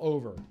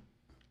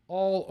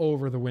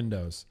the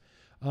windows.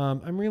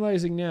 I'm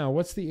realizing now,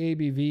 what's the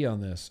ABV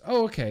on this?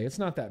 Oh, okay. It's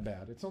not that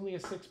bad. It's only a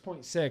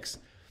 6.6.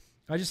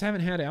 I just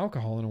haven't had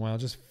alcohol in a while. It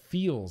just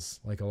feels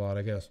like a lot,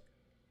 I guess.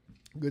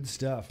 Good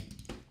stuff.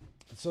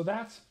 So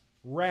that's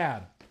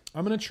rad.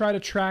 I'm going to try to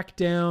track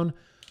down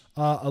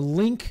a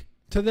link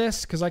to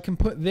this because I can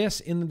put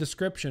this in the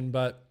description,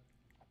 but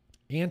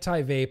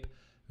anti-vape,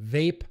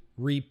 vape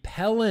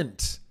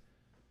repellent.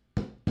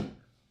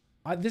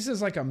 This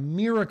is like a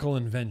miracle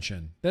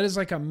invention. That is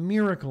like a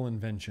miracle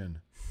invention.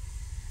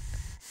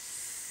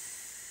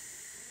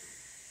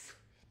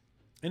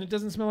 And it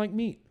doesn't smell like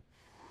meat.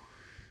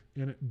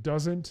 And it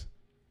doesn't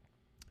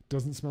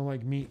smell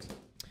like meat.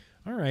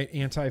 All right,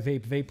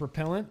 anti-vape vape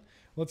repellent.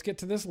 Let's get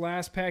to this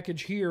last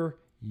package here.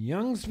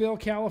 Youngsville,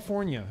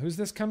 California. Who's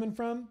this coming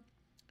from?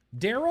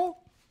 Daryl?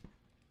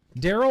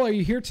 Daryl, are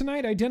you here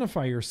tonight?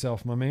 Identify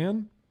yourself, my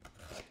man.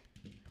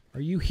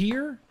 Are you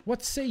here?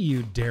 What say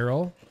you,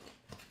 Daryl?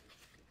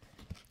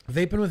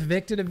 Vaping with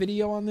Vic did a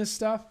video on this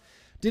stuff.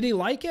 Did he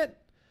like it?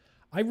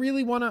 I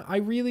really want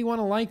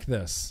to like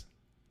this.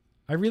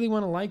 I really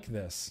want to like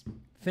this.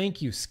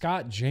 Thank you,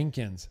 Scott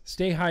Jenkins.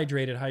 Stay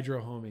hydrated,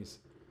 Hydro Homies.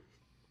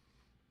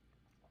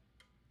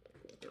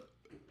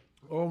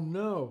 Oh,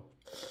 no.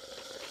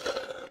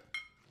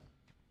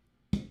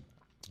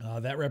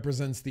 That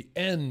represents the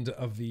end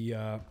of the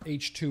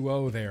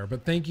H2O there.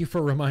 But thank you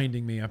for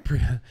reminding me. I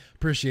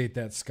appreciate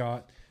that,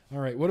 Scott. All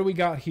right, what do we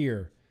got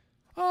here?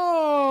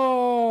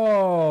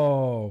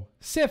 Oh,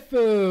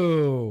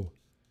 Sifu.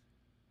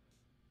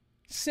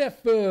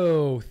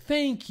 Sifu,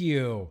 thank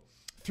you.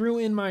 Threw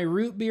in my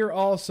root beer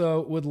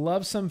also. Would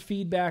love some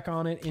feedback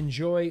on it.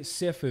 Enjoy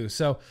Sifu.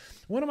 So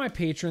one of my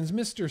patrons,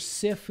 Mr.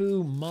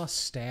 Sifu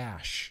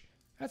Mustache.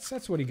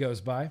 That's what he goes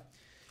by.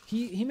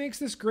 He makes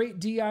this great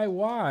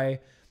DIY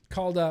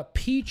called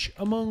Peach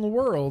Among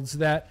Worlds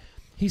that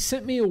he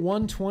sent me a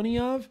 120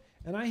 of,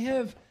 and I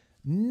have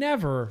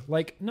never,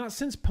 like not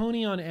since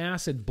Pony on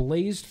Acid,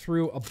 blazed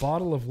through a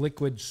bottle of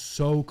liquid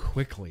so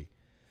quickly.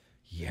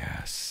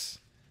 Yes.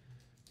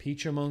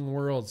 Peach Among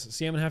Worlds.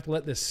 See, I'm going to have to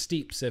let this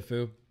steep,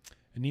 Sifu.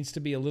 It needs to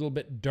be a little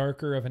bit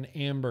darker of an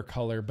amber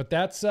color. But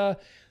that's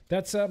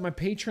my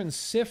patron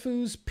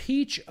Sifu's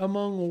Peach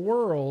Among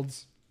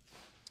Worlds.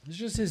 It's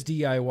just his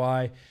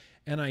DIY,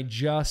 and I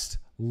just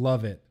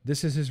love it.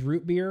 This is his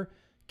root beer.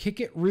 Kick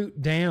it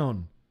root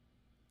down.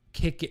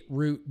 Kick it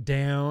root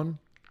down.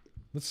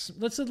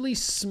 Let's at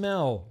least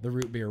smell the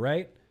root beer,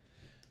 right?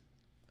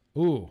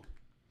 Ooh.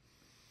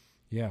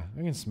 Yeah,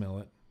 I can smell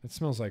it. It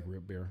smells like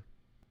root beer.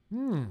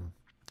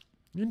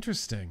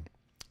 Interesting.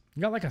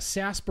 You got like a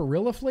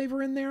sarsaparilla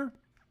flavor in there?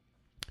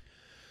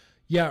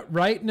 Yeah,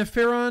 right,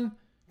 Neferon?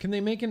 Can they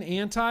make an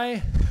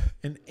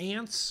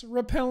ants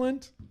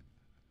repellent?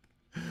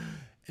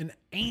 An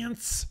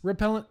ants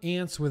repellent?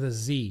 Ants with a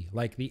Z,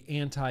 like the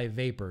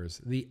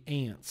anti-vapors, the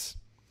ants.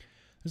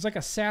 There's like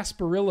a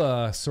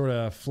sarsaparilla sort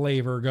of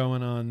flavor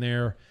going on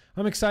there.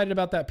 I'm excited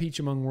about that Peach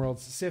Among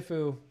Worlds.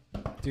 Sifu,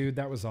 dude,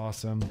 that was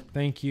awesome.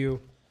 Thank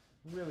you.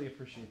 Really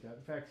appreciate that.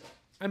 In fact,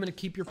 I'm going to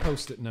keep your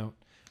Post-it note.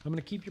 I'm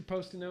going to keep your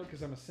Post-it note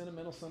because I'm a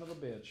sentimental son of a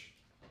bitch.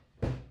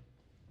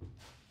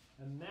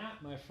 And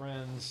that, my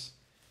friends,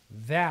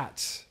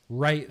 that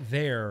right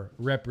there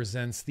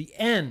represents the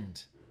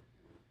end.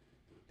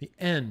 The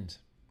end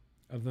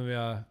of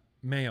the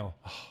mail.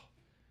 Oh,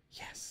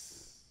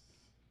 yes.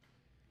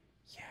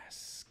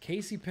 Yes.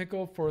 Casey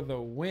Pickle for the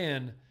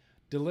win.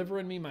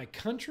 Delivering me my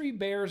Country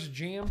Bears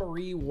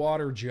Jamboree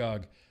water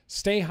jug.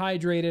 Stay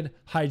hydrated,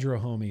 Hydro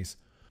Homies.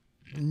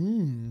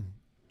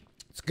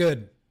 It's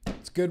good.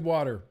 It's good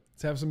water.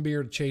 Let's have some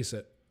beer to chase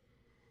it.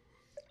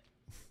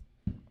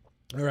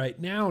 All right,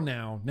 now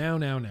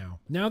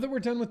that we're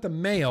done with the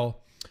mail,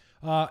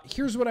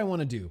 here's what I want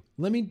to do.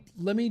 Let me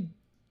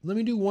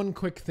do one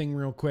quick thing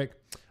real quick.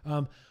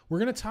 We're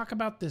gonna talk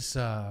about this.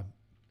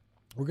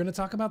 We're gonna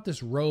talk about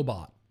this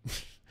robot.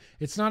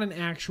 It's not an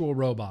actual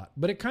robot,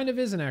 but it kind of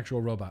is an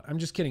actual robot. I'm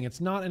just kidding.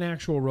 It's not an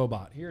actual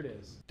robot. Here it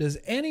is. Does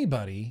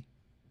anybody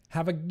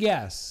have a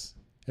guess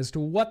as to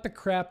what the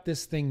crap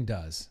this thing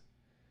does.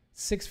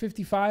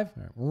 6:55,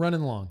 all right, we're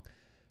running long.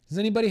 Does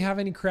anybody have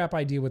any crap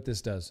idea what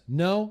this does?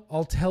 No?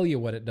 I'll tell you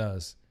what it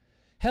does.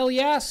 Hell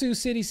yeah, Sioux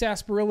City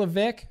Sarsaparilla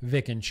Vic.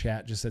 Vic in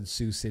chat just said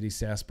Sioux City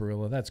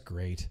Sarsaparilla. That's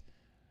great.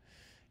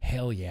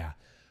 Hell yeah.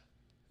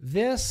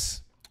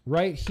 This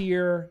right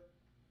here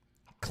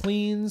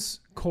cleans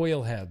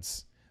coil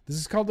heads. This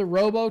is called the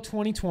Robo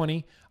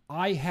 2020.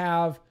 I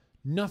have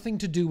nothing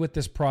to do with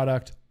this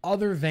product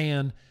other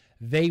than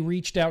they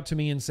reached out to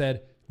me and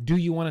said, do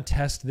you want to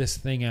test this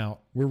thing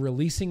out? We're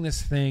releasing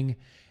this thing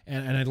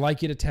and I'd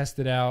like you to test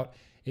it out.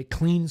 It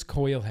cleans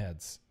coil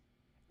heads.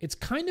 It's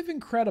kind of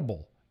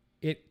incredible.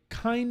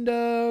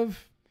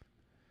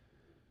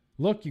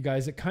 Look, you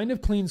guys, it kind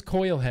of cleans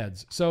coil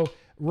heads. So,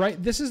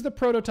 right, this is the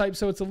prototype,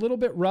 so it's a little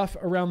bit rough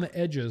around the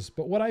edges.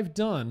 But what I've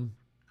done,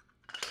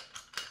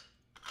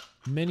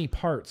 many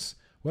parts,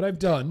 what I've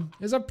done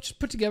is I've just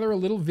put together a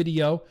little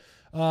video.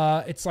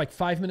 It's like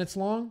 5 minutes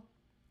long,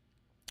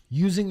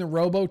 using the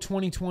Robo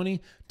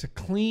 2020 to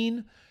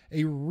clean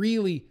a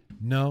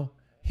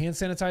hand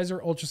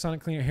sanitizer,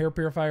 ultrasonic cleaner, hair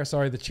purifier.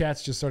 Sorry, the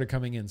chat's just started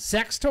coming in.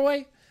 Sex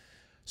toy,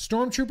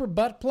 Stormtrooper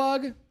butt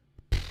plug.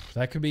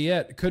 That could be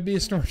it. It could be a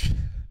Stormtrooper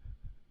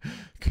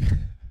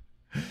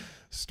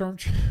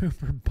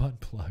butt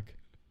plug.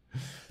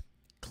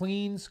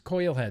 Cleans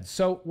coil heads.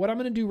 So what I'm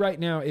going to do right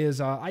now is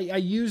I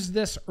used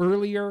this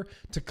earlier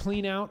to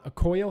clean out a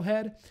coil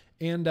head,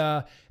 and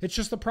it's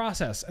just the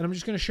process. And I'm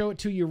just going to show it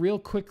to you real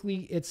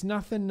quickly. It's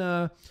nothing,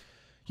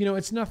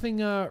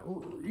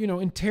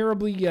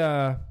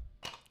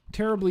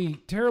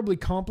 terribly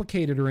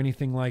complicated or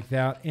anything like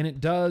that. And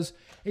it does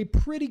a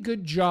pretty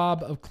good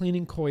job of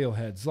cleaning coil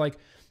heads. Like,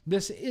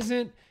 this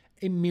isn't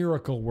a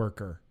miracle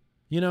worker.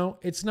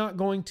 It's not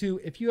going to,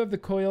 if you have the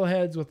coil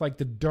heads with like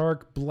the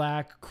dark,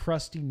 black,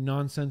 crusty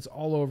nonsense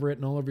all over it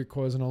and all over your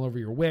coils and all over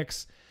your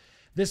wicks,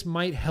 this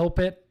might help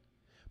it,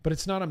 but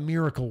it's not a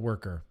miracle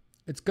worker.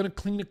 It's going to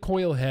clean a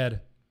coil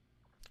head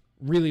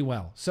really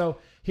well. So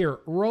here,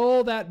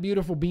 roll that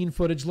beautiful bean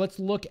footage. Let's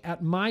look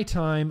at my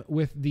time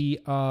with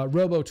the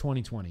Robo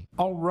 2020.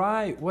 All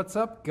right, what's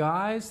up,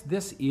 guys?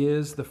 This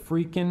is the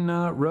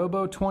freaking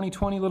Robo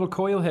 2020 little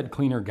coil head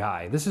cleaner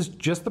guy. This is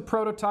just the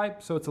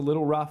prototype, so it's a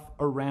little rough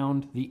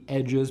around the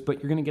edges, but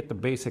you're gonna get the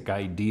basic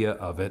idea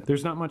of it.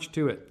 There's not much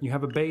to it. You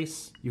have a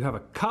base, you have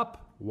a cup,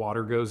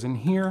 water goes in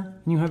here,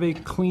 and you have a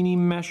cleany,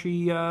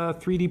 meshy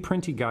 3D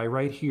printy guy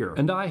right here.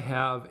 And I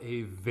have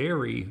a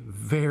very,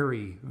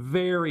 very,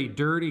 very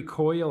dirty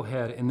coil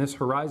head in this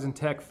Horizon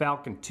Tech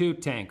Falcon 2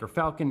 tank, or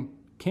Falcon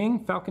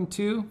King, Falcon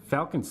 2,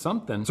 Falcon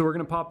something. So we're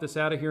gonna pop this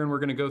out of here and we're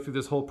gonna go through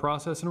this whole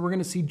process and we're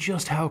gonna see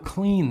just how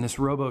clean this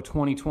Robo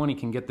 2020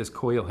 can get this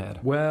coil head.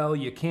 Well,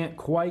 you can't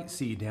quite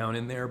see down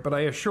in there, but I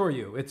assure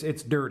you, it's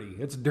dirty.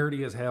 It's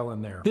dirty as hell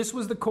in there. This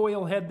was the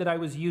coil head that I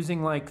was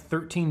using like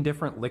 13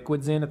 different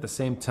liquids in at the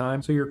same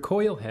time. So your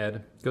coil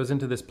head goes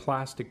into this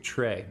plastic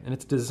tray and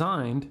it's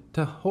designed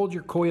to hold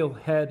your coil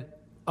head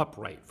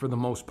upright for the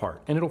most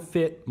part, and it'll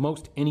fit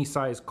most any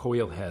size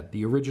coil head.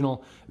 The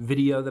original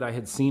video that I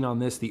had seen on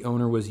this, the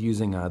owner was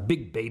using a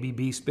big Baby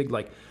Beast, big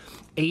like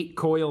 8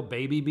 coil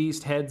Baby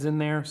Beast heads in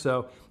there,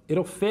 so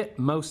it'll fit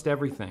most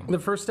everything. The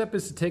first step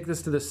is to take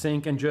this to the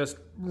sink and just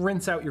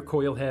rinse out your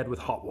coil head with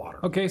hot water.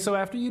 Okay, so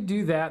after you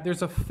do that,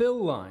 there's a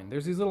fill line.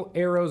 There's these little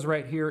arrows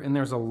right here and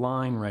there's a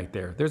line right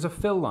there. There's a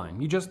fill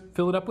line. You just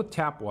fill it up with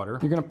tap water.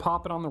 You're gonna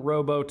pop it on the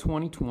Robo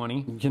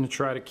 2020. You're gonna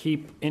try to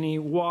keep any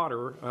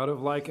water out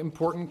of like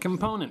important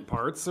component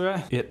parts.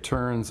 It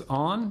turns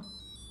on.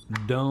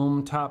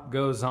 Dome top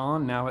goes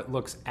on. Now it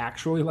looks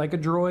actually like a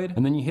droid.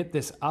 And then you hit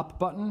this up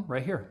button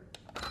right here.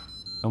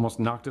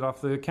 Almost knocked it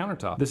off the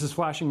countertop. This is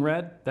flashing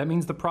red. That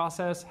means the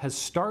process has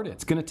started.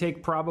 It's gonna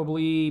take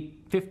probably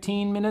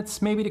 15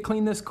 minutes maybe to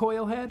clean this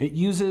coil head. It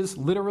uses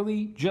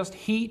literally just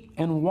heat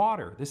and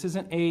water. This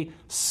isn't a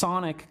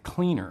sonic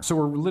cleaner. So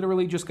we're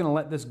literally just gonna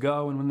let this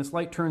go, and when this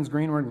light turns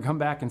green, we're gonna come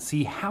back and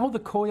see how the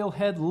coil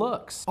head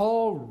looks.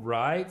 All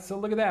right, so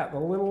look at that. The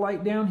little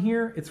light down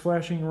here, it's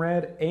flashing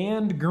red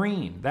and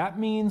green. That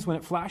means when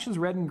it flashes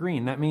red and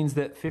green, that means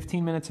that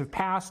 15 minutes have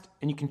passed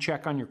and you can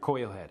check on your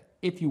coil head.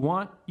 If you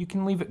want, you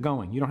can leave it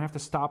going. You don't have to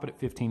stop it at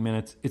 15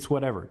 minutes. It's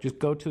whatever. Just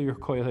go till your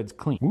coil head's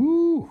clean.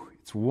 Ooh,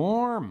 it's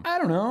warm. I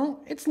don't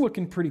know. It's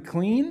looking pretty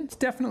clean. It's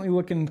definitely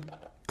looking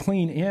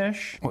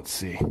clean-ish. Let's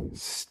see.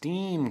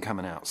 Steam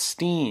coming out.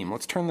 Steam.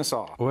 Let's turn this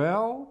off.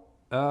 Well,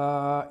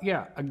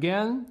 yeah,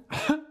 again,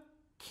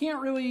 can't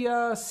really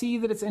see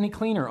that it's any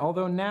cleaner,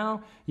 although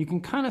now you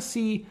can kind of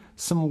see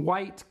some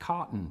white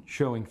cotton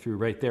showing through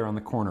right there on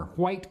the corner.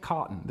 White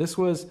cotton. This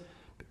was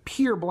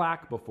pure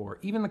black before.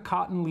 Even the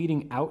cotton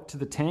leading out to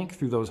the tank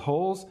through those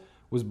holes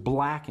was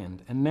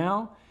blackened, and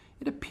now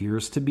it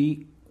appears to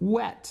be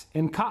wet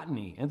and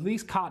cottony, at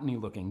least cottony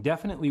looking,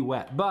 definitely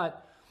wet.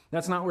 But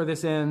that's not where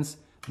this ends.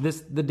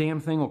 The damn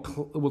thing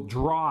will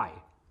dry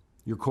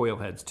your coil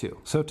heads too.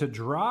 So to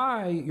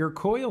dry your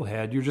coil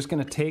head, you're just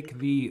gonna take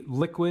the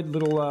liquid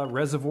little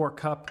reservoir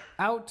cup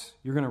out.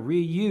 You're gonna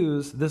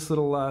reuse this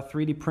little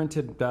 3D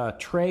printed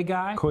tray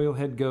guy. Coil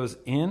head goes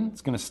in,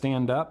 it's gonna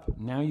stand up.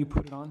 Now you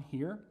put it on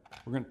here.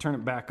 We're gonna turn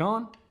it back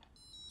on.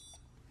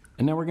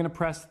 And now we're gonna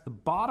press the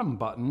bottom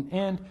button,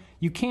 and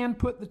you can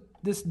put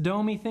this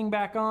domey thing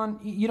back on.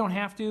 You don't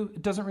have to,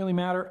 it doesn't really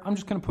matter. I'm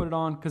just gonna put it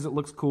on because it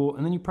looks cool.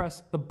 And then you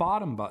press the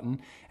bottom button,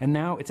 and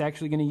now it's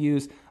actually gonna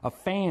use a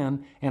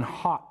fan and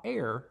hot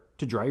air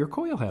to dry your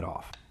coil head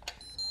off.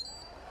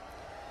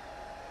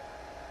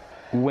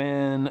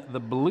 When the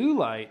blue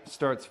light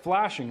starts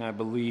flashing, I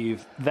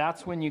believe,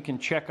 that's when you can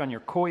check on your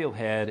coil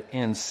head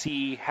and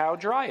see how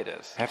dry it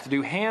is. Have to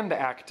do hand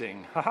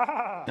acting.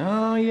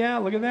 Oh yeah,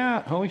 look at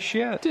that. Holy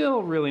shit.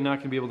 Still really not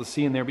gonna be able to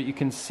see in there, but you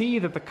can see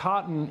that the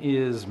cotton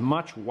is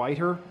much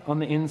whiter on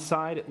the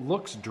inside. It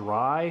looks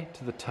dry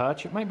to the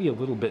touch. It might be a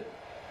little bit,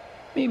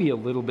 maybe a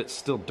little bit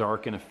still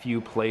dark in a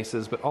few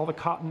places, but all the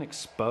cotton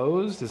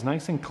exposed is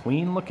nice and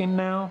clean looking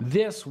now.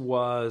 This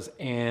was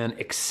an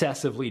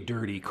excessively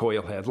dirty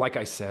coil head. Like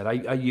I said,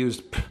 I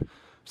used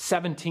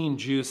 17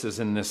 juices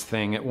in this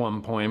thing at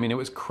one point. I mean, it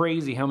was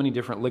crazy how many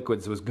different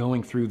liquids was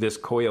going through this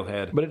coil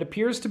head. But it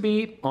appears to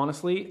be,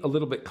 honestly, a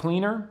little bit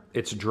cleaner.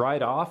 It's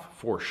dried off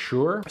for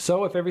sure.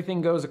 So if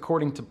everything goes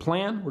according to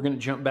plan, we're gonna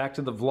jump back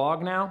to the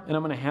vlog now, and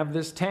I'm gonna have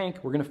this tank,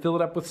 we're gonna fill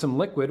it up with some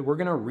liquid, we're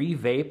gonna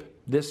re-vape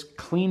this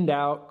cleaned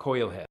out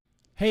coil head.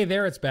 Hey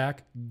there, it's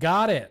back.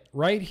 Got it,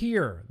 right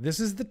here. This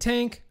is the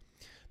tank,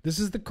 this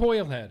is the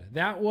coil head.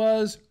 That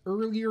was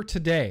earlier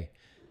today.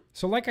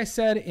 So like I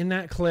said in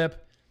that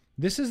clip,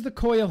 this is the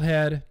coil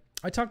head.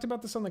 I talked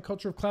about this on the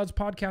Culture of Clouds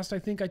podcast. I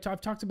think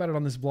I've talked about it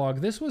on this vlog.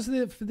 This was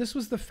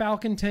the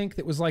Falcon tank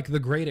that was like the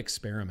great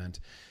experiment.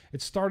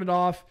 It started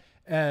off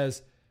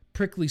as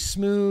Prickly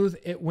Smooth.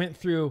 It went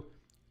through,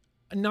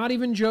 not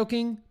even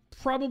joking,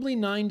 probably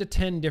 9 to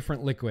 10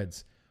 different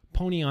liquids.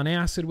 Pony on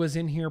Acid was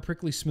in here.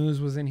 Prickly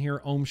Smooth was in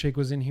here. Ohm Shake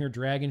was in here.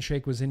 Dragon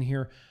Shake was in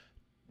here.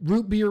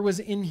 Root beer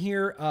was in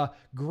here,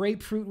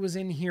 grapefruit was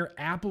in here,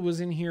 apple was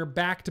in here,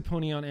 back to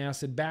Pony on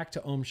Acid, back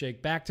to Ohm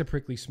Shake, back to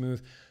Prickly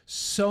Smooth.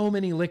 So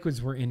many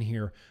liquids were in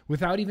here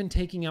without even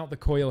taking out the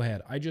coil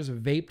head. I just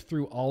vaped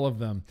through all of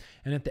them.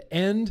 And at the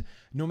end,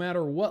 no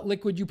matter what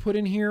liquid you put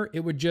in here,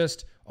 it would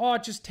just, oh,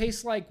 it just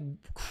tastes like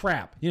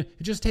crap. You know,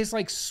 it just tastes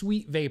like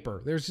sweet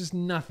vapor. There's just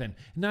nothing.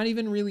 Not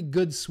even really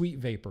good sweet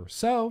vapor.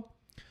 So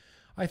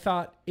I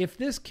thought, if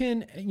this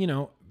can, you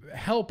know,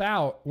 help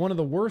out one of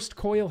the worst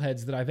coil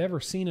heads that I've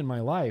ever seen in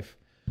my life,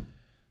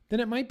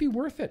 then it might be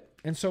worth it.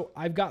 And so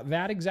I've got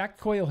that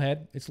exact coil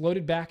head. It's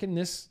loaded back in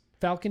this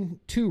Falcon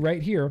 2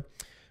 right here.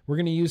 We're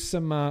going to use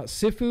some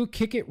Sifu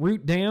Kick It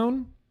Root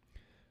Down.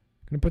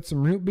 Going to put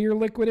some root beer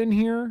liquid in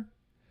here.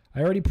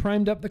 I already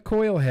primed up the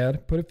coil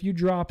head, put a few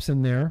drops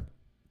in there.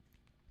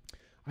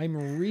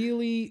 I'm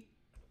really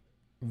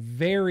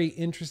very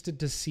interested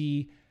to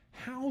see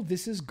how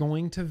this is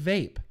going to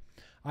vape.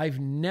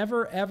 I've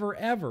never, ever,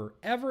 ever,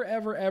 ever,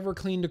 ever, ever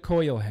cleaned a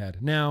coil head.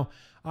 Now,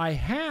 I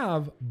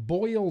have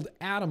boiled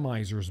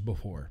atomizers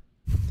before.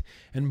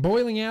 And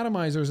boiling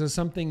atomizers is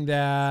something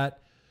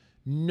that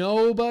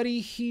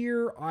nobody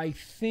here, I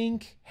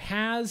think,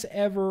 has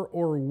ever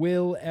or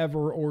will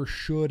ever or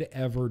should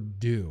ever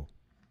do.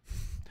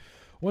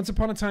 Once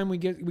upon a time, we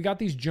got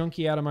these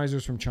junky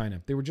atomizers from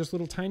China. They were just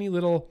little tiny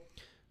little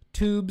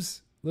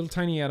tubes, little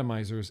tiny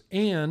atomizers,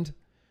 and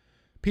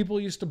people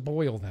used to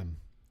boil them.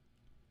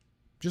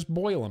 Just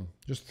boil them.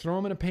 Just throw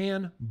them in a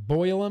pan,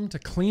 boil them to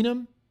clean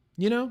them,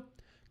 you know?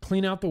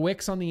 Clean out the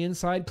wicks on the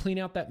inside, clean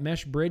out that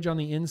mesh bridge on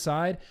the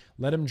inside,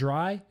 let them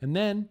dry, and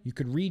then you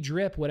could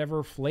re-drip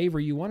whatever flavor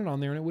you wanted on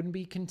there, and it wouldn't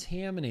be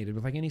contaminated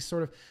with like any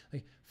sort of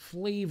like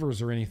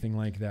flavors or anything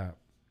like that.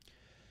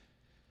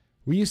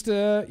 Let's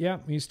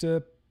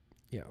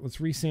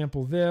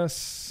resample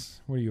this.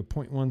 What are you,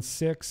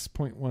 0.16,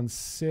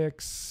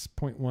 0.16,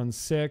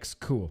 0.16,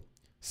 cool.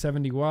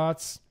 70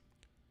 watts.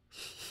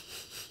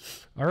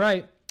 All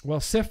right, well,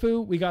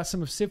 Sifu, we got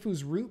some of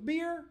Sifu's root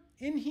beer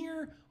in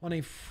here on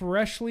a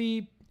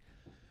freshly,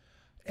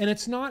 and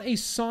it's not a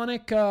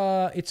sonic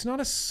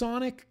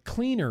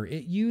cleaner.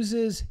 It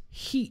uses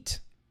heat.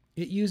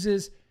 It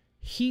uses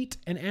heat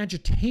and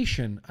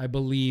agitation, I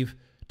believe,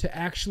 to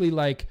actually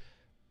like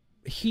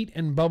heat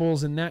and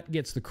bubbles, and that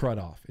gets the crud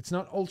off. It's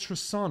not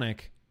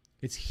ultrasonic,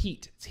 it's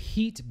heat. It's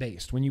heat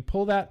based. When you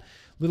pull that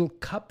little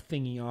cup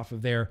thingy off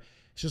of there,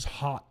 it's just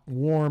hot,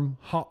 warm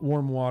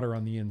water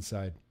on the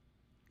inside.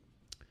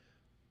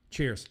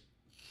 Cheers.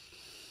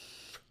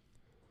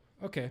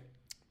 Okay.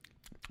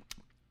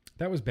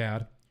 That was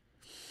bad.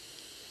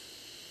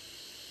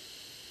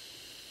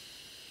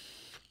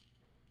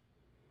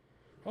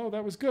 Oh,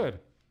 that was good.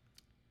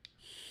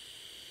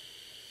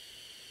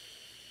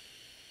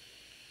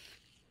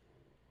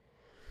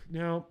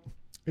 Now,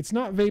 it's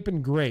not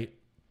vaping great,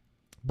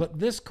 but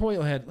this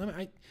coil head,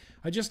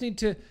 I just need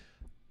to,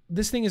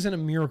 this thing isn't a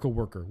miracle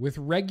worker. With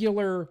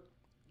regular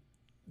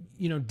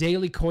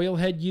daily coil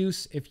head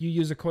use. If you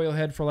use a coil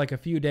head for like a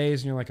few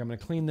days and you're like, I'm going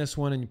to clean this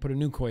one and you put a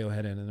new coil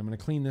head in, and I'm going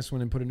to clean this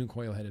one and put a new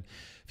coil head in.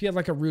 If you had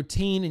like a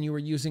routine and you were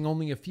using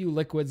only a few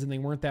liquids and they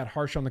weren't that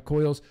harsh on the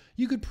coils,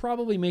 you could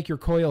probably make your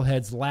coil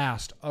heads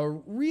last a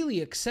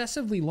really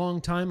excessively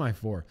long time a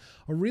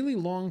really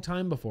long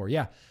time before.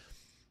 Yeah.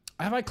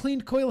 Have I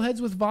cleaned coil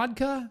heads with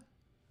vodka?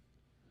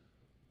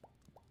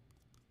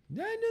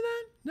 Did I do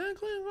that?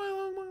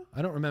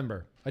 I don't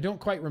remember. I don't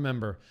quite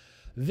remember.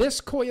 This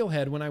coil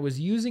head, when I was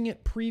using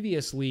it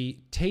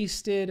previously,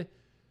 tasted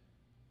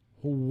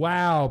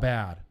wow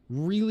bad.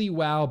 Really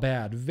wow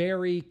bad.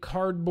 Very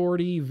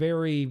cardboardy,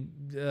 very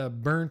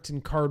burnt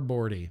and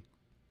cardboardy.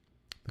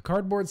 The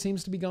cardboard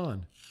seems to be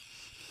gone.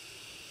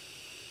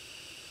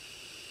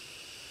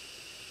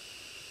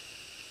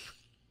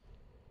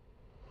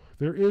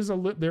 There is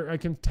I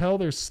can tell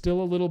there's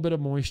still a little bit of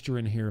moisture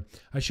in here.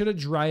 I should have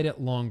dried it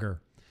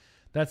longer.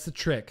 That's the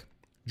trick.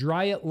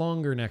 Dry it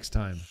longer next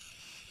time.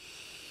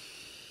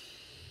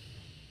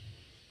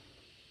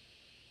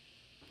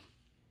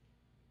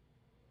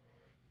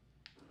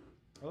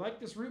 I like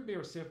this root beer,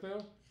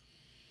 Sifu.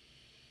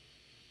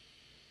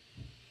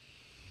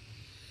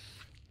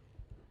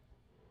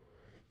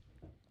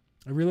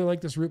 I really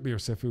like this root beer,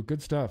 Sifu.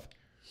 Good stuff.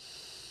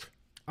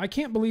 I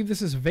can't believe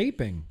this is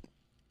vaping.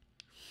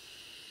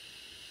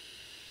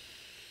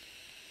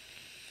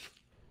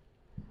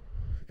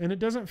 And it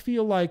doesn't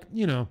feel like,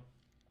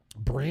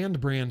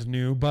 brand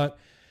new, but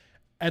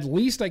at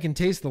least I can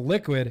taste the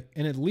liquid,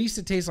 and at least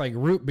it tastes like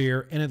root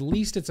beer, and at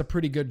least it's a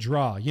pretty good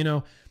draw.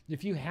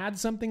 If you had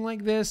something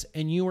like this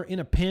and you were in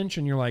a pinch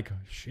and you're like,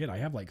 shit, I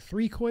have like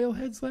 3 coil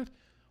heads left,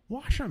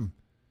 wash them.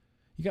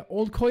 You got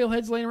old coil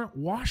heads laying around,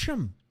 wash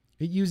them.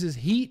 It uses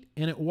heat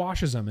and it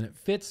washes them, and it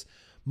fits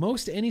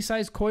most any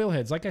size coil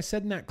heads. Like I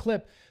said in that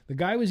clip, the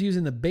guy was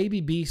using the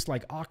Baby Beast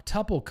like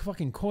octuple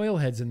fucking coil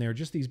heads in there,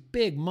 just these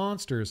big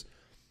monsters.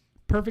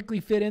 Perfectly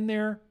fit in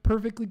there,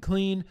 perfectly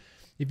clean.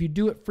 If you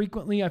do it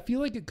frequently, I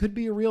feel like it could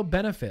be a real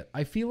benefit.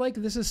 I feel like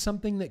this is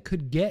something that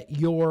could get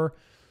your,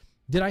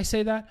 did I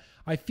say that?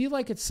 I feel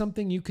like it's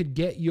something you could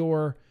get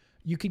your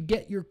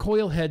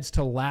coil heads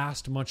to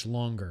last much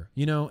longer.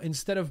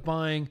 Instead of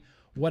buying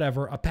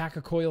a pack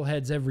of coil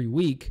heads every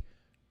week,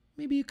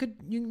 maybe you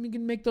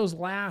can make those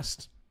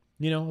last,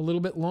 a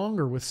little bit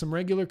longer with some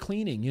regular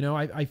cleaning.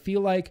 I feel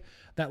like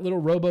that little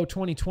Robo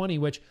 2020,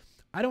 which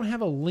I don't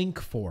have a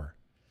link for.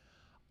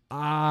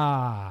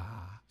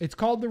 It's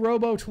called the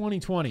Robo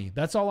 2020.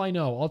 That's all I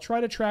know. I'll try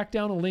to track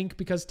down a link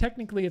because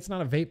technically it's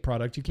not a vape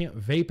product. You can't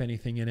vape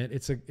anything in it.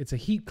 It's a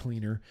heat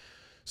cleaner.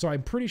 So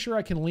I'm pretty sure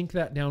I can link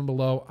that down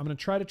below. I'm going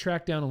to try to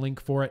track down a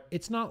link for it.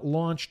 It's not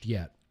launched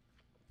yet.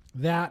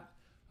 That,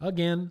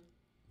 again,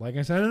 like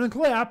I said in the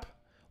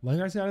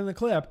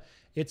clip,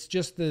 it's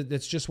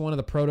just one of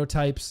the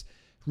prototypes.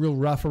 Real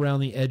rough around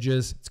the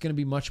edges. It's going to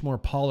be much more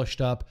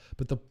polished up.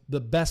 But the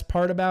best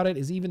part about it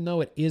is, even though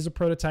it is a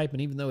prototype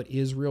and even though it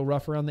is real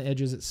rough around the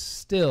edges, it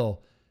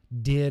still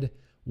did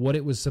what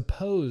it was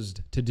supposed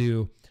to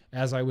do,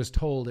 as I was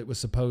told it was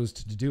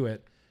supposed to do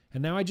it.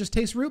 And now I just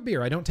taste root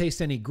beer. I don't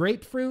taste any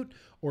grapefruit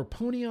or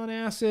pony on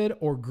acid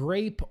or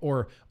grape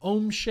or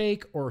Ohm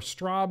Shake or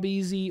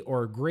Strawbeezy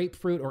or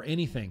grapefruit or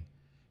anything.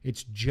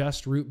 It's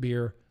just root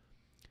beer.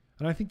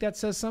 And I think that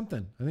says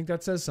something.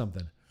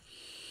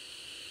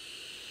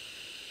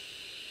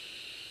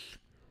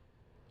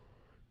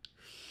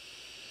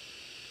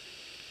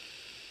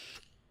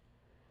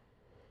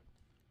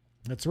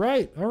 That's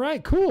right. All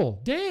right,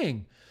 cool.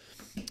 Dang.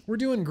 We're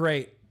doing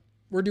great.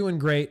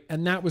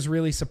 And that was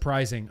really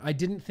surprising. I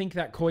didn't think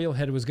that coil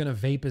head was going to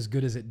vape as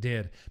good as it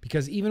did,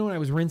 because even when I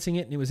was rinsing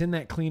it and it was in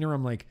that cleaner,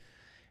 I'm like,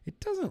 it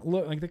doesn't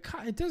look like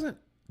it doesn't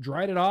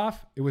dried it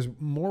off. It was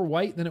more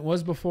white than it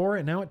was before.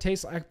 And now it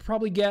tastes, I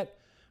probably get,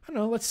 I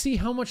don't know. Let's see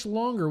how much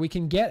longer we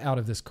can get out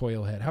of this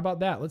coil head. How about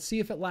that? Let's see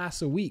if it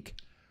lasts a week.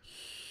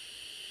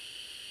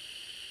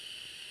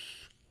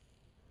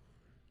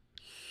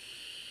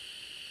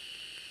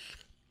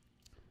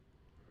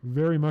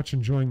 Very much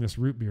enjoying this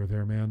root beer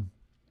there, man.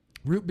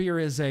 Root beer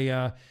is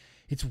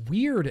it's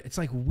weird. It's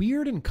like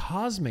weird and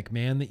cosmic,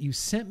 man, that you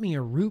sent me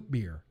a root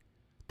beer.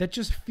 That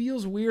just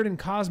feels weird and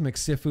cosmic,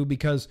 Sifu,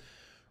 because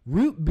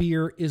root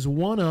beer is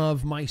one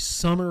of my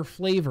summer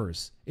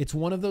flavors. It's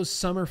one of those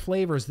summer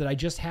flavors that I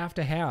just have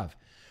to have.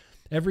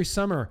 Every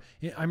summer,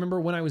 I remember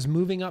when I was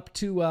moving up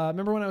to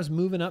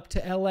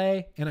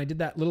LA, and I did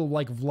that little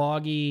like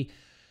vloggy,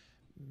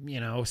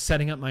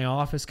 setting up my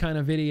office kind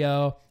of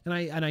video. And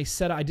I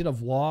said, I did a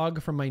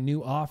vlog from my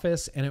new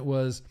office, and it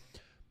was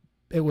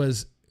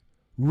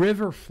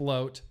River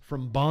Float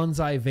from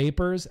Bonsai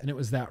Vapors. And it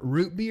was that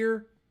root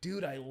beer.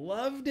 Dude, I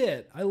loved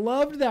it. I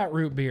loved that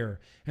root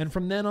beer. And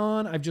from then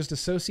on, I've just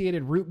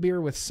associated root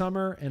beer with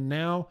summer. And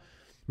now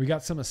we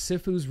got some of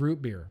Sifu's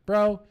root beer.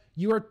 Bro,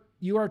 you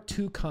are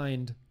too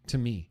kind to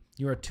me.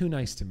 You are too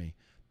nice to me.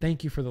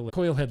 Thank you for the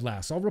coil head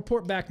last. I'll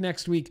report back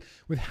next week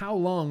with how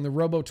long the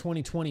Robo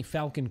 2020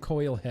 Falcon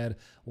coil head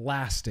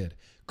lasted.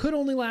 Could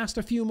only last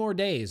a few more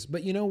days,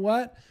 but you know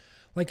what?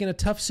 Like in a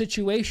tough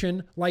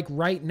situation, like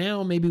right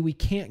now, maybe we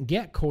can't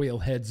get coil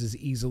heads as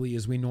easily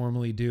as we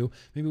normally do.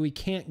 Maybe we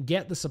can't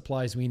get the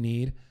supplies we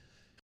need.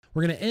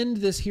 We're going to end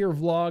this here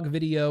vlog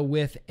video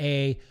with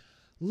a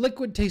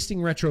liquid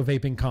tasting retro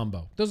vaping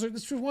combo. This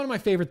is one of my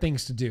favorite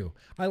things to do.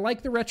 I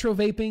like the retro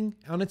vaping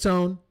on its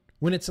own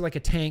when it's like a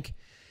tank,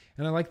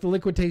 and I like the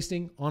liquid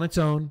tasting on its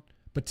own.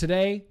 But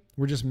today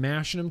we're just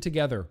mashing them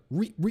together.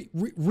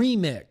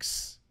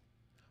 Remix.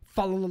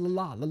 Fa la la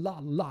la la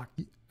la.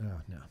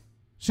 Oh no.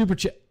 Super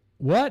chat.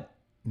 What?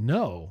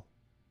 No.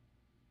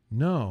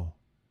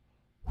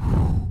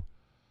 Whew.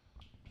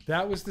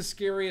 That was the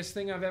scariest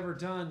thing I've ever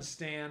done,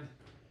 Stan.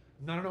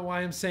 I don't know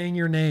why I'm saying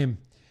your name.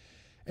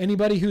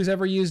 Anybody who's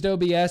ever used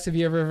OBS, have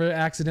you ever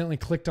accidentally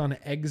clicked on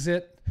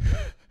exit?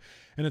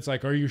 And it's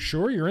like, are you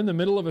sure you're in the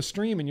middle of a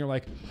stream? And you're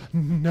like,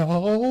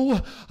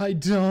 no, I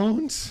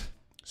don't.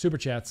 Super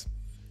chats.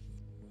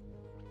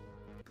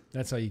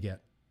 That's how you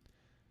get.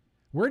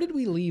 Where did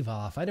we leave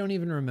off? I don't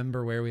even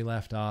remember where we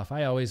left off.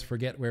 I always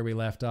forget where we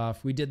left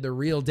off. We did the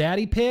real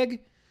daddy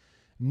pig.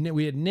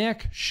 We had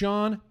Nick,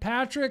 Sean,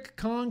 Patrick,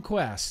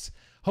 Conquest.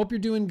 Hope you're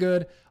doing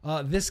good.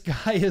 This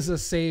guy is a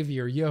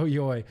savior.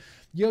 Yo-yoy.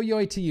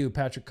 Yo-yoy to you,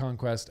 Patrick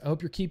Conquest. I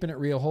hope you're keeping it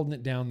real, holding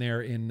it down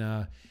there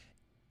in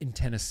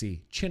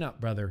Tennessee. Chin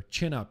up, brother.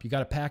 Chin up. You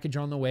got a package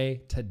on the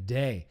way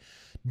today.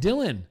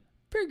 Dylan,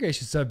 very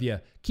gracious of you.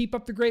 Keep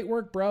up the great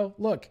work, bro.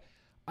 Look,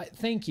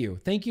 thank you.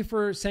 Thank you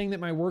for saying that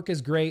my work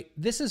is great.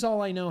 This is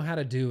all I know how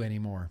to do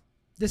anymore.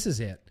 This is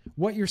it.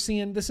 What you're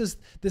seeing, this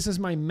is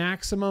my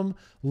maximum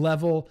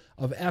level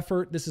of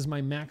effort. This is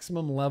my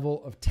maximum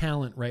level of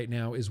talent right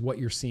now, is what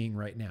you're seeing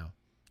right now.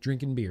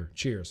 Drinking beer.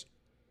 Cheers.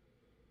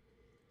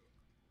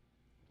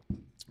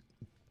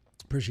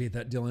 Appreciate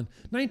that, Dylan.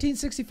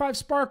 1965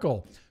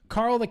 Sparkle.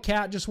 Carl the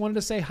cat just wanted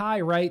to say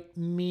hi, right?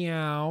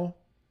 Meow.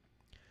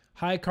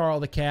 Hi, Carl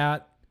the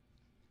cat.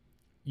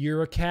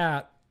 You're a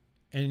cat,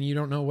 and you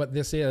don't know what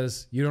this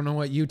is. You don't know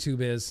what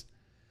YouTube is.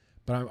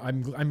 But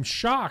I'm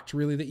shocked,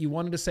 really, that you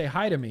wanted to say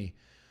hi to me.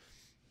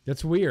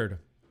 That's weird.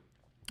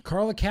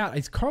 Carl the cat.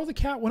 Is Carl the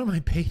cat one of my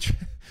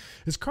patrons?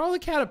 Is Carl the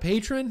cat a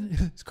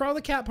patron? Is Carl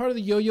the cat part of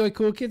the Yo-Yo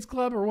Cool Kids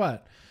Club or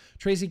what?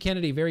 Tracy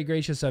Kennedy, very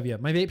gracious of you.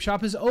 My vape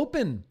shop is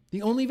open.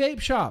 The only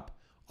vape shop.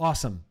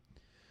 Awesome.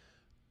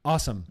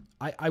 Awesome.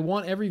 I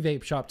want every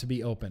vape shop to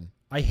be open.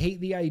 I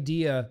hate the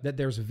idea that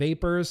there's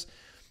vapors.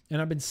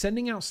 And I've been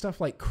sending out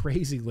stuff like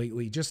crazy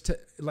lately, just to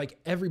like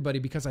everybody,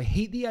 because I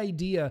hate the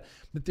idea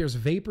that there's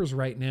vapors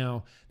right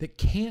now that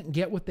can't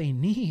get what they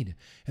need,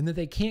 and that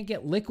they can't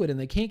get liquid, and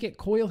they can't get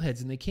coil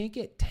heads, and they can't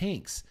get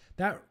tanks.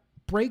 That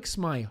breaks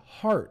my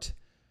heart.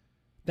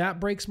 That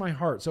breaks my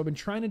heart. So I've been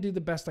trying to do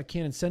the best I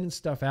can and sending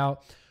stuff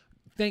out.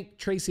 Thank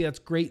Tracy. That's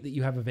great that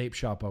you have a vape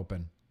shop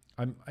open.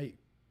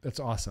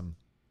 That's awesome.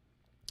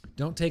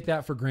 Don't take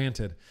that for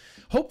granted.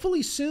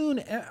 Hopefully soon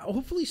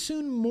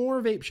more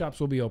vape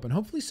shops will be open.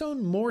 Hopefully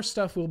soon more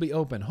stuff will be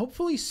open.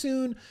 Hopefully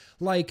soon,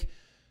 like,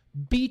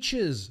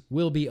 beaches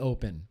will be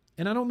open.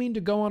 And I don't mean to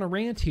go on a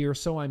rant here,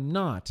 so I'm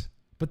not.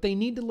 But they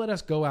need to let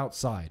us go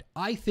outside.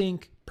 I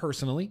think,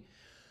 personally,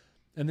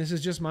 and this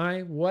is just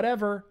my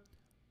whatever,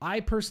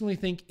 I personally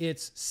think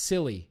it's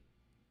silly,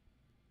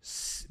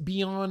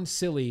 beyond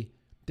silly,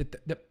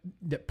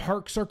 that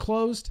parks are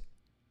closed,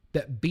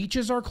 that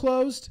beaches are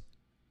closed.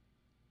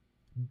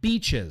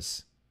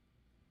 Beaches.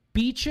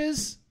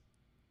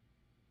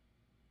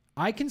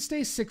 I can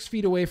stay 6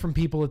 feet away from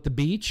people at the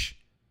beach.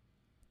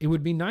 It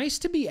would be nice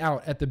to be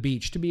out at the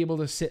beach, to be able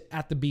to sit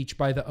at the beach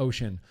by the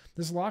ocean.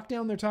 This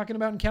lockdown they're talking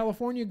about in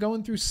California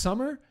going through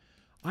summer,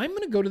 I'm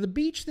going to go to the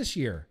beach this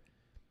year.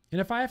 And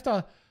if I have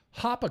to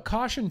hop a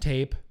caution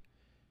tape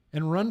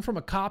and run from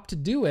a cop to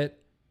do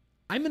it,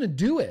 I'm going to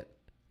do it.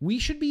 We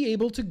should be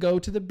able to go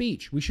to the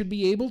beach. We should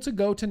be able to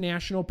go to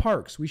national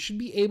parks. We should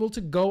be able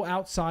to go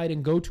outside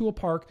and go to a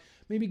park,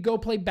 maybe go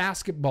play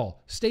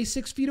basketball. Stay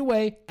 6 feet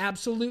away,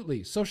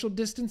 absolutely. Social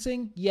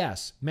distancing,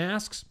 yes.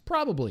 Masks,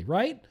 probably,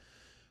 right?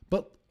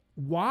 But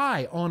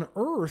why on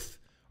earth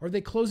are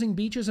they closing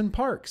beaches and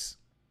parks?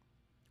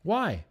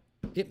 Why?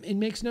 It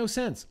makes no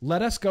sense.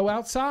 Let us go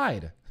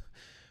outside.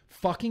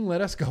 Fucking let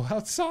us go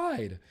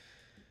outside.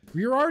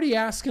 You're already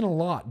asking a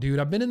lot, dude.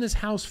 I've been in this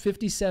house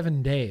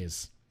 57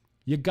 days.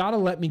 You got to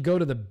let me go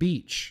to the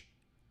beach.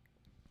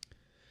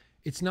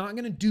 It's not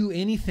going to do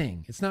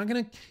anything.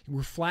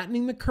 We're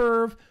flattening the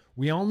curve.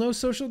 We all know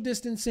social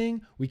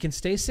distancing. We can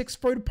stay 6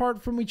 feet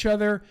apart from each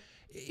other.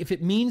 If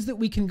it means that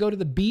we can go to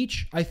the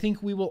beach, I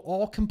think we will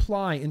all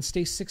comply and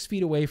stay 6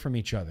 feet away from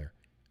each other.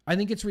 I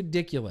think it's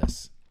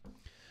ridiculous.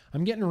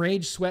 I'm getting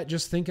rage sweat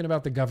just thinking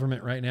about the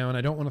government right now, and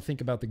I don't want to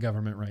think about the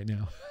government right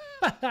now.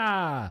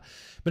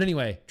 But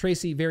anyway,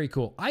 Tracy, very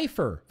cool.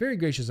 Eifer, very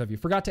gracious of you.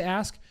 Forgot to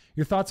ask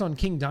your thoughts on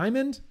King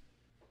Diamond.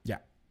 Yeah,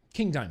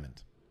 King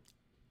Diamond.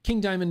 King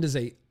Diamond is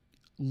a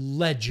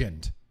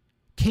legend.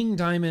 King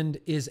Diamond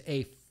is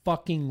a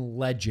fucking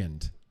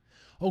legend.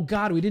 Oh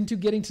God, we didn't do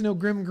getting to know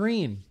Grim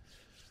Green.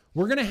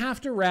 We're going to have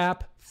to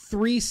wrap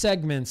 3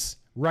 segments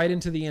right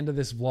into the end of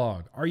this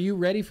vlog. Are you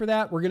ready for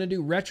that? We're going to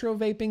do retro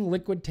vaping,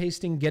 liquid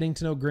tasting, getting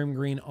to know Grimm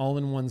Green all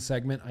in one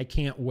segment. I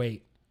can't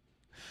wait.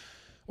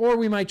 Or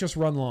we might just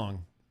run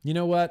long. You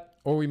know what?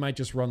 Or we might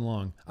just run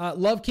long.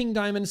 Love King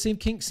Diamond. Seen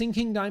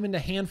King Diamond a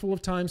handful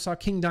of times. Saw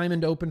King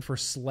Diamond open for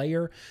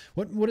Slayer.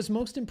 What is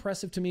most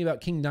impressive to me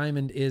about King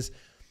Diamond is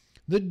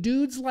the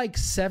dude's like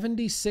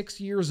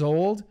 76 years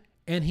old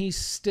and he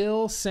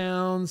still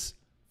sounds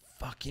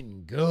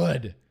fucking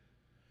good.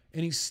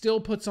 And he still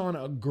puts on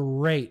a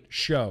great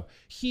show.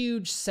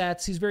 Huge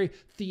sets. He's very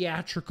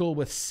theatrical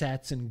with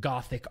sets and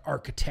gothic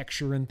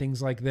architecture and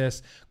things like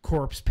this.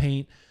 Corpse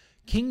paint.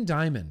 King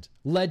Diamond.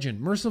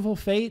 Legend. Merciful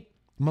Fate.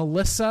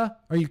 Melissa.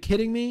 Are you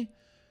kidding me?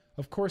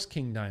 Of course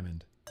King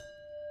Diamond.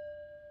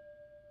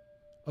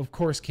 Of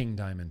course King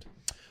Diamond.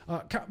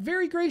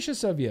 Very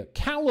gracious of you.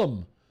 Callum.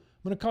 I'm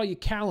going to call you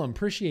Callum.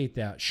 Appreciate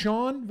that.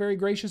 Sean. Very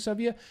gracious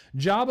of you.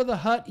 Jabba the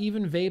Hutt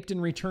even vaped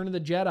in Return of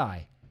the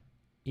Jedi.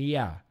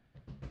 Yeah.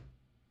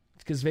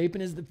 Because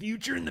vaping is the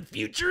future, and the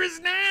future is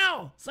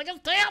now. It's like a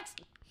dance.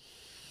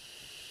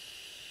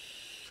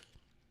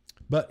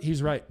 But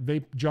he's right.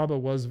 Jabba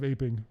was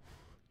vaping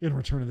in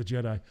Return of the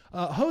Jedi.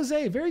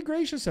 Jose, very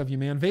gracious of you,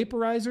 man.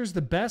 Vaporizers,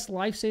 the best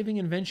life-saving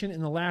invention in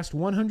the last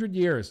 100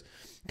 years.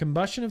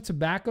 Combustion of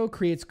tobacco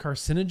creates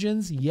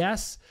carcinogens.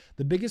 Yes,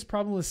 the biggest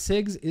problem with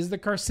cigs is the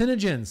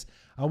carcinogens.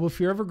 I will be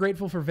forever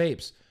grateful for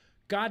vapes.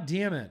 God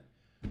damn it.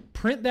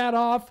 Print that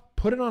off.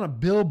 Put it on a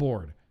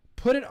billboard.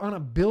 Put it on a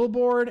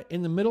billboard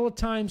in the middle of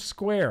Times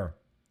Square.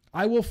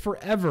 I will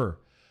forever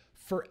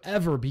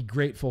be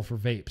grateful for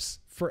vapes.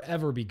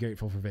 Forever be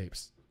grateful for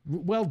vapes.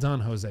 Well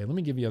done, Jose. Let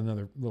me give you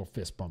another little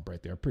fist bump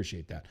right there.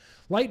 Appreciate that.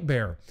 Light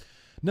Bear.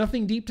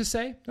 Nothing deep to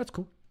say. That's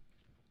cool.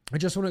 I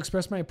just want to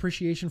express my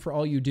appreciation for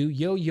all you do.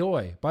 Yo,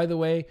 yoy. By the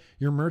way,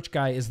 your merch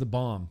guy is the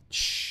bomb.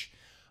 Shh.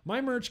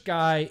 My merch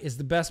guy is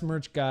the best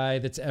merch guy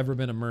that's ever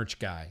been a merch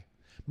guy.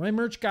 My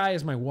merch guy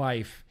is my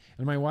wife,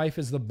 and my wife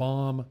is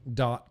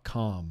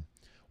thebomb.com.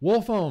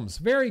 Wolf Ohms,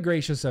 very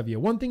gracious of you.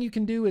 One thing you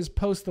can do is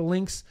post the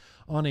links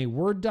on a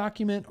Word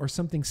document or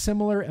something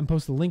similar and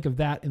post the link of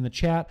that in the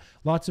chat.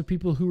 Lots of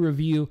people who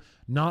review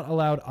not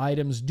allowed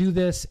items do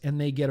this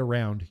and they get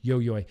around. Yo.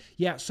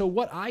 Yeah, so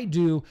what I've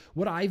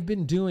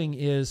been doing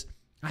is,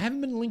 I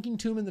haven't been linking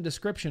to them in the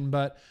description,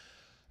 but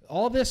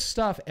all this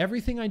stuff,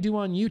 everything I do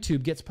on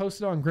YouTube gets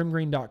posted on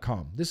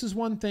grimmgreen.com. This is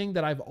one thing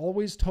that I've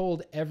always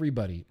told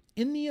everybody.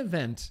 In the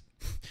event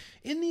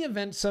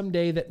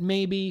someday that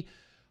maybe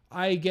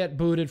I get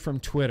booted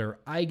from Twitter,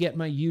 I get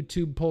my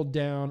YouTube pulled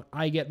down,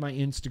 I get my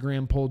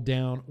Instagram pulled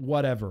down,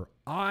 whatever,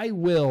 I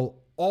will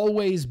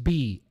always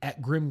be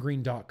at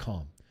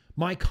grimmgreen.com.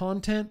 My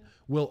content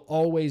will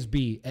always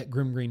be at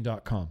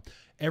grimmgreen.com.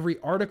 Every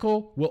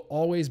article will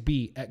always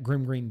be at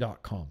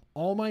grimmgreen.com.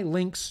 All my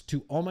links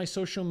to all my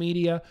social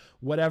media,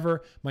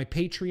 whatever, my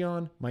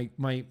Patreon,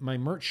 my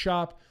merch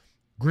shop,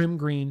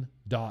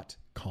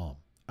 grimmgreen.com.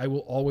 I will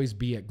always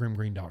be at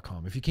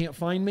grimmgreen.com. If you can't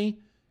find me,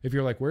 if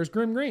you're like, where's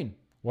Grimm Green?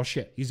 Well,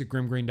 shit, he's at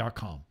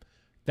grimmgreen.com.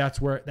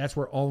 That's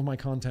where all of my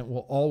content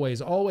will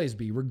always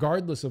be,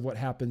 regardless of what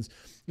happens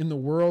in the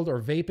world or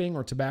vaping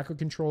or tobacco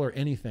control or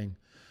anything.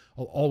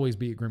 I'll always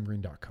be at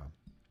grimmgreen.com.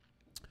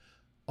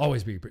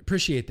 Always be.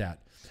 Appreciate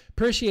that.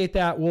 Appreciate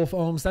that, Wolf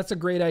Ohms. That's a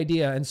great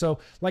idea. And so,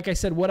 like I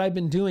said, what I've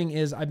been doing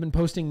is I've been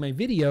posting my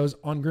videos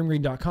on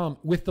grimmgreen.com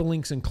with the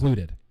links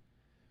included.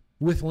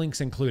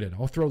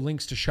 I'll throw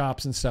links to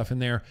shops and stuff in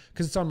there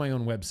because it's on my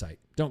own website.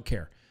 Don't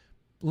care.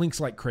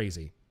 Links like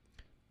crazy.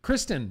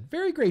 Kristen,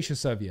 very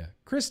gracious of you.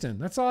 Kristen,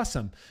 that's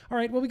awesome. All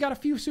right, well, we got a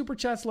few super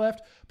chats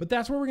left, but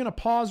that's where we're going to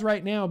pause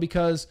right now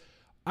because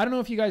I don't know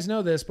if you guys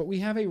know this, but we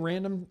have a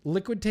random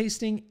liquid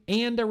tasting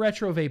and a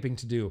retro vaping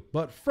to do.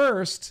 But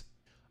first,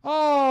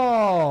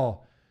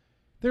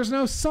 there's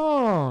no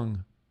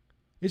song.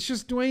 It's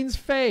just Dwayne's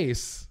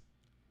face.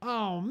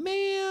 Oh,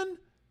 man.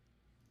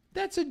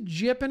 That's a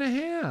jip and a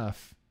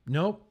half.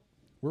 Nope,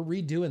 we're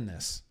redoing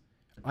this.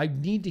 I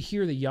need to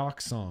hear the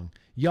Yak song.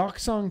 Yak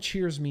song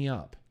cheers me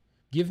up.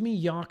 Give me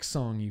Yak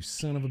song, you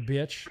son of a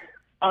bitch.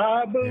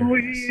 I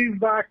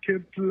believe I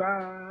could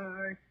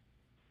fly.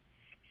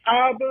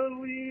 I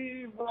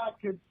believe I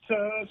could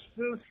touch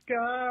the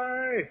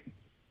sky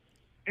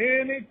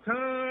any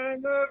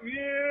time of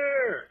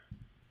year.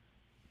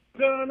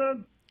 Dun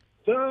dun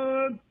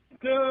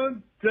dun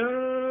dun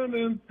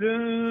dun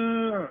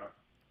dun.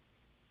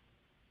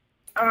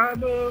 I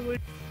believe.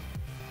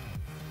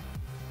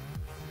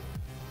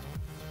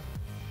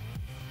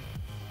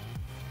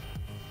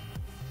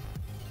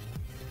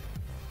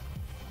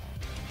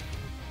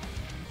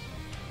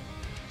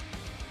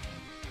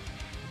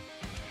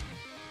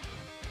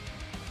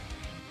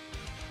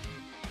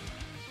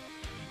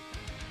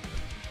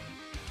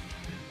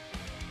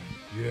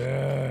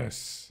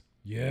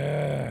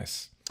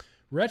 Yes.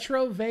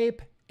 Retro vape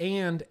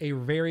and a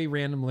very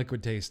random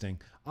liquid tasting.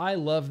 I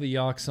love the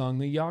Yak song.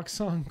 The Yak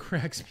song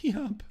cracks me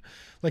up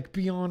like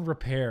beyond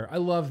repair. I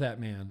love that,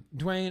 man.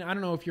 Dwayne, I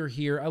don't know if you're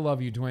here. I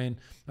love you, Dwayne.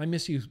 I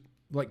miss you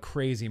like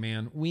crazy,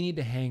 man. We need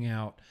to hang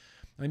out.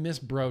 I miss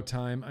bro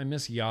time. I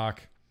miss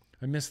Yak.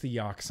 I miss the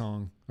Yacht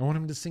song. I want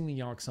him to sing the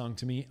Yacht song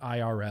to me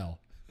IRL.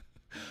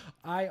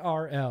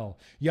 IRL,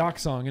 Yacht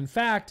song. In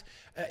fact,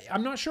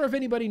 I'm not sure if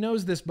anybody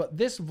knows this, but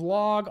this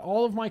vlog,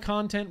 all of my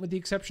content with the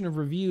exception of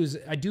reviews,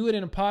 I do it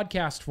in a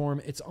podcast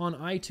form. It's on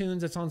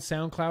iTunes, it's on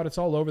SoundCloud, it's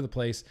all over the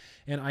place.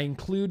 And I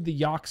include the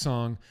Yacht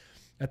song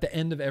at the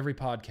end of every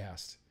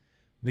podcast.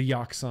 The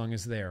Yacht song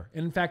is there.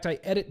 And in fact, I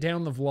edit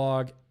down the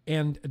vlog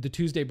and the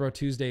Tuesday Bro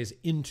Tuesdays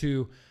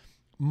into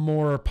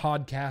more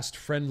podcast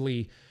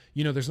friendly.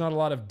 You know, there's not a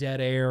lot of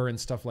dead air and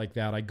stuff like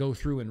that. I go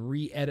through and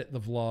re-edit the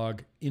vlog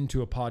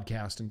into a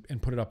podcast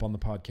and put it up on the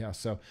podcast.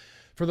 So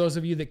for those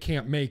of you that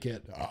can't make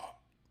it,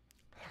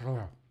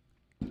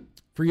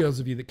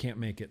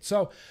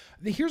 So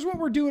here's what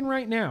we're doing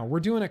right now. We're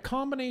doing a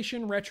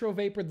combination retro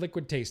vapored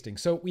liquid tasting.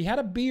 So we had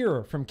a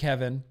beer from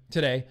Kevin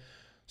today.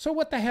 So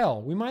what the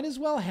hell? We might as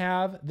well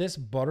have this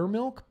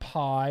buttermilk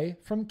pie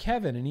from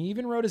Kevin. And he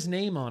even wrote his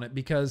name on it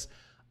because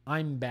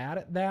I'm bad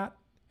at that.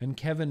 And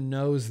Kevin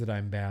knows that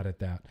I'm bad at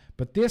that.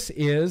 But this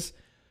is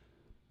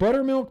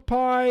buttermilk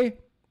pie.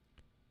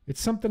 It's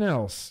something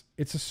else.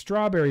 It's a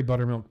strawberry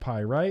buttermilk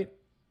pie, right?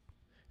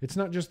 It's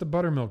not just the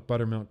buttermilk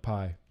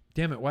pie.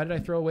 Damn it, why did I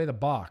throw away the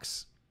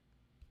box?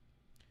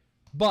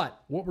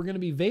 But what we're going to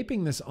be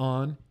vaping this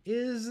on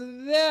is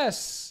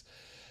this.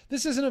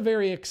 This isn't a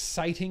very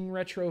exciting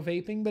retro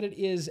vaping, but it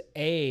is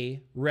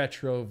a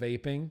retro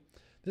vaping.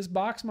 This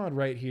box mod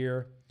right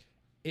here,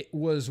 it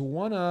was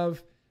one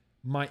of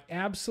my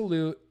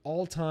absolute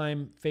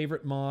all-time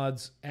favorite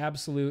mods,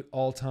 absolute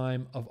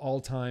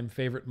all-time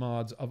favorite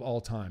mods of all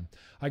time.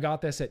 I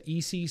got this at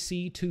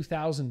ECC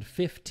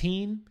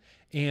 2015,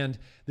 and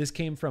this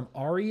came from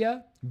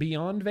Aria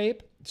Beyond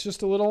Vape. It's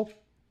just a little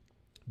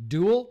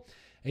dual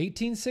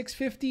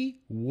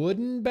 18650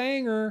 wooden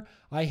banger.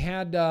 I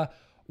had a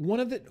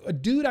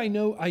dude I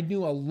knew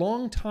a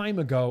long time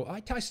ago.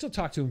 I still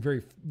talk to him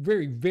very,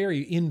 very,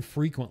 very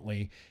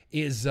infrequently.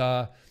 Is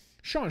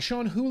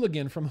Sean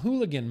Hooligan from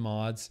Hooligan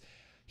Mods.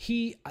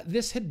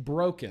 This had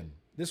broken.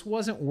 This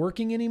wasn't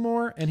working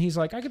anymore. And he's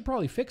like, I could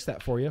probably fix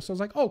that for you. So I was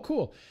like, oh,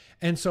 cool.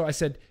 And so I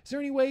said, is there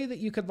any way that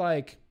you could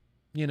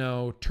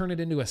turn it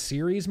into a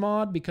series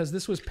mod? Because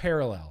this was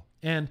Parallel.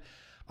 And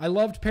I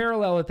loved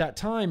Parallel at that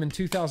time in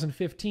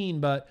 2015,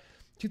 but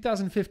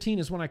 2015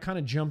 is when I kind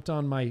of jumped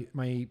on my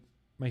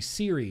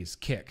series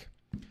kick.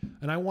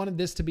 And I wanted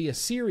this to be a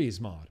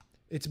series mod.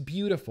 It's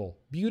beautiful.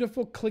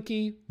 Beautiful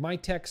clicky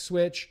MyTech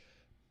switch.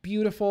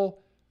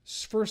 Beautiful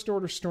first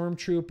order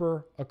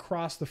Stormtrooper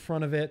across the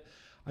front of it.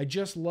 I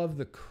just love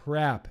the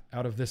crap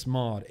out of this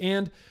mod.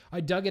 And I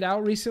dug it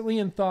out recently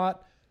and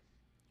thought,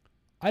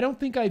 I don't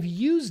think I've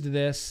used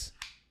this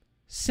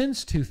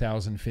since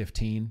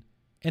 2015,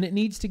 and it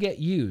needs to get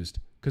used.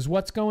 Because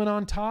what's going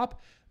on top?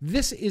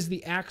 This is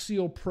the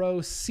Axial Pro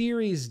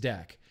Series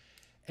deck.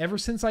 Ever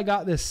since I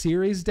got this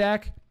Series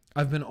deck,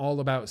 I've been all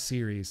about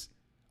Series.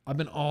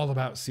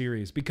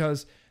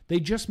 Because they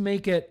just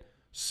make it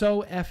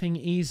so effing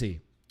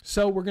easy.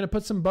 So we're going to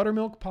put some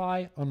buttermilk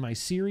pie on my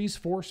Series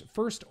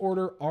first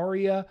order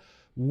Aria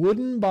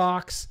wooden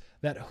box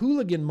that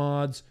Hooligan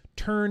Mods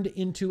turned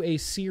into a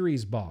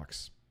series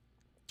box.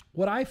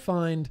 What I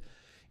find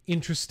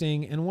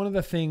interesting, and one of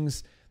the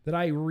things that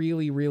I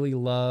really, really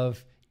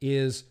love,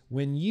 is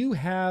when you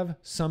have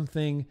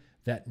something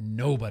that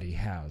nobody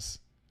has.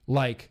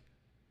 Like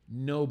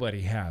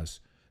nobody has.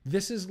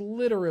 This is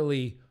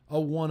literally a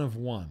one of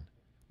one.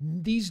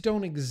 These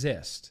don't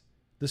exist.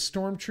 The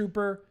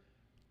Stormtrooper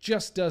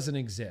just doesn't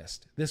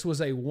exist. This was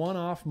a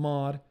one-off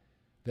mod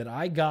that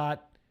I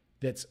got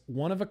that's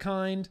one of a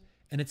kind,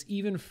 and it's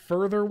even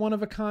further one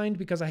of a kind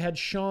because I had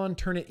Sean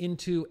turn it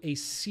into a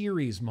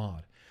series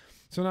mod.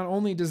 So not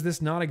only does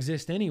this not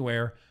exist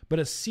anywhere, but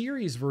a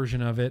series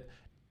version of it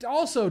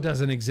also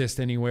doesn't exist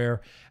anywhere,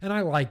 and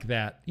I like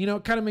that. You know,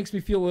 it kind of makes me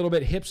feel a little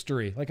bit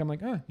hipstery. Like I'm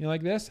like, you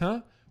like this,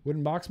 huh?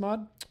 Wooden box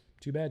mod?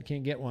 Too bad,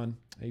 can't get one.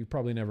 You've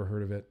probably never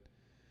heard of it.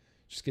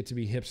 Just get to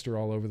be hipster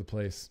all over the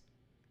place.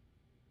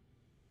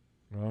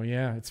 Oh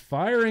yeah, it's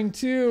firing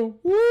too.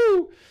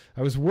 Woo!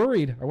 I was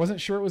worried. I wasn't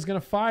sure it was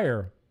going to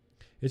fire.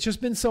 It's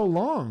just been so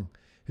long.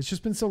 It's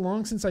just been so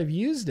long since I've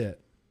used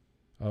it.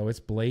 Oh, it's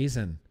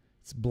blazing.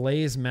 It's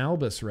Blaze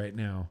Malbus right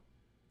now.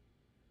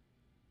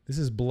 This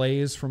is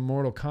Blaze from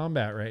Mortal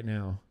Kombat right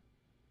now.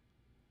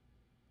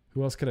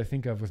 Who else could I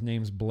think of with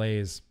names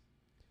Blaze?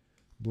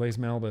 Blaze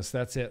Malbus,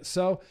 that's it.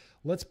 So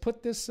let's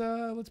put this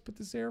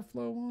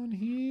airflow on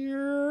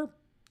here.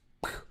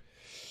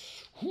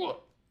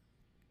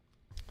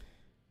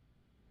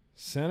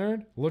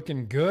 Centered,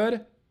 looking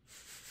good.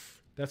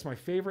 That's my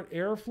favorite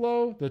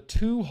airflow. The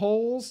 2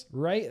 holes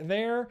right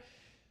there.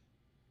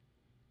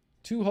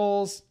 2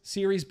 holes,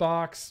 series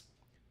box,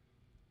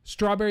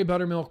 strawberry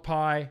buttermilk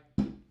pie.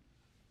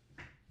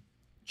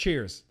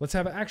 Cheers. Let's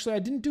have it. Actually, I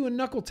didn't do a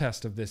knuckle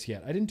test of this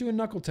yet.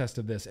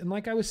 And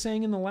like I was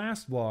saying in the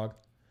last vlog,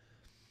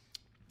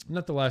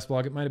 not the last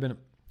vlog, it might have been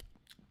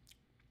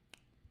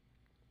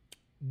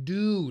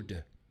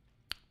Dude.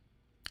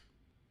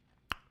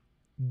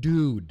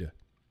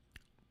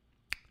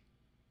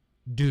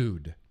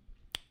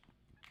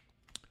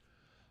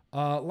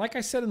 Like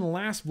I said in the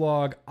last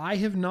vlog, I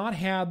have not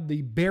had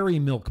the berry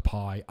milk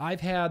pie.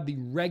 I've had the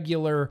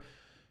regular,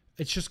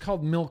 it's just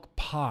called milk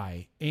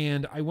pie.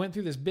 And I went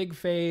through this big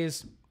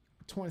phase,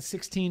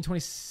 2016,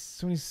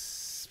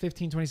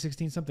 2015,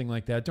 2016, something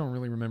like that. Don't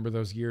really remember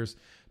those years.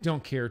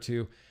 Don't care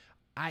to.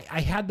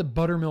 I had the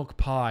buttermilk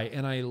pie,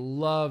 and I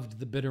loved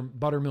the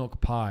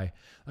buttermilk pie.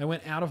 I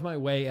went out of my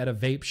way at a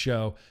vape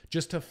show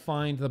just to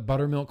find the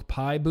buttermilk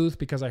pie booth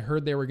because I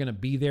heard they were going to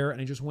be there,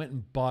 and I just went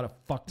and bought a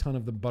fuck ton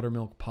of the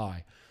buttermilk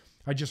pie.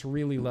 I just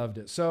really loved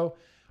it. So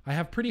I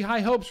have pretty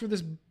high hopes for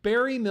this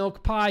berry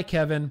milk pie,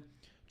 Kevin.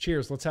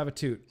 Cheers. Let's have a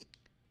toot.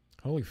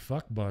 Holy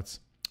fuck butts.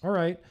 All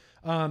right.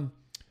 I'm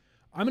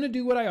going to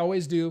do what I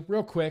always do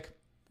real quick.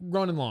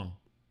 Running long.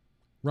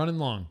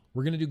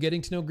 We're going to do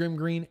Getting to Know Grimm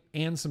Green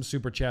and some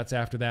super chats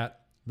after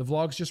that. The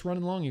vlog's just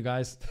running long, you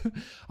guys. I'm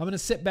going to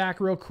sit back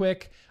real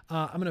quick.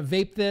 I'm going to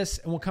vape this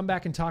and we'll come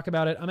back and talk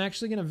about it. I'm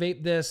actually going to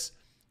vape this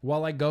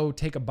while I go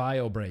take a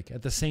bio break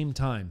at the same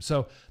time.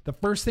 So the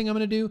first thing I'm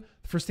going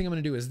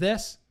to do is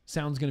this.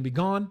 Sound's going to be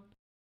gone.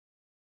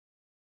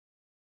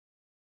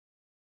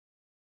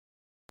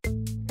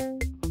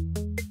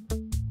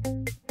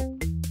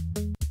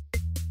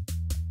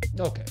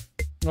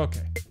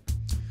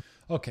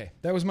 Okay,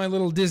 that was my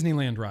little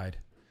Disneyland ride.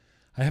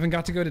 I haven't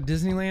got to go to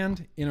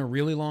Disneyland in a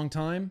really long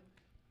time.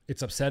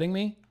 It's upsetting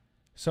me.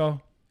 So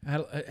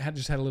I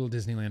just had a little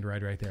Disneyland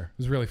ride right there. It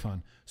was really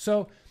fun.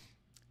 So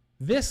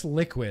this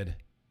liquid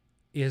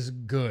is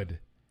good.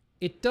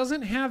 It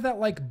doesn't have that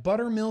like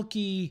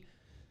buttermilky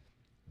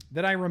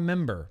that I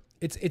remember.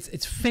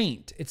 It's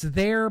faint. It's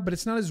there, but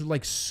it's not as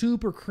like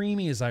super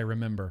creamy as I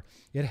remember.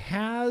 It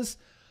has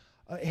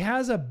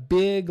a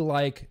big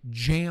like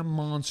Jam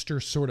Monster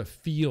sort of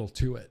feel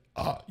to it.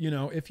 You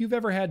know, if you've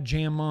ever had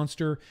Jam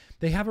Monster,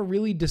 they have a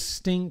really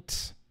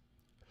distinct,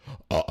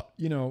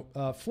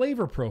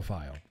 flavor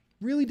profile.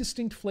 Really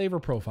distinct flavor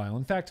profile.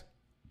 In fact,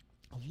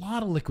 a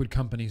lot of liquid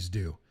companies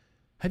do.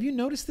 Have you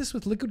noticed this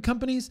with liquid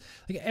companies?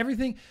 Like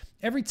everything,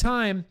 every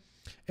time.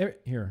 Here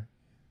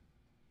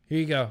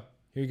you go.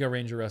 Here you go,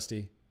 Ranger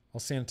Rusty.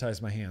 I'll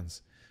sanitize my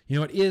hands. You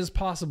know, it is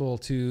possible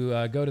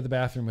to go to the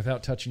bathroom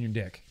without touching your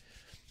dick.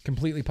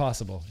 Completely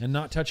possible. And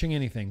not touching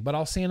anything. But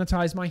I'll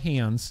sanitize my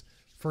hands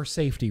for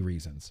safety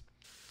reasons.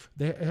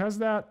 It has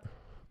that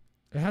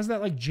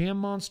like Jam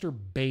Monster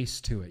base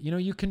to it. You know,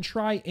 you can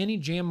try any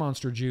Jam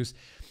Monster juice,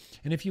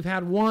 and if you've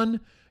had one,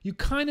 you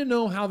kind of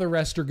know how the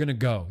rest are going to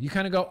go. You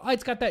kind of go, oh,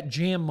 it's got that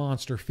Jam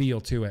Monster feel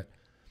to it.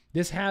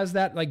 This has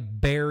that like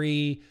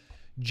berry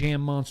Jam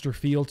Monster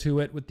feel to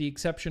it, with the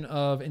exception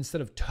of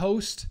instead of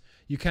toast,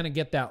 you kind of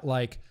get that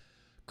like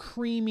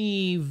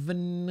creamy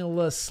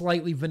vanilla,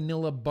 slightly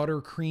vanilla butter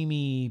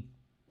creamy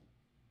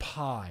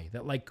pie,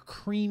 that like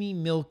creamy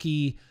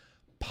milky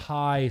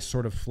pie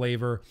sort of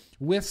flavor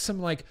with some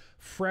like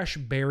fresh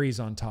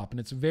berries on top. And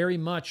it's very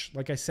much,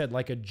 like I said,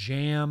 like a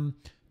jam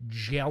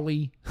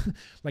jelly,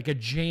 like a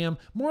jam,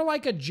 more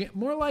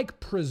like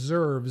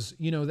preserves,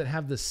 you know, that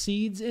have the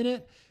seeds in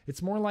it.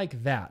 It's more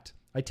like that.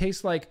 I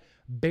taste like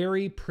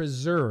berry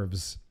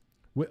preserves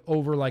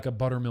over like a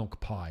buttermilk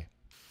pie.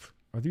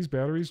 Are these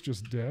batteries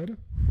just dead?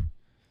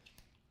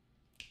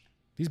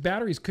 These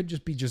batteries could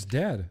just be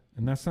dead,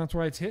 and that's not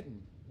why it's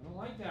hitting. I don't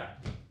like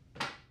that.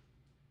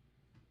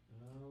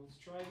 Let's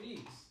try these.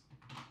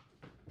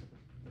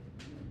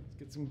 Let's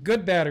get some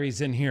good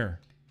batteries in here.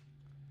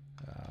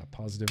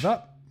 Positive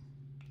up,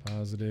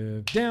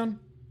 positive down.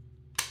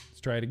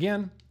 Let's try it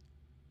again.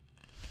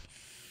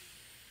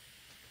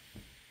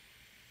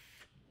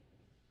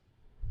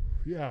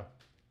 Yeah,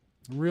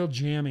 real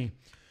jammy,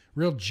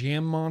 real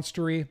Jam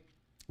Monstery,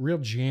 real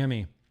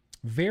jammy.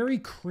 Very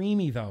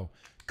creamy though.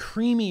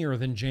 Creamier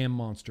than Jam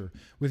Monster.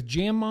 With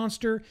Jam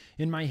Monster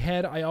in my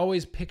head, I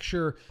always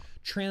picture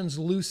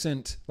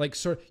translucent, like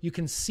sort you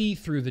can see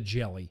through the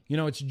jelly. You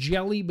know, it's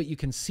jelly, but you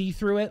can see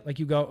through it. Like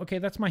you go, okay,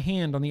 that's my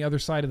hand on the other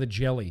side of the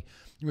jelly.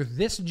 With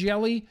this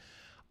jelly,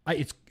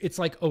 it's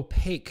like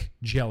opaque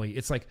jelly.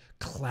 It's like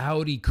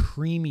cloudy,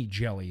 creamy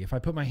jelly. If I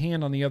put my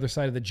hand on the other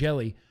side of the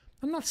jelly,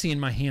 I'm not seeing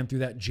my hand through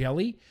that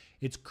jelly.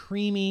 It's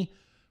creamy,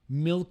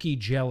 milky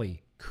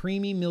jelly.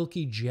 Creamy,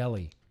 milky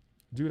jelly.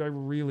 Dude, I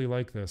really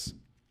like this.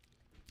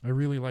 I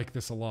really like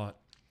this a lot.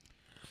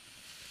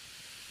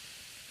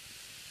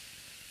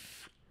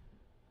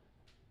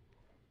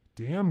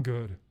 Damn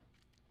good.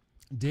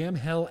 Damn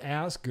hell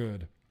ass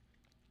good.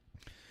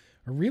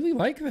 I really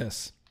like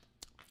this.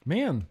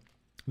 Man,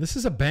 this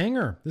is a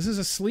banger. This is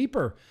a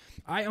sleeper.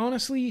 I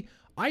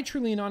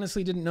truly and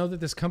honestly didn't know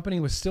that this company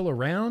was still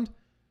around.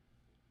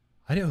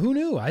 Who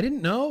knew? I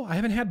didn't know. I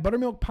haven't had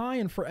buttermilk pie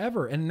in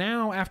forever. And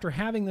now, after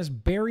having this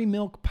berry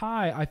milk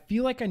pie, I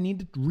feel like I need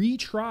to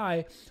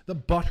retry the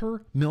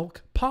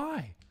buttermilk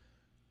pie.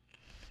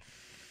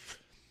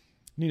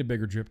 Need a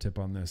bigger drip tip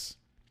on this.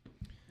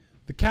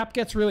 The cap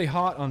gets really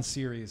hot on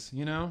series,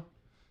 you know?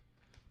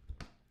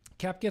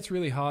 Cap gets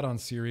really hot on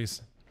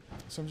series.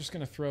 So I'm just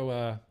going to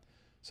throw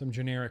some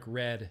generic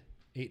red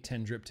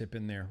 810 drip tip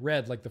in there.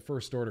 Red, like the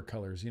first order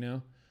colors, you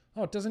know?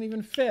 Oh, it doesn't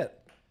even fit.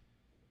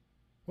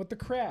 What the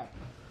crap?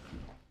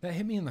 That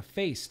hit me in the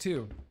face,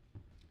 too.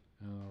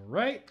 All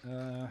right.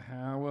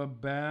 How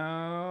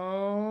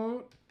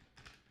about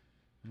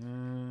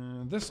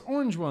this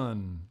orange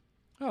one?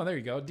 Oh, there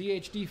you go.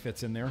 DHD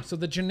fits in there. So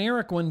the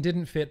generic one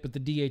didn't fit, but the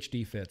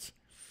DHD fits.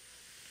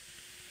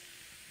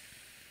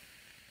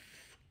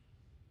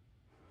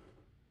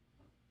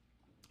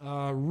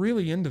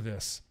 Really into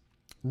this.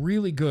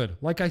 Really good.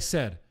 Like I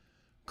said,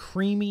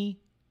 creamy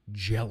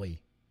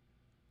jelly.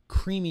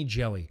 Creamy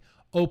jelly.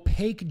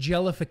 Opaque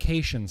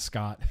jellification,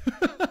 Scott.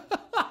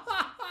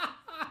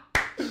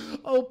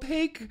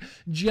 Opaque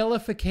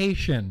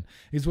jellification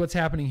is what's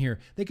happening here.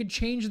 They could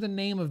change the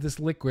name of this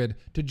liquid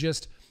to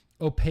just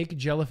opaque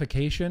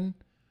jellification.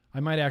 I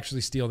might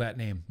actually steal that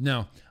name.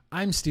 No,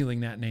 I'm stealing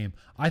that name.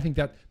 I think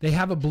that they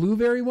have a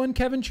blueberry one,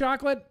 Kevin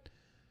Chocolate.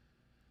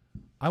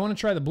 I want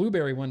to try the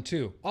blueberry one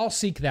too. I'll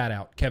seek that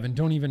out, Kevin.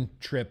 Don't even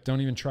trip.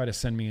 Don't even try to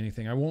send me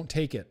anything. I won't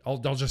take it. I'll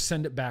just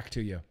send it back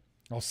to you.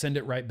 I'll send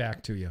it right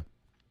back to you.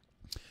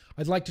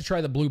 I'd like to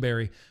try the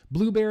blueberry.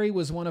 Blueberry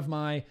was one of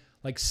my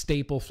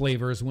staple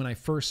flavors when I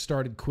first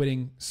started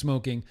quitting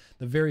smoking.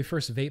 The very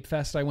first vape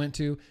fest I went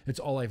to, it's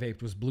all I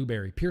vaped was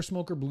blueberry. Pure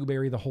Smoker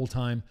blueberry the whole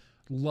time.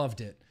 Loved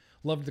it.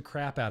 Loved the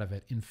crap out of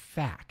it. In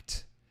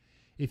fact,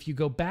 if you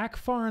go back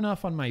far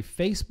enough on my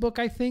Facebook,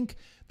 I think,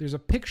 there's a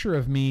picture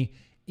of me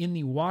in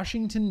the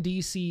Washington,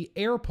 D.C.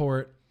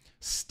 airport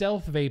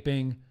stealth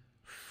vaping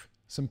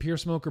some Pure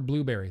Smoker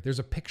blueberry. There's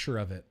a picture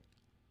of it.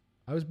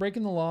 I was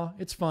breaking the law.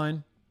 It's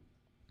fine.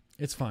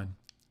 It's fine.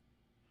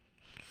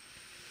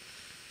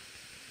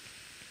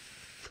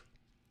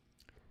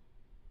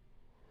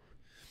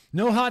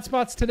 No hot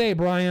spots today,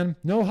 Brian.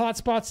 No hot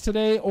spots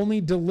today.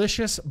 Only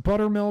delicious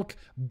buttermilk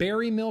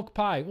berry milk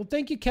pie. Well,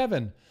 thank you,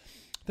 Kevin.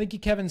 Thank you,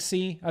 Kevin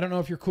C. I don't know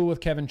if you're cool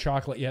with Kevin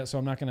Chocolate yet, so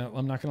I'm not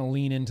gonna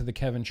lean into the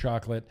Kevin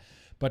Chocolate.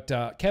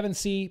 But Kevin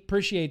C,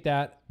 appreciate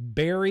that.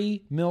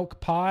 Berry milk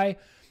pie.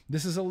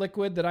 This is a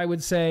liquid that I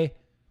would say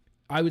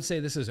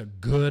this is a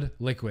good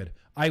liquid.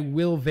 I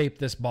will vape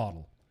this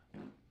bottle.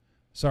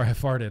 Sorry, I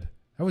farted.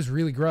 That was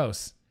really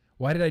gross.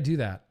 Why did I do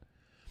that?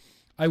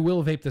 I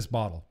will vape this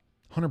bottle.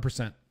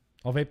 100%.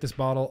 I'll vape this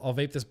bottle. I'll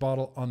vape this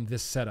bottle on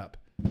this setup.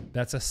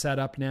 That's a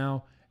setup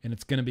now, and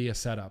it's going to be a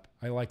setup.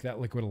 I like that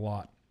liquid a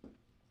lot.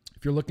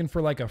 If you're looking for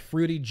a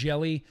fruity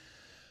jelly,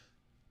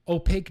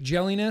 opaque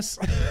jelliness,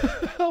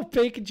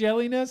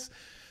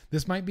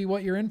 this might be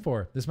what you're in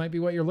for. This might be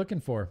what you're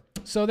looking for.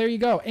 So there you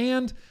go.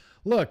 And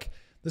look,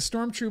 the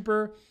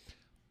Stormtrooper,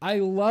 I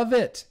love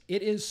it.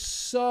 It is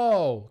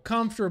so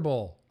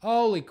comfortable.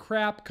 Holy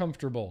crap,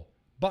 comfortable.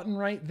 Button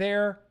right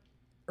there.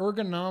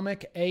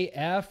 Ergonomic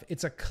AF.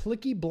 It's a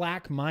clicky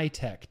black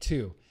MyTech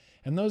too.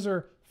 And those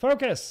are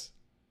focus.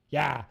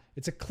 Yeah,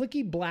 it's a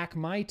clicky black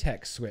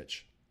MyTech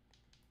switch.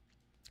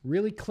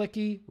 Really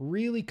clicky,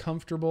 really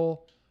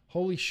comfortable.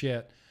 Holy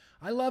shit.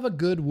 I love a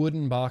good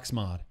wooden box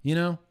mod.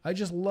 I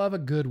just love a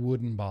good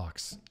wooden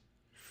box.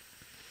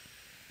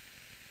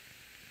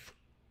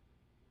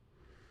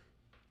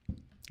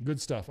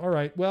 Good stuff. All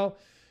right. Well,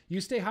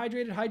 you stay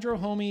hydrated, Hydro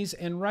homies.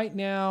 And right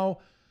now,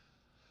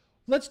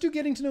 let's do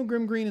Getting to Know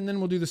Grimm Green, and then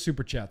we'll do the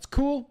super chats.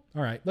 Cool?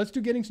 All right. Let's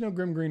do Getting to Know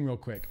Grimm Green real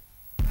quick.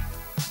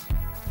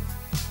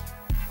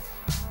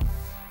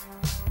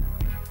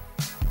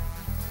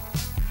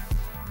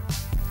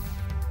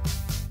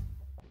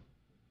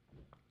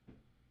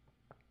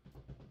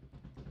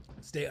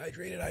 Stay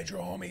hydrated,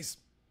 Hydro homies.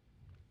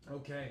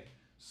 Okay.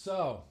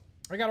 So,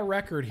 I got a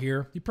record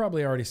here. You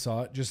probably already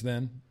saw it just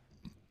then.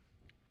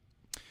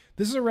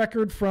 This is a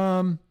record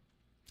from,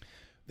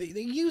 they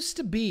used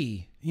to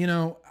be,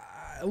 a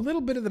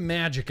little bit of the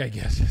magic, I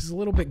guess, is a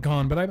little bit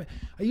gone, but I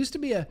used to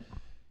be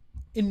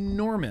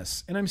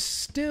enormous, and I'm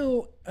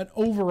still an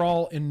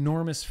overall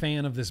enormous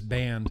fan of this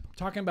band. I'm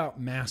talking about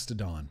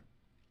Mastodon.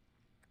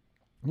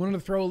 I wanted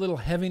to throw a little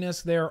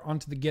heaviness there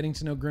onto the Getting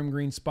to Know Grimm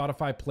Green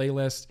Spotify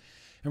playlist,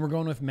 and we're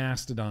going with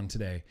Mastodon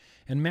today.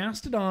 And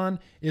Mastodon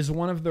is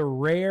one of the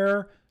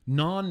rare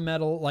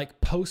non-metal,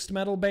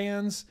 post-metal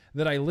bands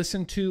that I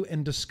listened to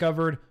and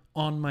discovered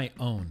on my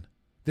own.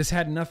 This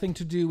had nothing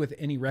to do with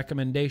any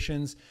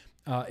recommendations.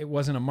 It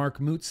wasn't a Mark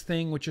Moots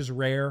thing, which is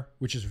rare,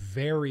 which is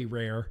very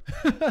rare.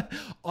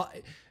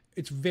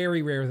 It's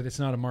very rare that it's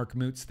not a Mark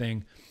Moots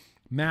thing.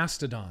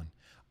 Mastodon.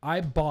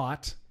 I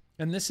bought,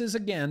 and this is,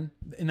 again,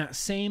 in that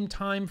same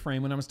time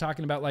frame when I was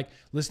talking about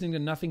listening to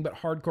nothing but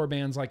hardcore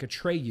bands like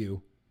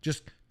Atreyu,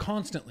 just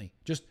constantly.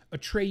 Just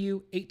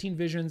Atreyu, 18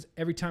 Visions,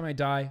 Every Time I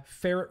Die,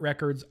 Ferret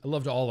Records. I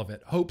loved all of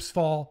it. Hopes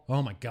Fall.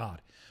 Oh my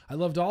God. I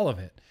loved all of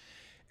it.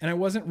 And I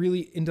wasn't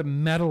really into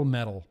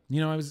metal.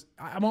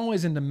 I'm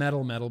always into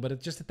metal, but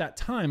it's just at that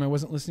time I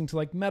wasn't listening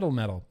to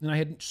metal. And I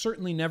had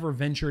certainly never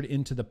ventured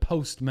into the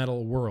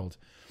post-metal world.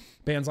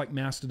 Bands like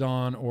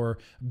Mastodon or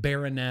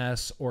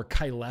Baroness or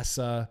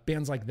Kylesa,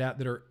 bands like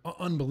that are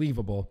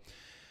unbelievable.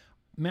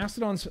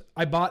 Mastodon's,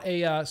 I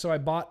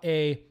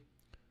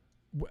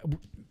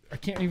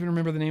can't even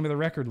remember the name of the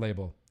record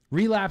label.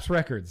 Relapse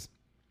Records.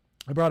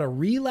 I brought a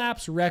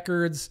Relapse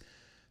Records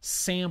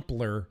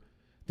sampler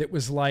that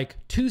was like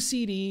 2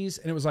 CDs,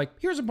 and it was like,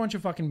 here's a bunch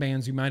of fucking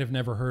bands you might have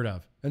never heard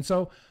of. And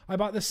so I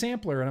bought the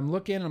sampler, and I'm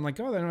looking, and I'm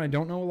like, oh, I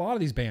don't know a lot of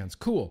these bands.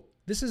 Cool.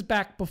 This is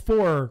back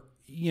before,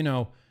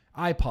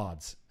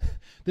 iPods.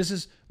 This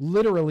is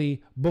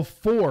literally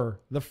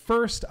before the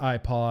first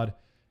iPod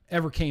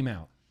ever came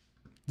out.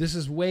 This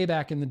is way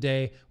back in the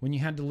day when you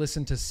had to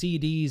listen to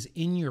CDs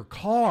in your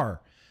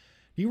car.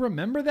 Do you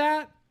remember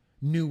that?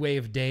 New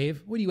Wave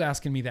Dave. What are you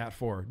asking me that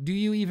for? Do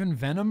you even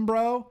Venom,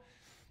 bro?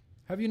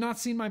 Have you not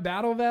seen my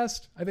battle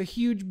vest? I have a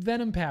huge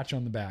Venom patch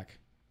on the back.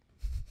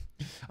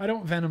 I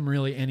don't Venom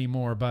really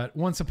anymore, but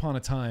once upon a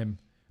time,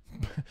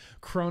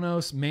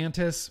 Kronos,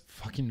 Mantis,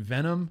 fucking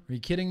Venom. Are you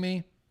kidding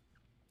me?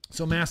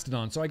 So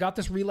Mastodon. So I got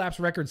this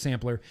Relapse record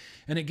sampler,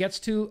 and it gets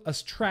to a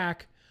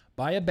track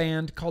by a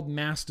band called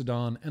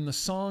Mastodon, and the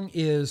song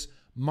is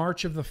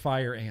March of the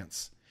Fire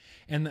Ants.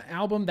 And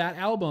that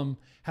album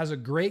has a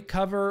great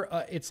cover.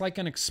 It's like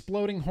an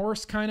exploding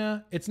horse, kind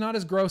of. It's not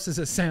as gross as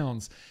it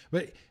sounds,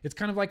 but it's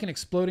kind of like an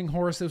exploding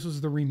horse. This was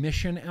the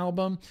Remission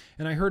album,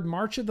 and I heard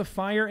March of the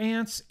Fire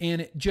Ants,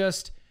 and it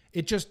just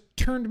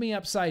turned me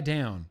upside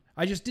down.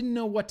 I just didn't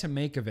know what to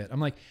make of it. I'm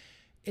like,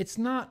 it's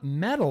not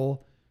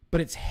metal, but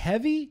it's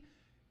heavy,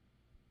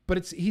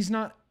 but he's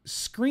not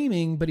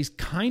screaming, but he's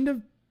kind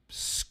of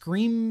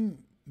screaming-ish.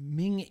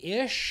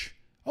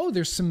 Oh,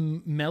 there's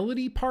some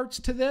melody parts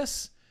to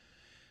this.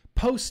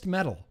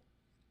 Post-metal.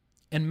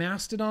 And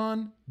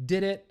Mastodon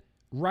did it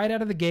right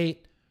out of the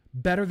gate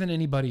better than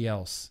anybody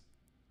else.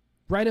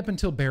 Right up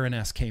until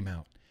Baroness came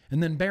out.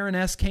 And then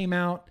Baroness came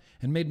out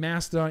and made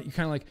Mastodon. You're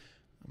kind of like,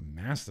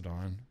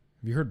 Mastodon?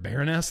 Have you heard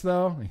Baroness,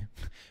 though? Have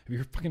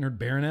you fucking heard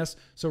Baroness?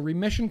 So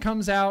Remission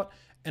comes out,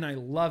 and I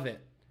love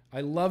it.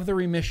 I love the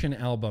Remission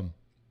album.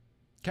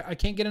 I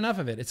can't get enough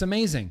of it. It's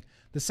amazing.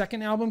 The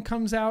second album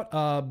comes out.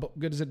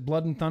 Is it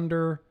Blood and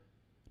Thunder?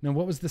 No,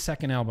 what was the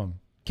second album?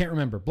 Can't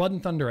remember. Blood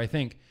and Thunder, I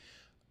think.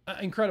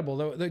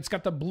 Incredible. It's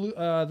got the blue,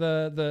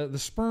 the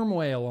sperm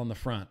whale on the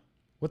front.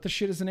 What the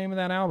shit is the name of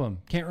that album?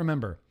 Can't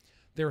remember.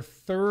 Their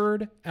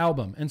third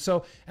album. And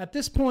so at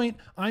this point,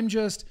 I'm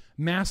just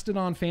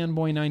Mastodon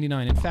fanboy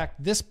 99. In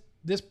fact, this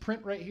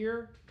print right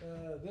here,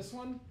 this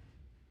one,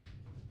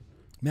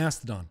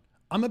 Mastodon.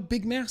 I'm a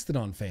big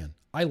Mastodon fan.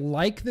 I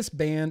like this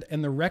band,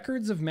 and the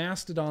records of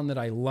Mastodon that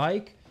I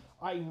like,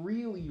 I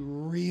really,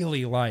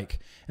 really like.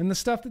 And the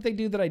stuff that they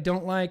do that I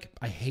don't like,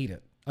 I hate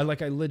it. I'm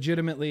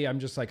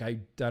just like, I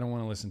don't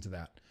want to listen to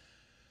that.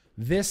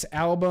 This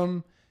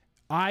album,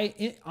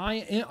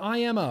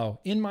 IMO,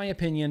 in my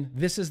opinion,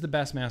 this is the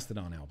best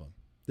Mastodon album.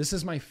 This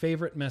is my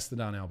favorite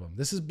Mastodon album.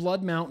 This is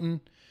Blood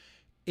Mountain.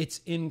 It's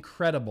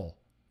incredible.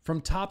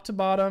 From top to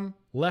bottom,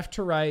 left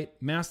to right,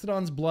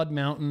 Mastodon's Blood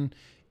Mountain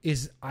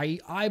is,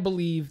 I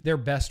believe, their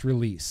best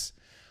release.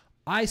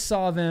 I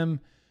saw them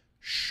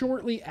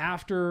shortly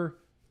after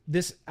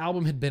this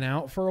album had been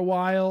out for a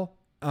while.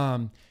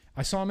 I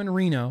saw them in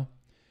Reno.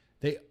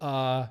 It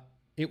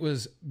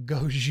was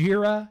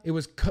Gojira. It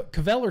was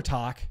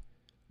Kvelertak,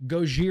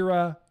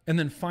 Gojira, and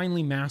then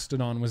finally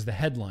Mastodon was the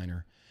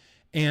headliner.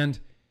 And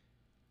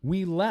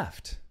we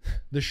left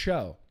the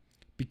show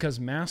because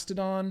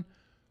Mastodon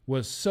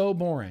was so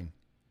boring.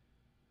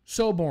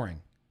 So boring.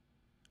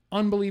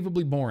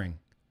 Unbelievably boring.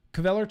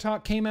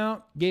 Kvelertak came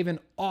out, gave an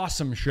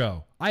awesome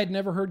show. I had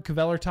never heard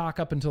Kvelertak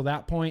up until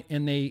that point,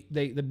 and they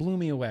blew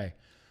me away.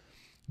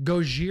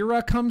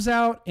 Gojira comes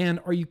out,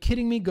 and are you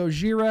kidding me?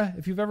 Gojira,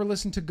 if you've ever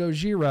listened to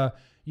Gojira,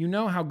 you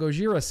know how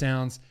Gojira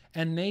sounds,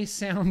 and they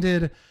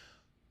sounded,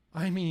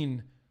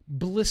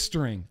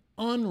 blistering,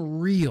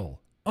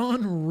 unreal.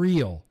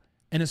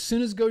 And as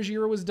soon as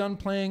Gojira was done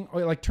playing,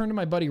 I turned to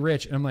my buddy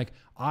Rich, and I'm like,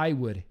 I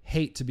would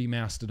hate to be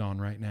Mastodon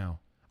right now.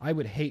 I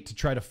would hate to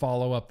try to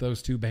follow up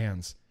those two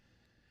bands.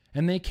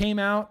 And they came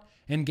out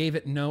and gave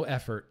it no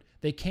effort.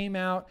 They came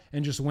out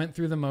and just went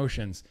through the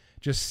motions,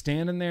 just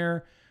standing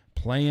there,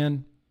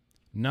 playing,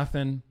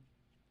 nothing.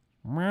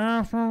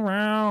 And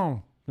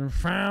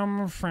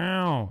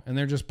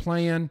they're just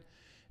playing,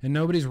 and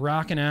nobody's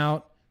rocking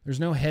out. There's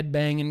no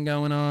headbanging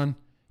going on.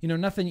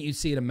 Nothing you'd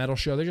see at a metal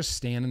show. They're just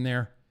standing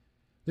there.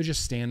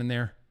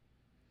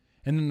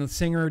 And then the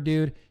singer,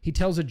 dude, he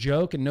tells a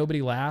joke and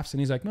nobody laughs.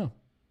 And he's like, no,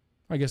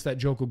 I guess that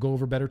joke will go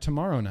over better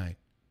tomorrow night.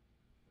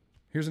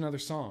 Here's another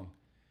song.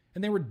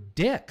 And they were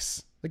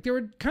dicks. They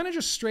were kind of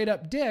just straight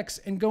up dicks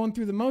and going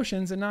through the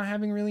motions and not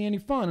having really any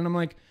fun. And I'm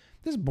like,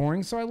 this is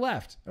boring. So I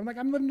left. I'm like,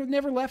 I've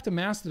never left a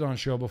Mastodon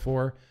show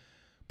before,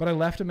 but I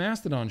left a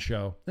Mastodon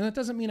show. And that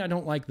doesn't mean I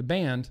don't like the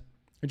band.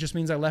 It just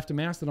means I left a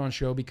Mastodon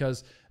show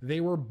because they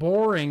were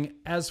boring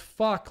as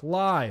fuck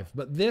live.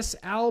 But this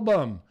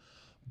album,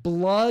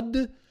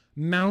 Blood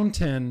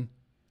Mountain,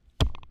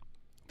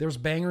 there's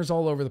bangers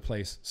all over the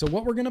place. So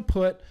what we're going to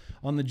put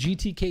on the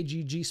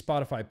GTKGG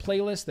Spotify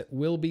playlist that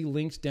will be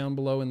linked down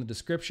below in the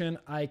description.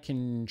 I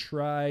can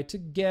try to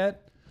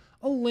get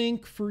a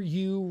link for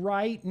you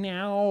right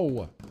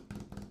now.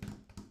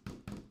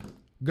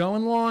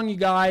 Going long, you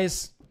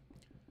guys.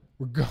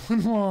 We're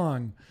going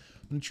long.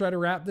 I'm going to try to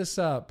wrap this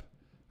up.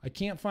 I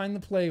can't find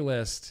the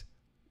playlist.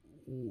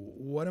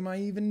 What am I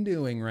even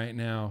doing right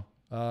now?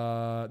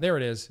 There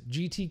it is.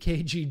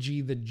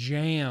 GTKGG, the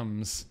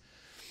jams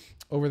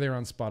over there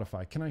on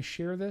Spotify. Can I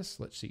share this?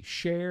 Let's see.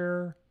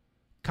 Share,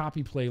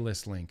 copy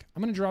playlist link.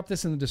 I'm going to drop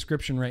this in the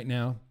description right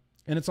now.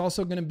 And it's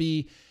also going to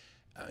be,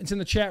 it's in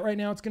the chat right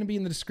now. It's going to be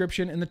in the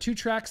description. And the 2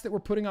 tracks that we're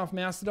putting off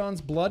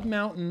Mastodon's Blood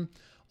Mountain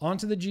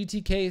onto the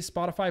GTK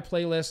Spotify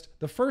playlist.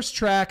 The first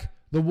track,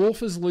 The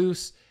Wolf is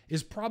Loose,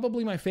 is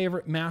probably my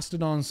favorite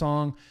Mastodon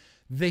song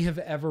they have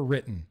ever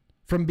written.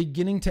 From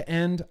beginning to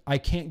end, I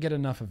can't get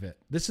enough of it.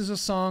 This is a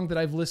song that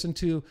I've listened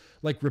to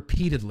like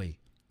repeatedly.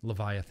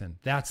 Leviathan.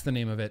 That's the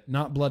name of it.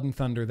 Not Blood and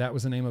Thunder. That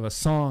was the name of a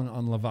song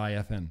on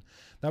Leviathan.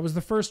 That was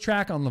the first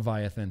track on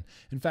Leviathan.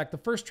 In fact, the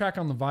first track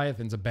on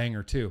Leviathan's a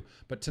banger too.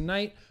 But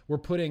tonight we're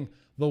putting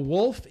The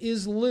Wolf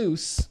is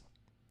Loose,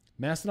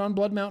 Mastodon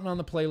Blood Mountain on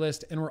the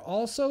playlist. And we're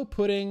also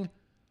putting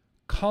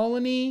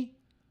Colony,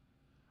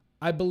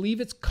 I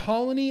believe it's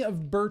Colony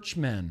of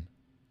Birchmen.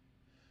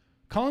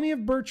 Colony of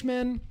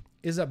Birchmen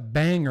is a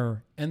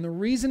banger. And the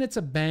reason it's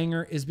a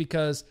banger is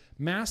because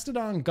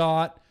Mastodon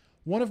got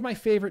one of my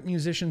favorite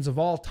musicians of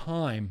all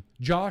time,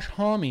 Josh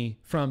Homme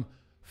from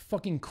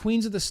fucking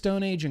Queens of the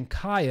Stone Age and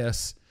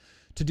Caius,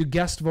 to do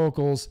guest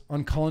vocals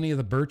on Colony of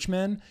the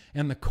Birchmen.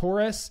 And the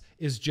chorus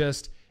is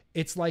just,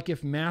 it's like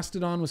if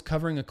Mastodon was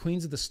covering a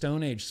Queens of the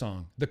Stone Age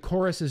song. The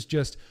chorus is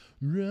just,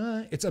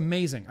 it's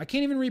amazing. I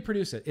can't even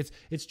reproduce it.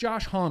 It's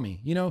Josh Homme.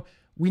 You know,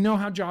 we know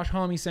how Josh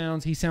Homme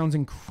sounds. He sounds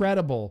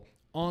incredible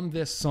on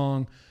this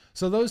song.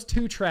 So those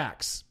 2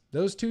 tracks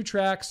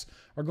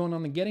are going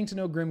on the Getting to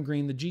Know Grimm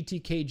Green, the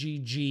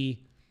GTKGG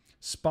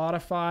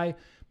Spotify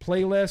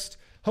playlist.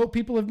 Hope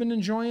people have been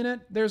enjoying it.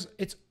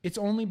 It's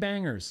only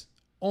bangers.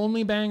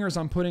 Only bangers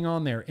I'm putting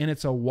on there. And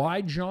it's a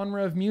wide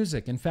genre of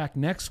music. In fact,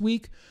 next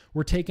week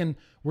we're taking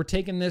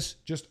this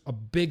just a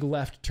big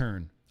left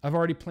turn. I've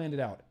already planned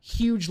it out.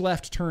 Huge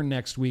left turn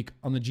next week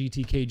on the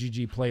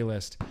GTKGG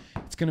playlist.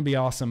 It's going to be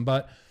awesome.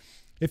 But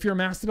if you're a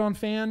Mastodon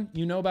fan,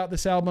 you know about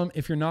this album.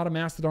 If you're not a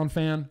Mastodon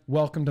fan,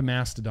 welcome to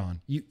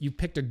Mastodon. You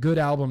picked a good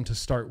album to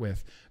start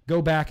with.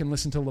 Go back and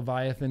listen to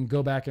Leviathan.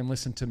 Go back and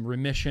listen to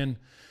Remission.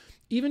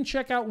 Even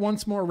check out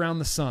Once More Around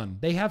the Sun.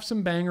 They have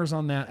some bangers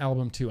on that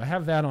album too. I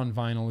have that on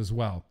vinyl as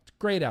well. It's a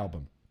great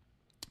album.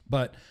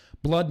 But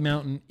Blood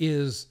Mountain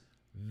is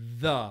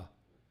the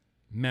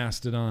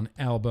Mastodon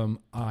album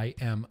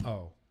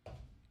IMO.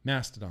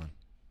 Mastodon.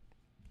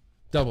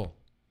 Double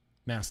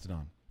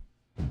Mastodon.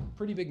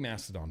 Pretty big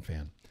Mastodon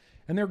fan.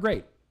 And they're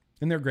great.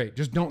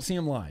 Just don't see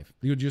them live.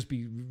 You'll just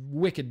be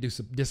wicked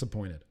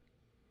disappointed.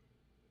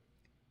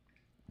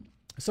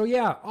 So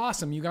yeah,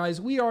 awesome, you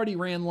guys. We already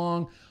ran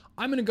long.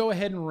 I'm going to go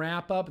ahead and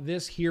wrap up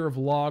this here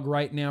vlog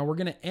right now. We're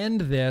going to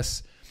end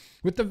this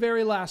with the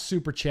very last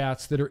super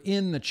chats that are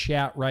in the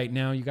chat right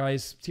now. You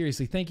guys,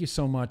 seriously, thank you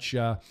so much.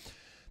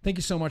 Thank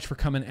you so much for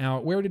coming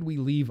out. Where did we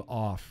leave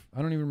off?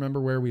 I don't even remember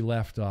where we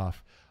left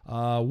off.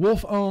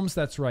 Wolf Ohms,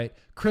 that's right.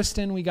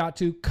 Kristen, we got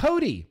to.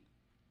 Cody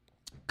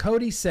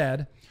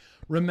said,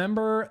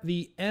 remember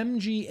the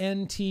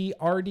MGNT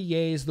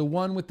RDAs, the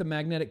one with the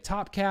magnetic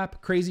top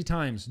cap? Crazy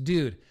times.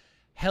 Dude,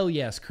 hell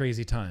yes,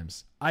 crazy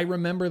times. I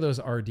remember those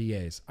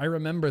RDAs. I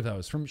remember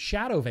those from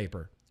Shadow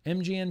Vapor.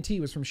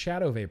 MGNT was from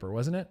Shadow Vapor,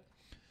 wasn't it?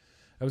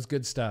 That was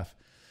good stuff.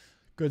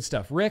 Good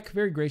stuff. Rick,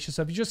 very gracious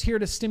of you. Just here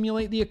to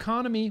stimulate the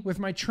economy with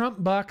my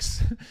Trump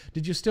bucks.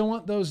 Did you still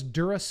want those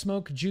Dura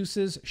Smoke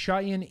juices?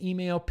 Shot you an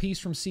email, piece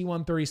from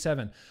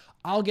C137.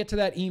 I'll get to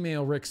that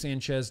email, Rick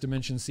Sanchez,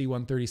 Dimension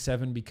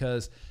C137,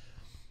 because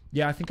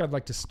yeah, I think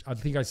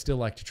I'd still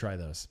like to try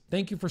those.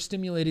 Thank you for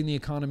stimulating the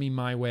economy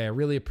my way. I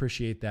really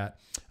appreciate that.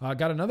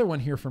 Got another one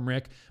here from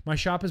Rick. My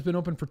shop has been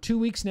open for 2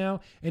 weeks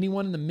now.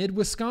 Anyone in the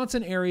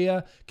mid-Wisconsin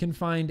area can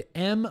find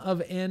M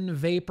of N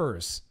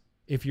Vapors.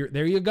 If you're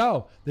there, you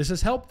go. This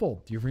is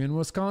helpful. If you're in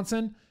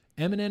Wisconsin,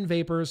 M&N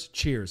Vapors.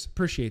 Cheers.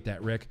 Appreciate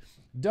that, Rick.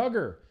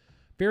 Duggar,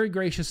 very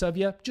gracious of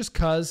you. Just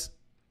cuz.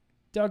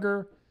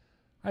 Duggar,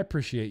 I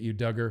appreciate you,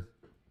 Duggar.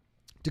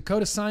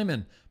 Dakota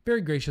Simon,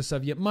 very gracious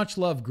of you. Much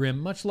love, Grim.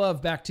 Much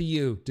love back to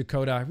you,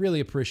 Dakota. I really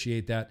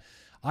appreciate that.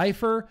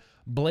 Eifer,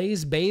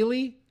 Blaze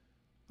Bailey.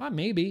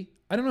 Maybe.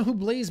 I don't know who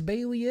Blaze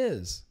Bailey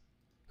is.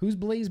 Who's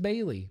Blaze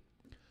Bailey?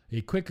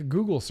 A quick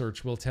Google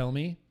search will tell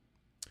me.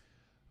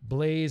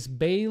 Blaze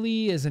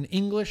Bailey is an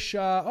English,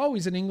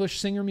 he's an English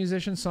singer,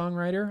 musician,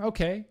 songwriter.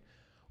 Okay.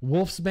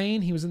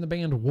 Wolfsbane, he was in the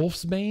band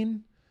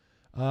Wolfsbane.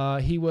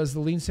 He was the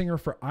lead singer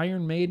for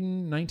Iron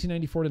Maiden,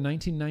 1994 to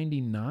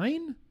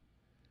 1999.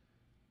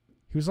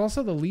 He was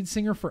also the lead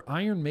singer for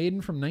Iron Maiden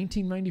from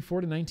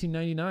 1994 to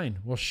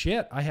 1999. Well,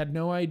 shit, I had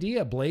no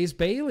idea. Blaze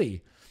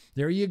Bailey.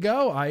 There you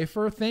go,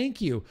 Eifer.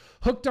 Thank you.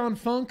 Hooked on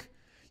Funk.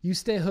 You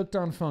stay hooked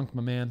on funk,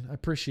 my man. I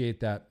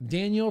appreciate that.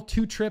 Daniel,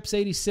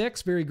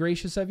 2Trips86, very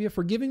gracious of you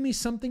for giving me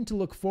something to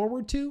look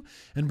forward to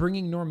and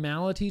bringing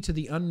normality to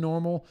the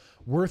unnormal,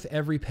 worth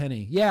every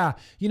penny. Yeah,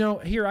 you know,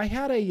 here I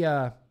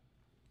had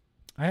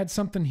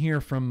something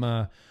here from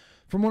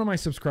one of my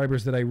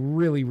subscribers that I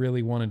really,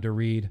 really wanted to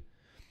read.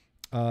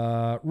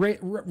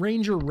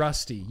 Ranger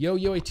Rusty. Yo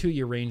to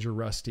you, Ranger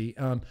Rusty.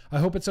 I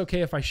hope it's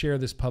okay if I share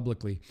this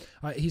publicly.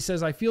 He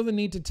says, I feel the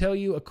need to tell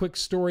you a quick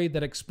story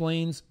that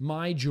explains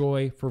my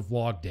joy for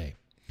Vlog Day.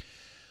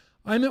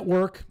 I'm at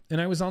work and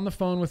I was on the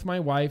phone with my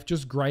wife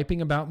just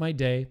griping about my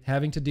day,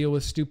 having to deal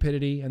with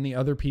stupidity and the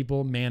other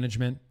people,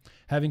 management,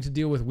 having to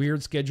deal with weird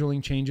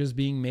scheduling changes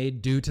being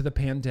made due to the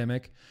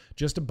pandemic,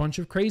 just a bunch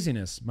of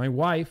craziness. My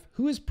wife,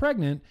 who is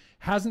pregnant,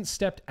 hasn't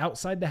stepped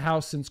outside the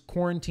house since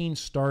quarantine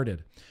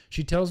started.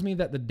 She tells me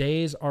that the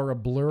days are a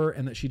blur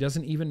and that she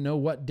doesn't even know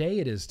what day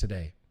it is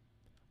today.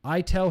 I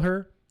tell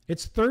her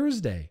it's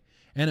Thursday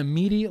and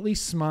immediately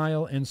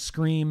smile and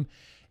scream,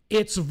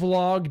 it's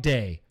Vlog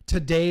Day.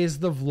 Today's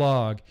the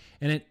vlog.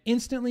 And it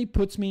instantly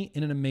puts me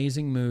in an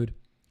amazing mood.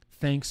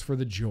 Thanks for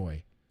the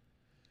joy.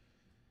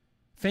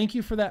 Thank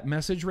you for that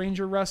message,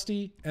 Ranger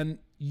Rusty. And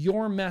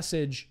your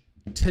message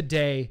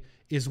today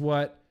is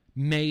what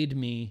made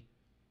me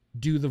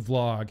do the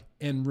vlog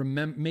and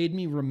made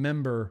me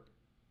remember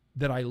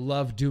that I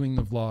love doing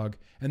the vlog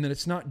and that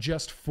it's not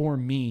just for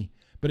me,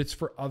 but it's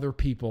for other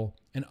people,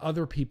 and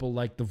other people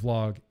like the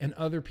vlog, and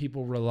other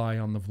people rely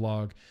on the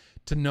vlog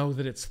to know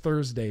that it's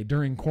Thursday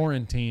during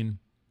quarantine.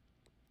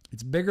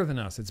 It's bigger than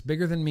us. It's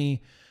bigger than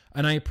me.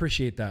 And I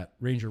appreciate that,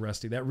 Ranger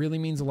Rusty. That really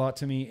means a lot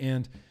to me.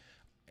 And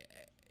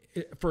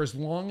for as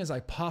long as I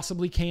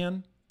possibly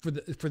can, for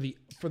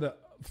the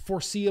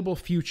foreseeable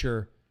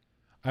future,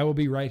 I will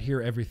be right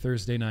here every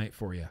Thursday night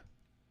for you.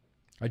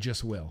 I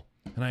just will.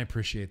 And I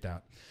appreciate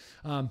that.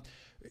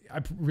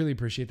 I really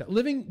appreciate that.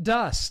 Living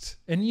Dust.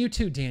 And you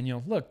too,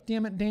 Daniel. Look,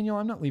 damn it, Daniel,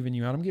 I'm not leaving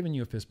you out. I'm giving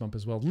you a fist bump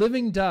as well.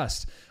 Living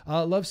Dust.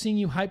 Love seeing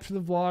you hyped for the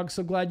vlog.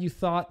 So glad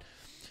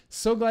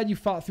you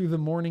fought through the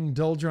morning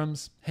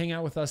doldrums. Hang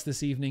out with us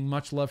this evening.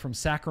 Much love from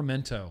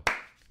Sacramento.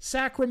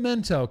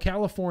 Sacramento,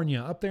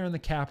 California, up there in the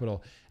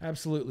capital.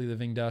 Absolutely,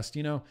 Living Dust.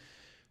 You know,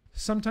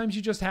 sometimes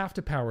you just have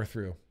to power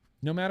through.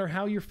 No matter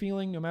how you're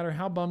feeling, no matter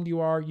how bummed you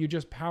are, you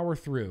just power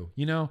through,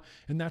 you know?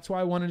 And that's why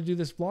I wanted to do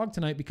this vlog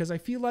tonight, because I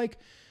feel like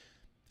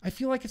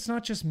it's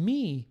not just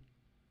me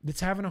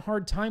that's having a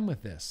hard time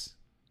with this.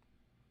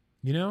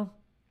 You know?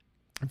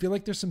 I feel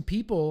like there's some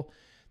people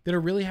that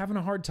are really having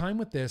a hard time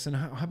with this and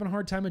having a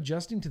hard time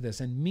adjusting to this.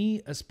 And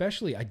me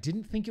especially, I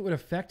didn't think it would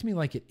affect me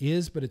like it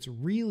is, but it's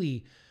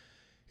really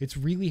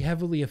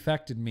heavily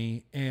affected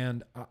me.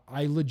 And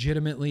I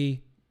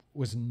legitimately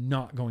was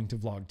not going to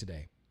vlog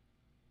today.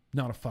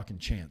 Not a fucking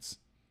chance.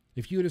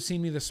 If you would have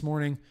seen me this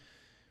morning,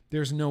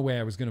 there's no way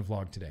I was going to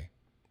vlog today.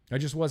 I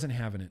just wasn't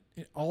having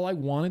it. All I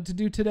wanted to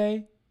do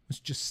today was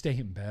just stay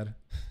in bed.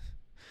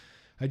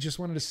 I just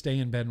wanted to stay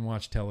in bed and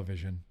watch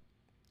television.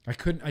 I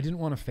didn't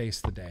want to face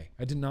the day.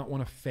 I did not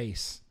want to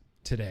face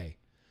today.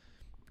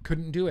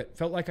 Couldn't do it.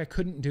 Felt like I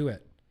couldn't do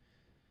it.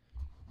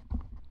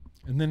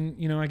 And then,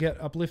 you know, I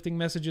get uplifting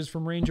messages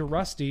from Ranger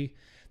Rusty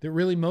that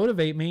really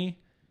motivate me.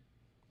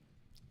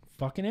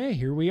 Fucking A,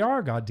 here we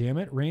are,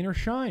 goddammit. Rain or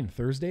shine.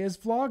 Thursday is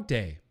vlog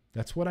day.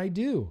 That's what I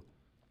do.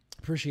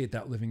 Appreciate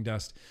that, Living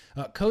Dust.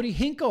 Cody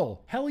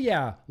Hinkle. Hell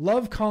yeah.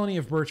 Love Colony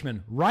of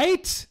Birchmen.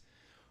 Right?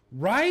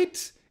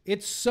 Right?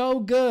 It's so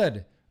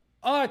good.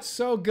 Oh, it's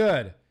so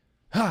good.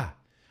 I'm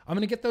going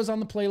to get those on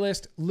the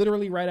playlist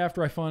literally right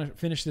after I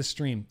finish this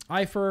stream.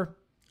 Eifer,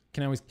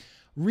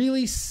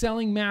 really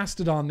selling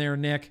Mastodon there,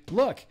 Nick.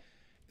 Look,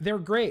 they're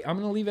great. I'm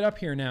going to leave it up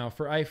here now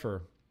for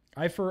Eifer.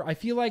 I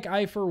feel like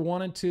Eifer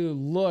wanted to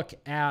look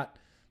at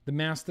the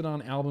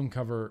Mastodon album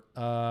cover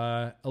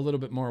a little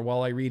bit more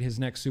while I read his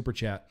next super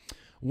chat.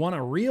 Want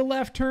a real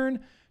left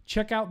turn?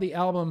 Check out the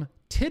album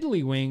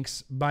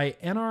Tiddlywinks by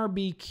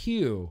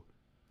NRBQ.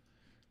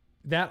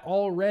 That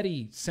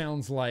already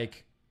sounds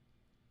like...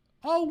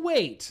 Oh,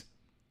 wait.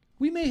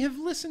 We may have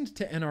listened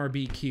to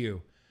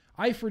NRBQ.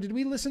 Eifer, did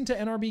we listen to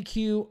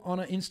NRBQ on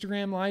an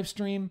Instagram live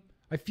stream?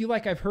 I feel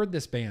like I've heard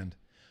this band.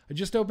 I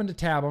just opened a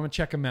tab. I'm going to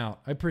check them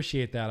out. I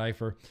appreciate that,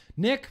 Eifer.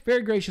 Nick,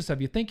 very gracious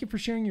of you. Thank you for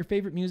sharing your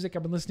favorite music.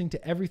 I've been listening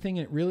to everything,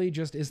 and it really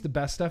just is the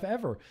best stuff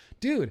ever.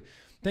 Dude,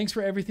 thanks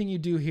for everything you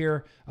do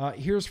here.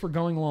 Here's for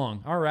going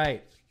long. All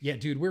right. Yeah,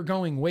 dude, we're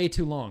going way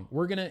too long.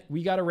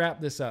 We got to wrap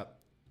this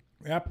up.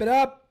 Wrap it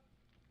up.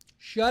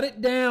 Shut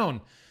it down.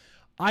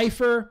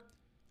 Eifer,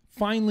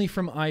 finally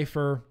from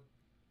Eifer.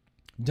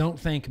 Don't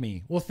thank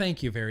me. Well,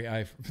 thank you very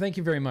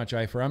much,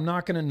 Eifer. I'm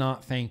not going to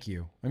not thank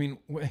you. I mean,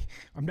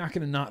 I'm not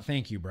going to not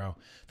thank you, bro.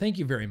 Thank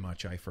you very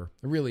much, Eifer.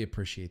 I really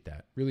appreciate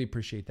that. Really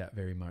appreciate that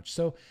very much.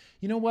 So,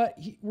 you know what?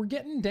 We're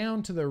getting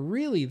down to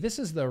this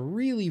is the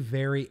really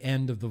very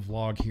end of the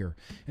vlog here.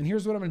 And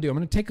here's what I'm going to do. I'm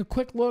going to take a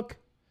quick look.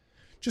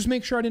 Just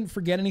make sure I didn't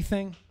forget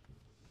anything.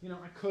 You know,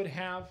 I could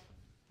have.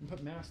 And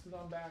put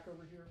Mastodon back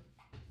over here.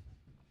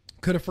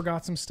 Could have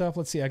forgot some stuff.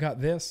 Let's see. I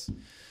got this.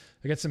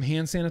 I got some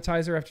hand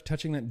sanitizer after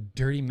touching that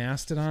dirty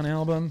Mastodon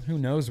album. Who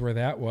knows where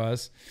that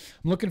was.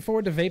 I'm looking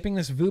forward to vaping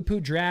this Voopoo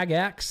Drag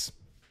X.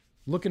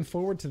 Looking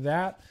forward to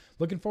that.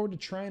 Looking forward to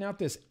trying out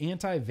this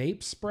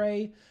anti-vape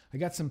spray. I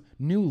got some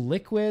new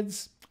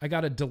liquids. I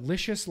got a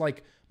delicious,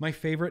 my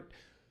favorite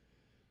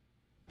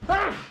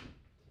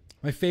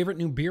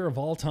new beer of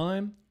all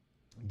time.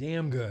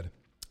 Damn good.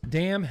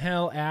 Damn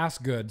hell ass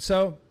good.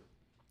 So,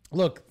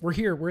 look, we're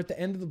here. We're at the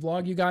end of the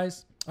vlog, you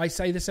guys. I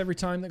say this every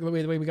time.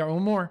 Wait, we got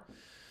one more.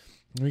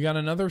 We got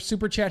another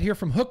super chat here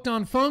from Hooked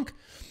on Funk.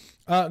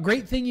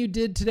 Great thing you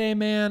did today,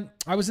 man.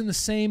 I was in the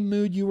same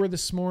mood you were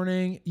this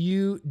morning.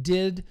 You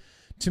did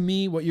to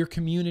me what your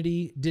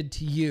community did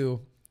to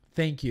you.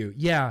 Thank you.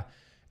 Yeah.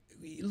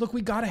 Look,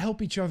 we got to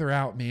help each other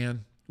out,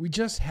 man. We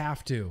just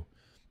have to.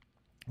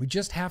 We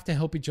just have to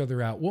help each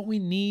other out. What we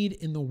need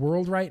in the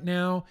world right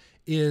now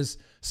is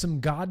some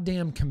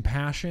goddamn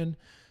compassion,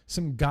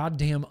 some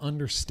goddamn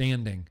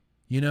understanding,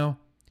 you know?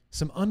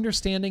 Some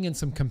understanding and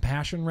some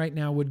compassion right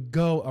now would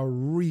go a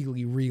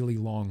really, really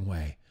long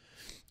way.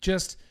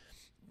 Just,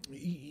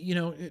 you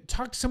know,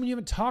 talk to someone you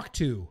haven't talked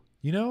to,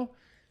 you know?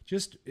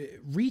 Just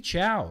reach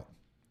out.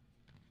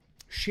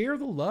 Share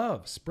the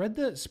love. Spread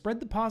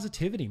the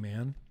positivity,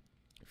 man.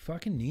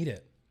 Fucking need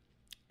it.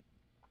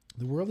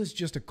 The world is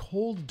just a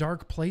cold,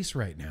 dark place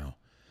right now.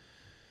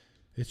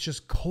 It's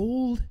just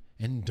cold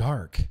and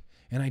dark,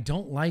 and I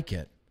don't like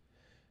it.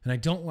 And I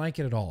don't like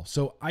it at all.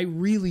 So I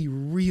really,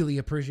 really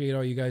appreciate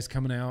all you guys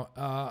coming out.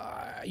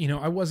 You know,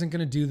 I wasn't going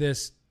to do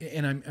this,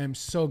 and I'm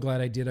so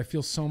glad I did. I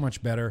feel so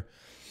much better,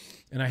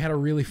 and I had a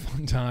really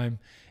fun time.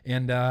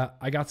 And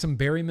I got some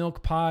berry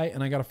milk pie,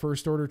 and I got a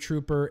first order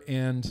trooper,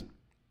 and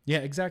yeah,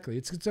 exactly.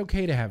 It's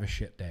okay to have a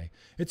shit day.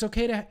 It's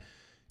okay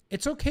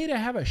to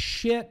have a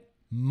shit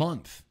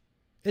month.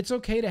 It's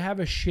okay to have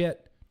a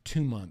shit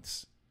 2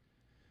 months.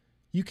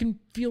 You can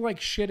feel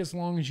like shit as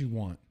long as you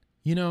want.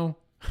 You know,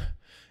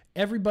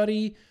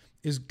 everybody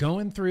is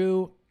going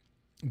through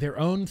their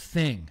own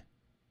thing.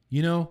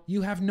 You know,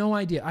 you have no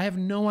idea. I have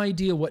no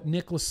idea what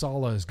Nick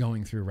LaSala is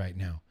going through right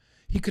now.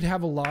 He could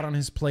have a lot on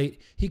his plate.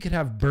 He could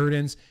have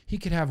burdens. He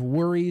could have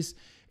worries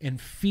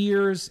and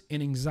fears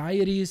and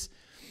anxieties,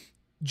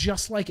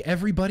 just like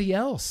everybody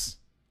else.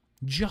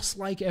 Just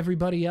like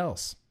everybody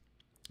else.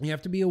 You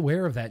have to be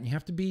aware of that, and you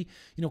have to be,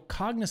 you know,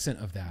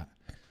 cognizant of that.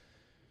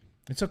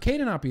 It's okay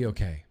to not be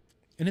okay.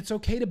 And it's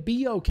okay to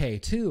be okay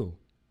too.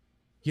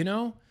 You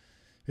know?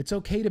 It's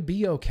okay to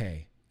be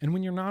okay. And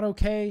when you're not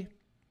okay,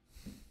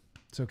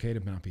 it's okay to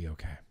not be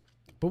okay.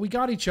 But we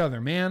got each other,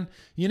 man.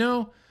 You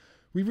know?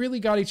 We really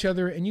got each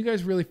other, and you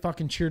guys really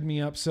fucking cheered me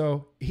up.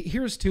 So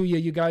here's to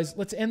you guys.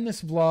 Let's end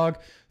this vlog.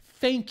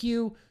 Thank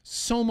you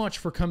so much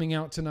for coming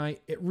out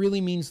tonight. It really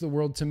means the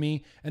world to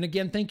me. And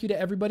again, thank you to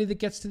everybody that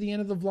gets to the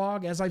end of the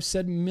vlog. As I've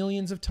said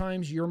millions of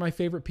times, you're my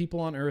favorite people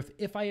on earth.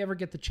 If I ever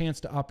get the chance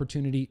to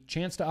opportunity,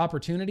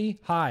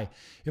 hi.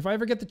 If I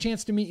ever get the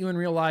chance to meet you in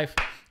real life,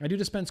 I do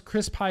dispense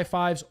crisp high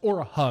fives or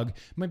a hug.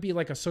 It might be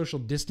like a social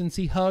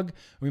distancing hug.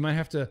 We might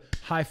have to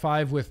high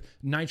five with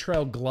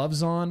nitrile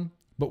gloves on,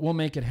 but we'll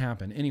make it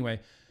happen. Anyway,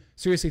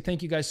 seriously,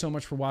 thank you guys so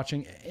much for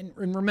watching. And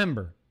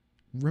remember,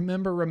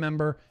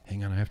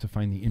 hang on, I have to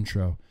find the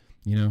intro,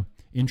 you know,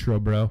 intro,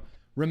 bro.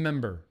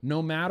 Remember,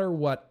 no matter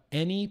what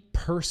any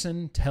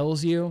person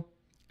tells you,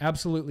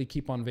 absolutely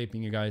keep on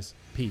vaping, you guys.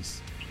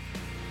 Peace.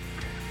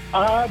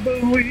 I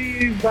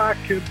believe I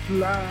could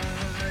fly.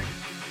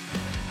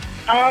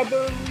 I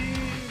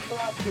believe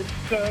I could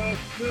touch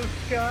the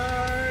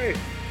sky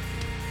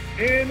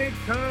any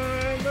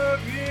time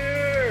of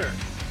year.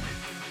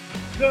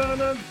 Dun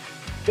dun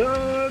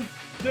dun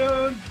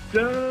dun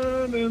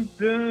dun dun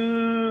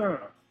dun.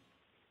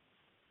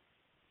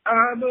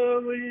 I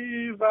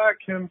believe I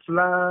can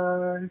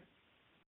fly.